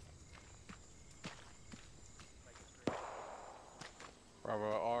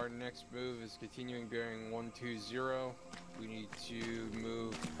 Bravo, our next move is continuing bearing 120. We need to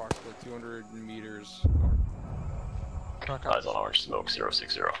move approximately 200 meters. Eyes on orange smoke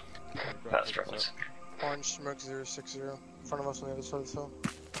 060. Past trends. Orange smoke 060. In front of us on the other side of the hill.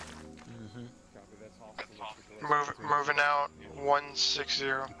 Moving out 160.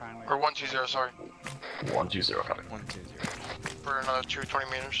 Or 120, sorry. 120, copy. 120. For another 220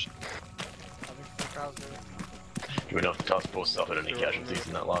 meters. Do we know if the task force suffered any casualties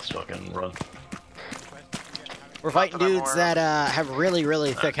in that last fucking run? We're fighting dudes that have really,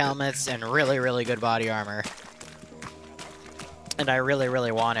 really thick helmets and really, really good body armor. And I really,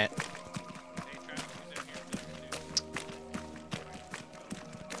 really want it.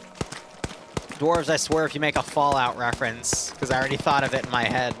 Dwarves, I swear if you make a Fallout reference, because I already thought of it in my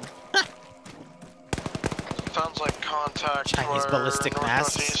head. Sounds like contact Chinese or ballistic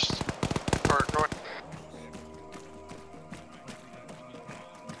masks. northeast or north.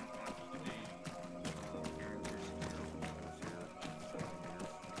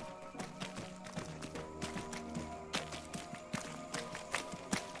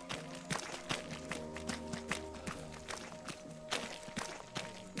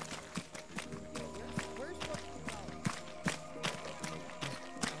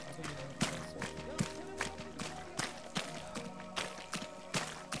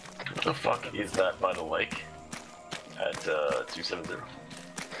 What the fuck is that by the lake? At 270.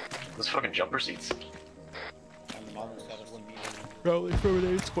 Those fucking jumper seats. Probably from an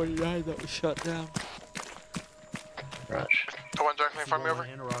 829 that was shut down. Rush. The one directly in front of me over.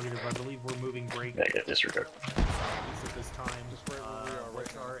 Interrogative, I believe we're moving break. Negative disregard. Southeast at this time. Just where we are.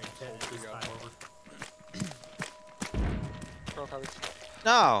 What's our intent at this time over?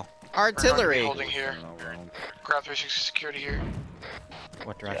 No! Artillery! Holding here. Ground 360 security here.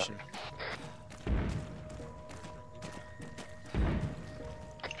 What direction?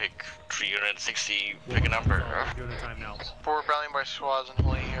 Pick 360, pick a number. Go to time now. We're rallying by squads and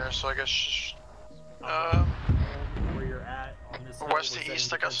holding here, so I guess where you're at on this west to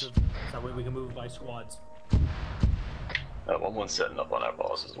east, I guess. That way we can move by squads. 1-1 setting up on our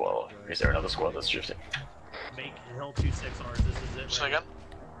boss as well. Is there another squad that's shifting? Make Hill 26 ours. This is it. Say again?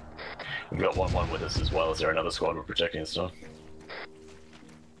 We've got 1-1 with us as well. Is there another squad we're protecting this time?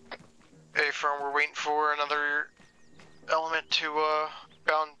 Hey, firm, we're waiting for another element to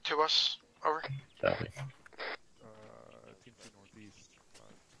bound to us. Over. Copy. Team 2 northeast.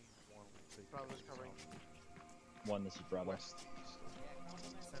 Team 1 will take Bravo's covering. 1, this is Bravo. Are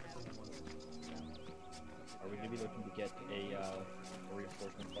we going to be looking to get a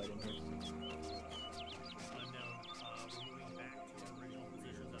reinforcement flight in here? No. We're moving back to our original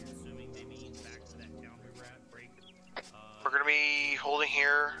positions. I'm assuming they mean back to that town we were at. Break. We're gonna be holding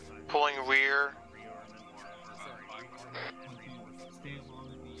here, pulling rear.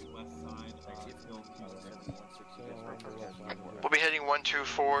 We'll be heading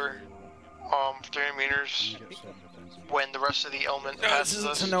 124, 300 meters. When the rest of the element passes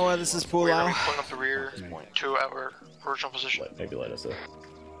us, Tanoa, this is we're gonna Pulao. be pulling up the rear to our original position. Maybe let us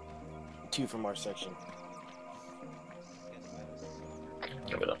 2 from our section.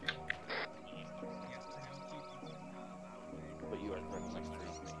 Give it up. But you are correct, next 3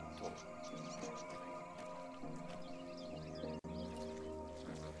 total.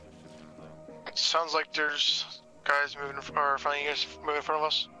 Sounds like there's guys moving, or finding you guys moving in front of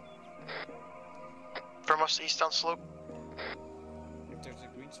us. From us east down slope. There's a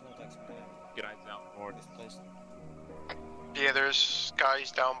green smoke like some guys out north displaced. Yeah, there's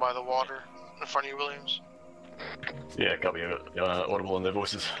guys down by the water in front of you, Williams. Yeah, copy. Audible in their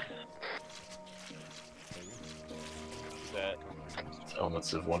voices. That. It's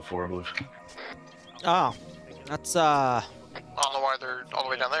elements of 1-4, I believe. Oh, that's I don't know why they're all the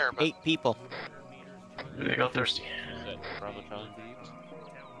way down there, but 8 people. They got thirsty. Bravo Charlie.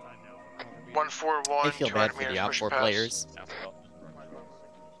 141. I feel bad for the outboard players.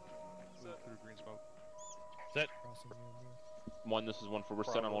 Set. 1, this is 1 for. We're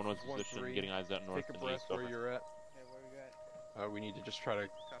set on 1-1's position, getting eyes out north Take a and breath east. where Over. you're at. We need to just try to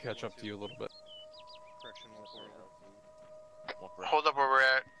catch up to you a little bit. Hold up where we're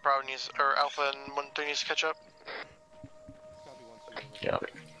at. Bravo needs, or Alpha and 1-3 needs to catch up. Copy.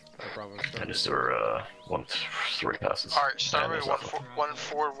 And is there 1-3 passes? Alright, start And with there's Alpha.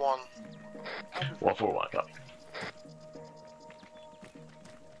 141. 141, copy.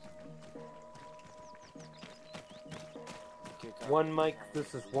 One Mike,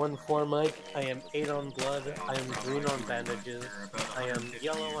 this is 1-4 Mike. I am 8 on blood. I am green on bandages. I am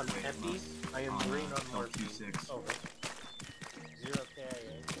yellow on epi. I am green on morphine. Over. 0 KIA.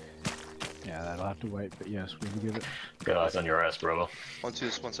 Yeah, that'll have to wait, but yes, we will give it. Got eyes on your ass, Bravo. 1-2,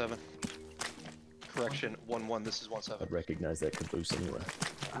 this is 1-7. Correction, 1-1, this is 1-7. I'd recognize that caboose anywhere.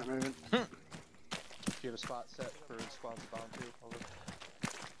 I'm moving. Do you have a spot set for squads bound to? Over.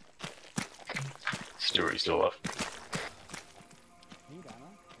 Stuart, you still up?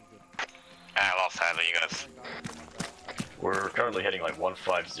 I lost sight of you guys. We're currently heading like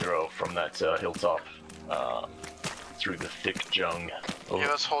 150 from that hilltop through the thick jung. Over. Yeah,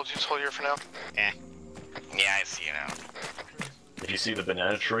 let's hold here for now. Eh. Yeah, I see you now. If you see the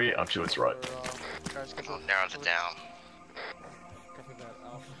banana tree, I'm to its right. Narrows it down. Copy that.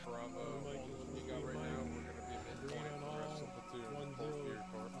 Alpha Bravo. What you got right now? We're gonna be midpoint. The rest of the platoon. Full gear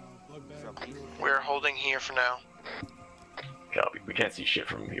core. We're holding here for now. Copy. We can't see shit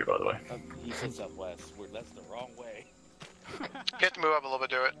from here, by the way. He sits up west. That's the wrong way. You have to move up a little bit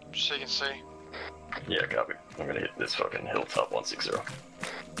to it, just so you can see. Yeah, copy. I'm gonna hit this fucking hilltop 160.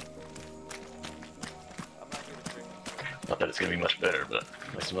 Not that it's gonna be much better, but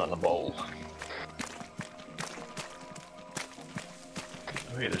at least I'm not in a bowl.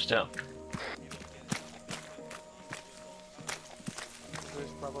 Oh, hey, there's town.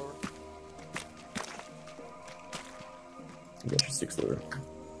 There's Bravo. You got your 6 Liru.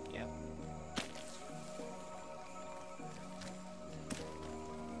 Yeah.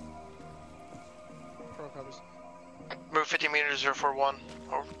 Pro covers. Move 50 meters 041.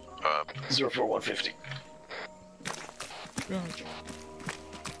 Over, 04150. Gotcha.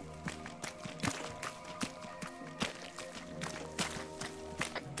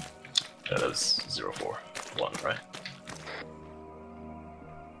 That is 041, right?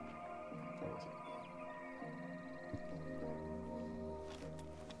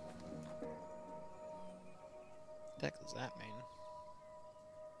 The heck does that mean?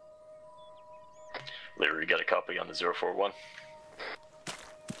 Liru, you got a copy on the 041?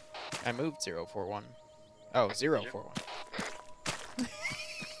 I moved 041. Oh, 041.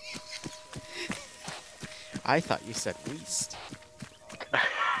 I thought you said West.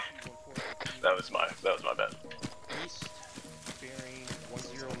 That was my bad. East, bearing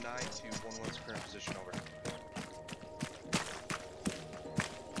 109 to 11's current position over.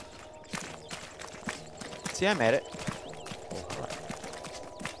 See, I'm at it.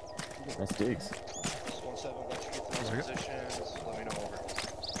 Nice digs. 17, once you get to those positions, let me know over.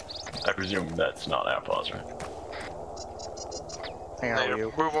 I presume that's not our pause, right? Hang on,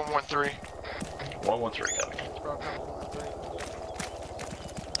 you. Move 113. 113, copy.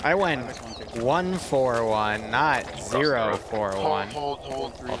 I went 141, not 041. Hold.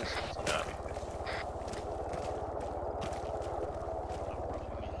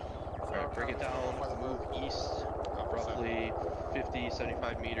 Alright, break it down, move east, roughly 50,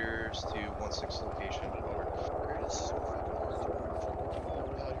 75 meters to 16 location. Over.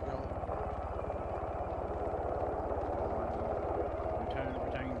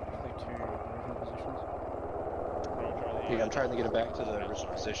 Yeah, I'm trying to get it back to the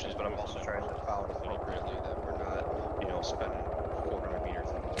original positions, but I'm also trying to foul it appropriately that we're not, you know, spending 400 meters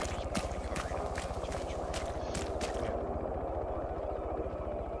in between just pounding covering out that 2-inch road.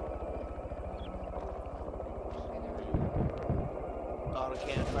 Auto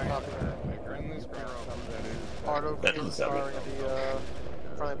cannon fire. Auto cannon firing at the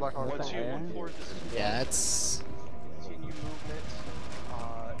friendly black hawk. Yeah, it's... Continue movement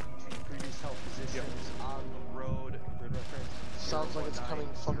to previous held positions on the road. Sounds like it's coming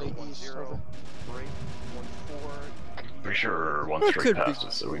from the east. Over. Break 14. Pretty sure 13 passed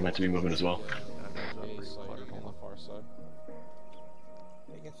us, so we meant to be moving as well.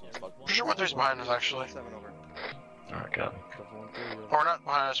 Pretty sure 13's behind us, actually. Alright, got it. Or not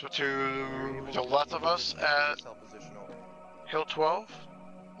behind us, but to the left of us at Hill 12.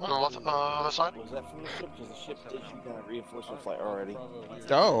 On the left, other side. Was that from the ship? Because the ship did shoot down a reinforcement flight already.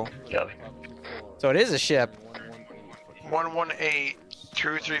 Oh. Got it. So it is a ship. 118,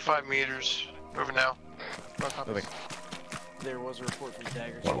 235 meters. Moving now. Moving. There was a report from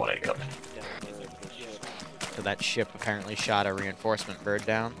Dagger. 118, copy. So that ship apparently shot a reinforcement bird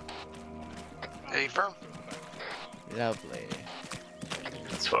down. A firm. Lovely.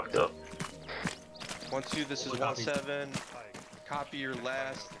 That's fucked up. 1-2, this is 1-7. Copy your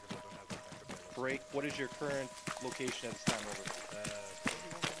last break. What is your current location at this time? Over.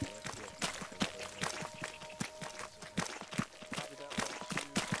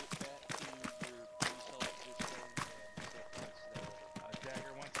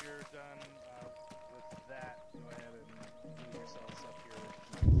 Dagger, once you're done with that, go ahead and move yourselves up here.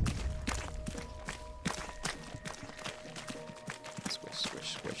 Squish, squish,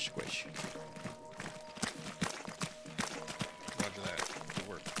 squish, squish. Roger that. Good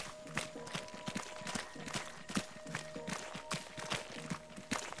work.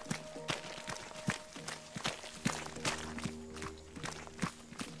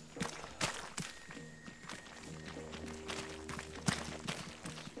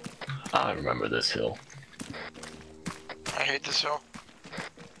 I remember this hill. I hate this hill.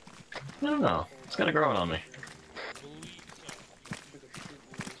 I don't know. It's kind of growing on me.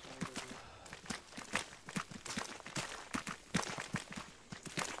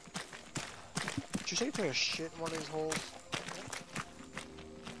 Did you say you put a shit in one of these holes?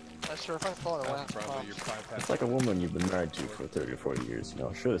 I swear if I fall in a lap, It's like a woman you've been married to for 30 or 40 years, you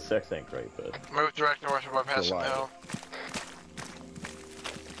know. Sure, the sex ain't great, but... Move direct north of bypassing the hill.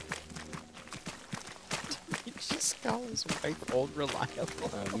 Did you just Pascal is wife old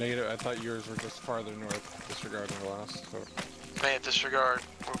reliable. Native, I thought yours were just farther north, disregarding the last. So. Man, disregard.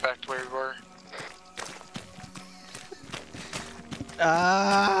 We're back to where we were.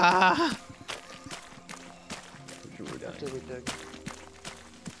 After we dig.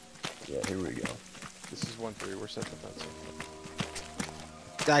 Yeah, here we go. This is 1-3. We're set defensive.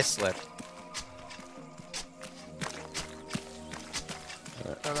 I slipped.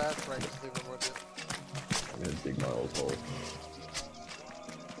 Oh, that's right. Just leave them with it. I'm gonna dig my old hole.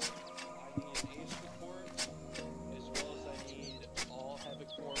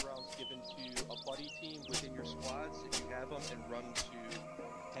 And run to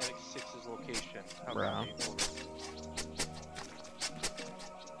Havoc 6's location. How Bro. about me?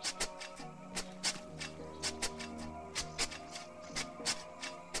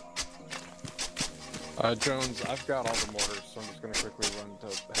 Jones, I've got all the mortars, so I'm just gonna quickly run to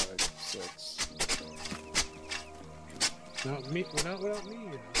Havoc 6. Not me, not without me, you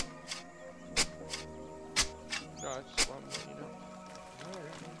know. No, I just want to let you know.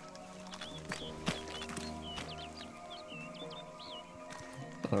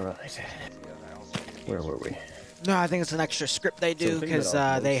 Alright. Where were we? No, I think it's an extra script they do So because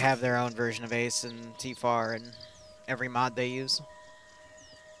they have their own version of Ace and TFAR and every mod they use.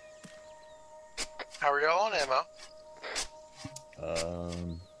 How are y'all on ammo?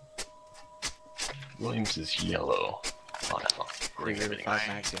 Williams is yellow on ammo. Green everything. 5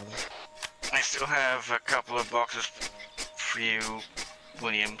 max yellow. I still have a couple of boxes for you,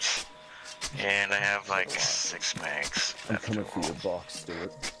 Williams. And I have like 6 mags. I'm coming for your box,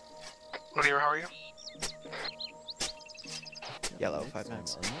 Stuart. Liru, how are you? Yellow, 5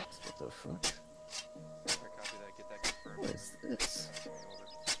 max. What the fuck? What is this?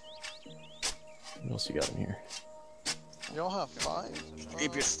 What else you got in here? Y'all have 5?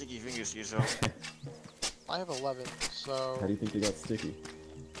 Keep your sticky fingers to yourself. I have 11, so... How do you think they got sticky?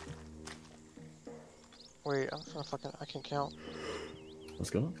 Wait, I'm gonna fucking... I can count. Let's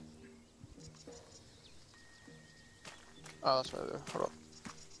go. Oh, that's what I do. Hold up.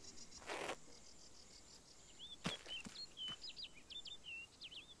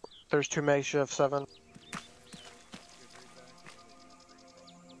 There's 2 mags, you have 7.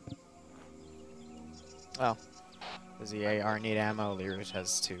 Oh. Does the AR need ammo? Liru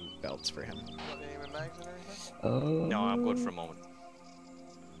has 2 belts for him. No, I'm good for a moment.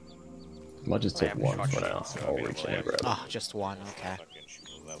 Might just take one for now. I'll reach in and grab it. Oh, just 1, okay.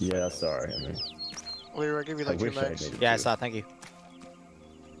 Yeah, sorry. I mean, Liru, I give you like 2 mags. Yeah, I saw, thank you.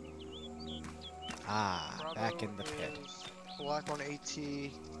 Ah, back in the pit. Black on AT,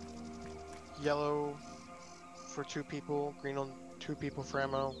 yellow for 2 people, green on 2 people for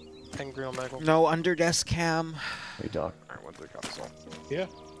ammo, and green on medical. No underdesk cam. Hey, Doc. Alright, what's the console? Yeah.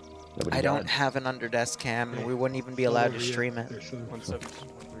 I don't have an underdesk cam, and we wouldn't even be allowed to stream it.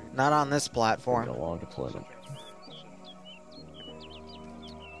 Not on this platform. A long deployment.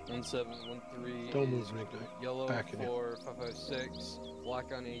 1713. Don't move, Nick. Yellow Back in for 556.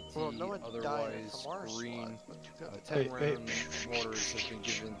 Black on 18. Well, no one otherwise died from our green. slot, 10 Hey, round mortars have been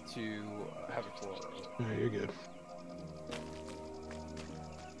given to Havoc 4. Yeah, you're good.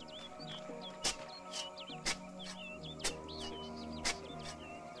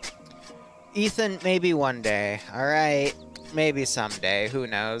 Ethan, maybe one day. Alright. Maybe someday. Who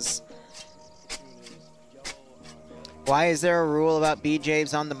knows? Why is there a rule about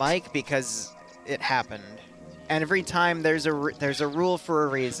BJs on the mic? Because it happened. And every time there's a rule for a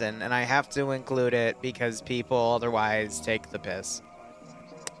reason, and I have to include it because people otherwise take the piss.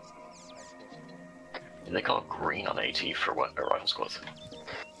 Do they call it green on AT for what arrival squads?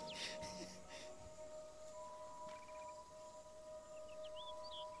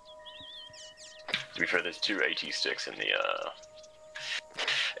 To be fair, there's 2 AT sticks in the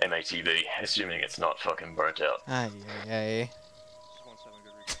MATV, assuming it's not fucking burnt out. Ay.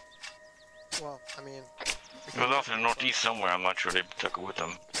 Well, I mean... It was off in the northeast somewhere, I'm not sure they took it with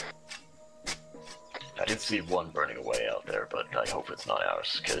them. I did see one burning away out there, but I hope it's not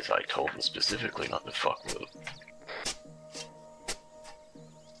ours, because I told them specifically not to fuck with it.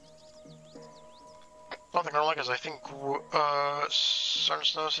 One thing I don't like is I think Certain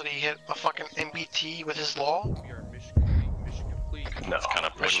Snow said he hit a fucking MBT with his law. No, it's kind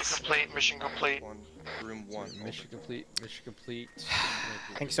of Mission complete. Room 1. Mission complete. Mission complete.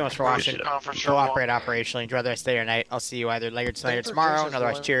 Thank you so much for watching. Go operate operationally. Enjoy the rest of your night. I'll see you either later tonight or tomorrow. And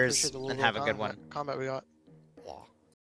otherwise, cheers and have a good one. Combat we got.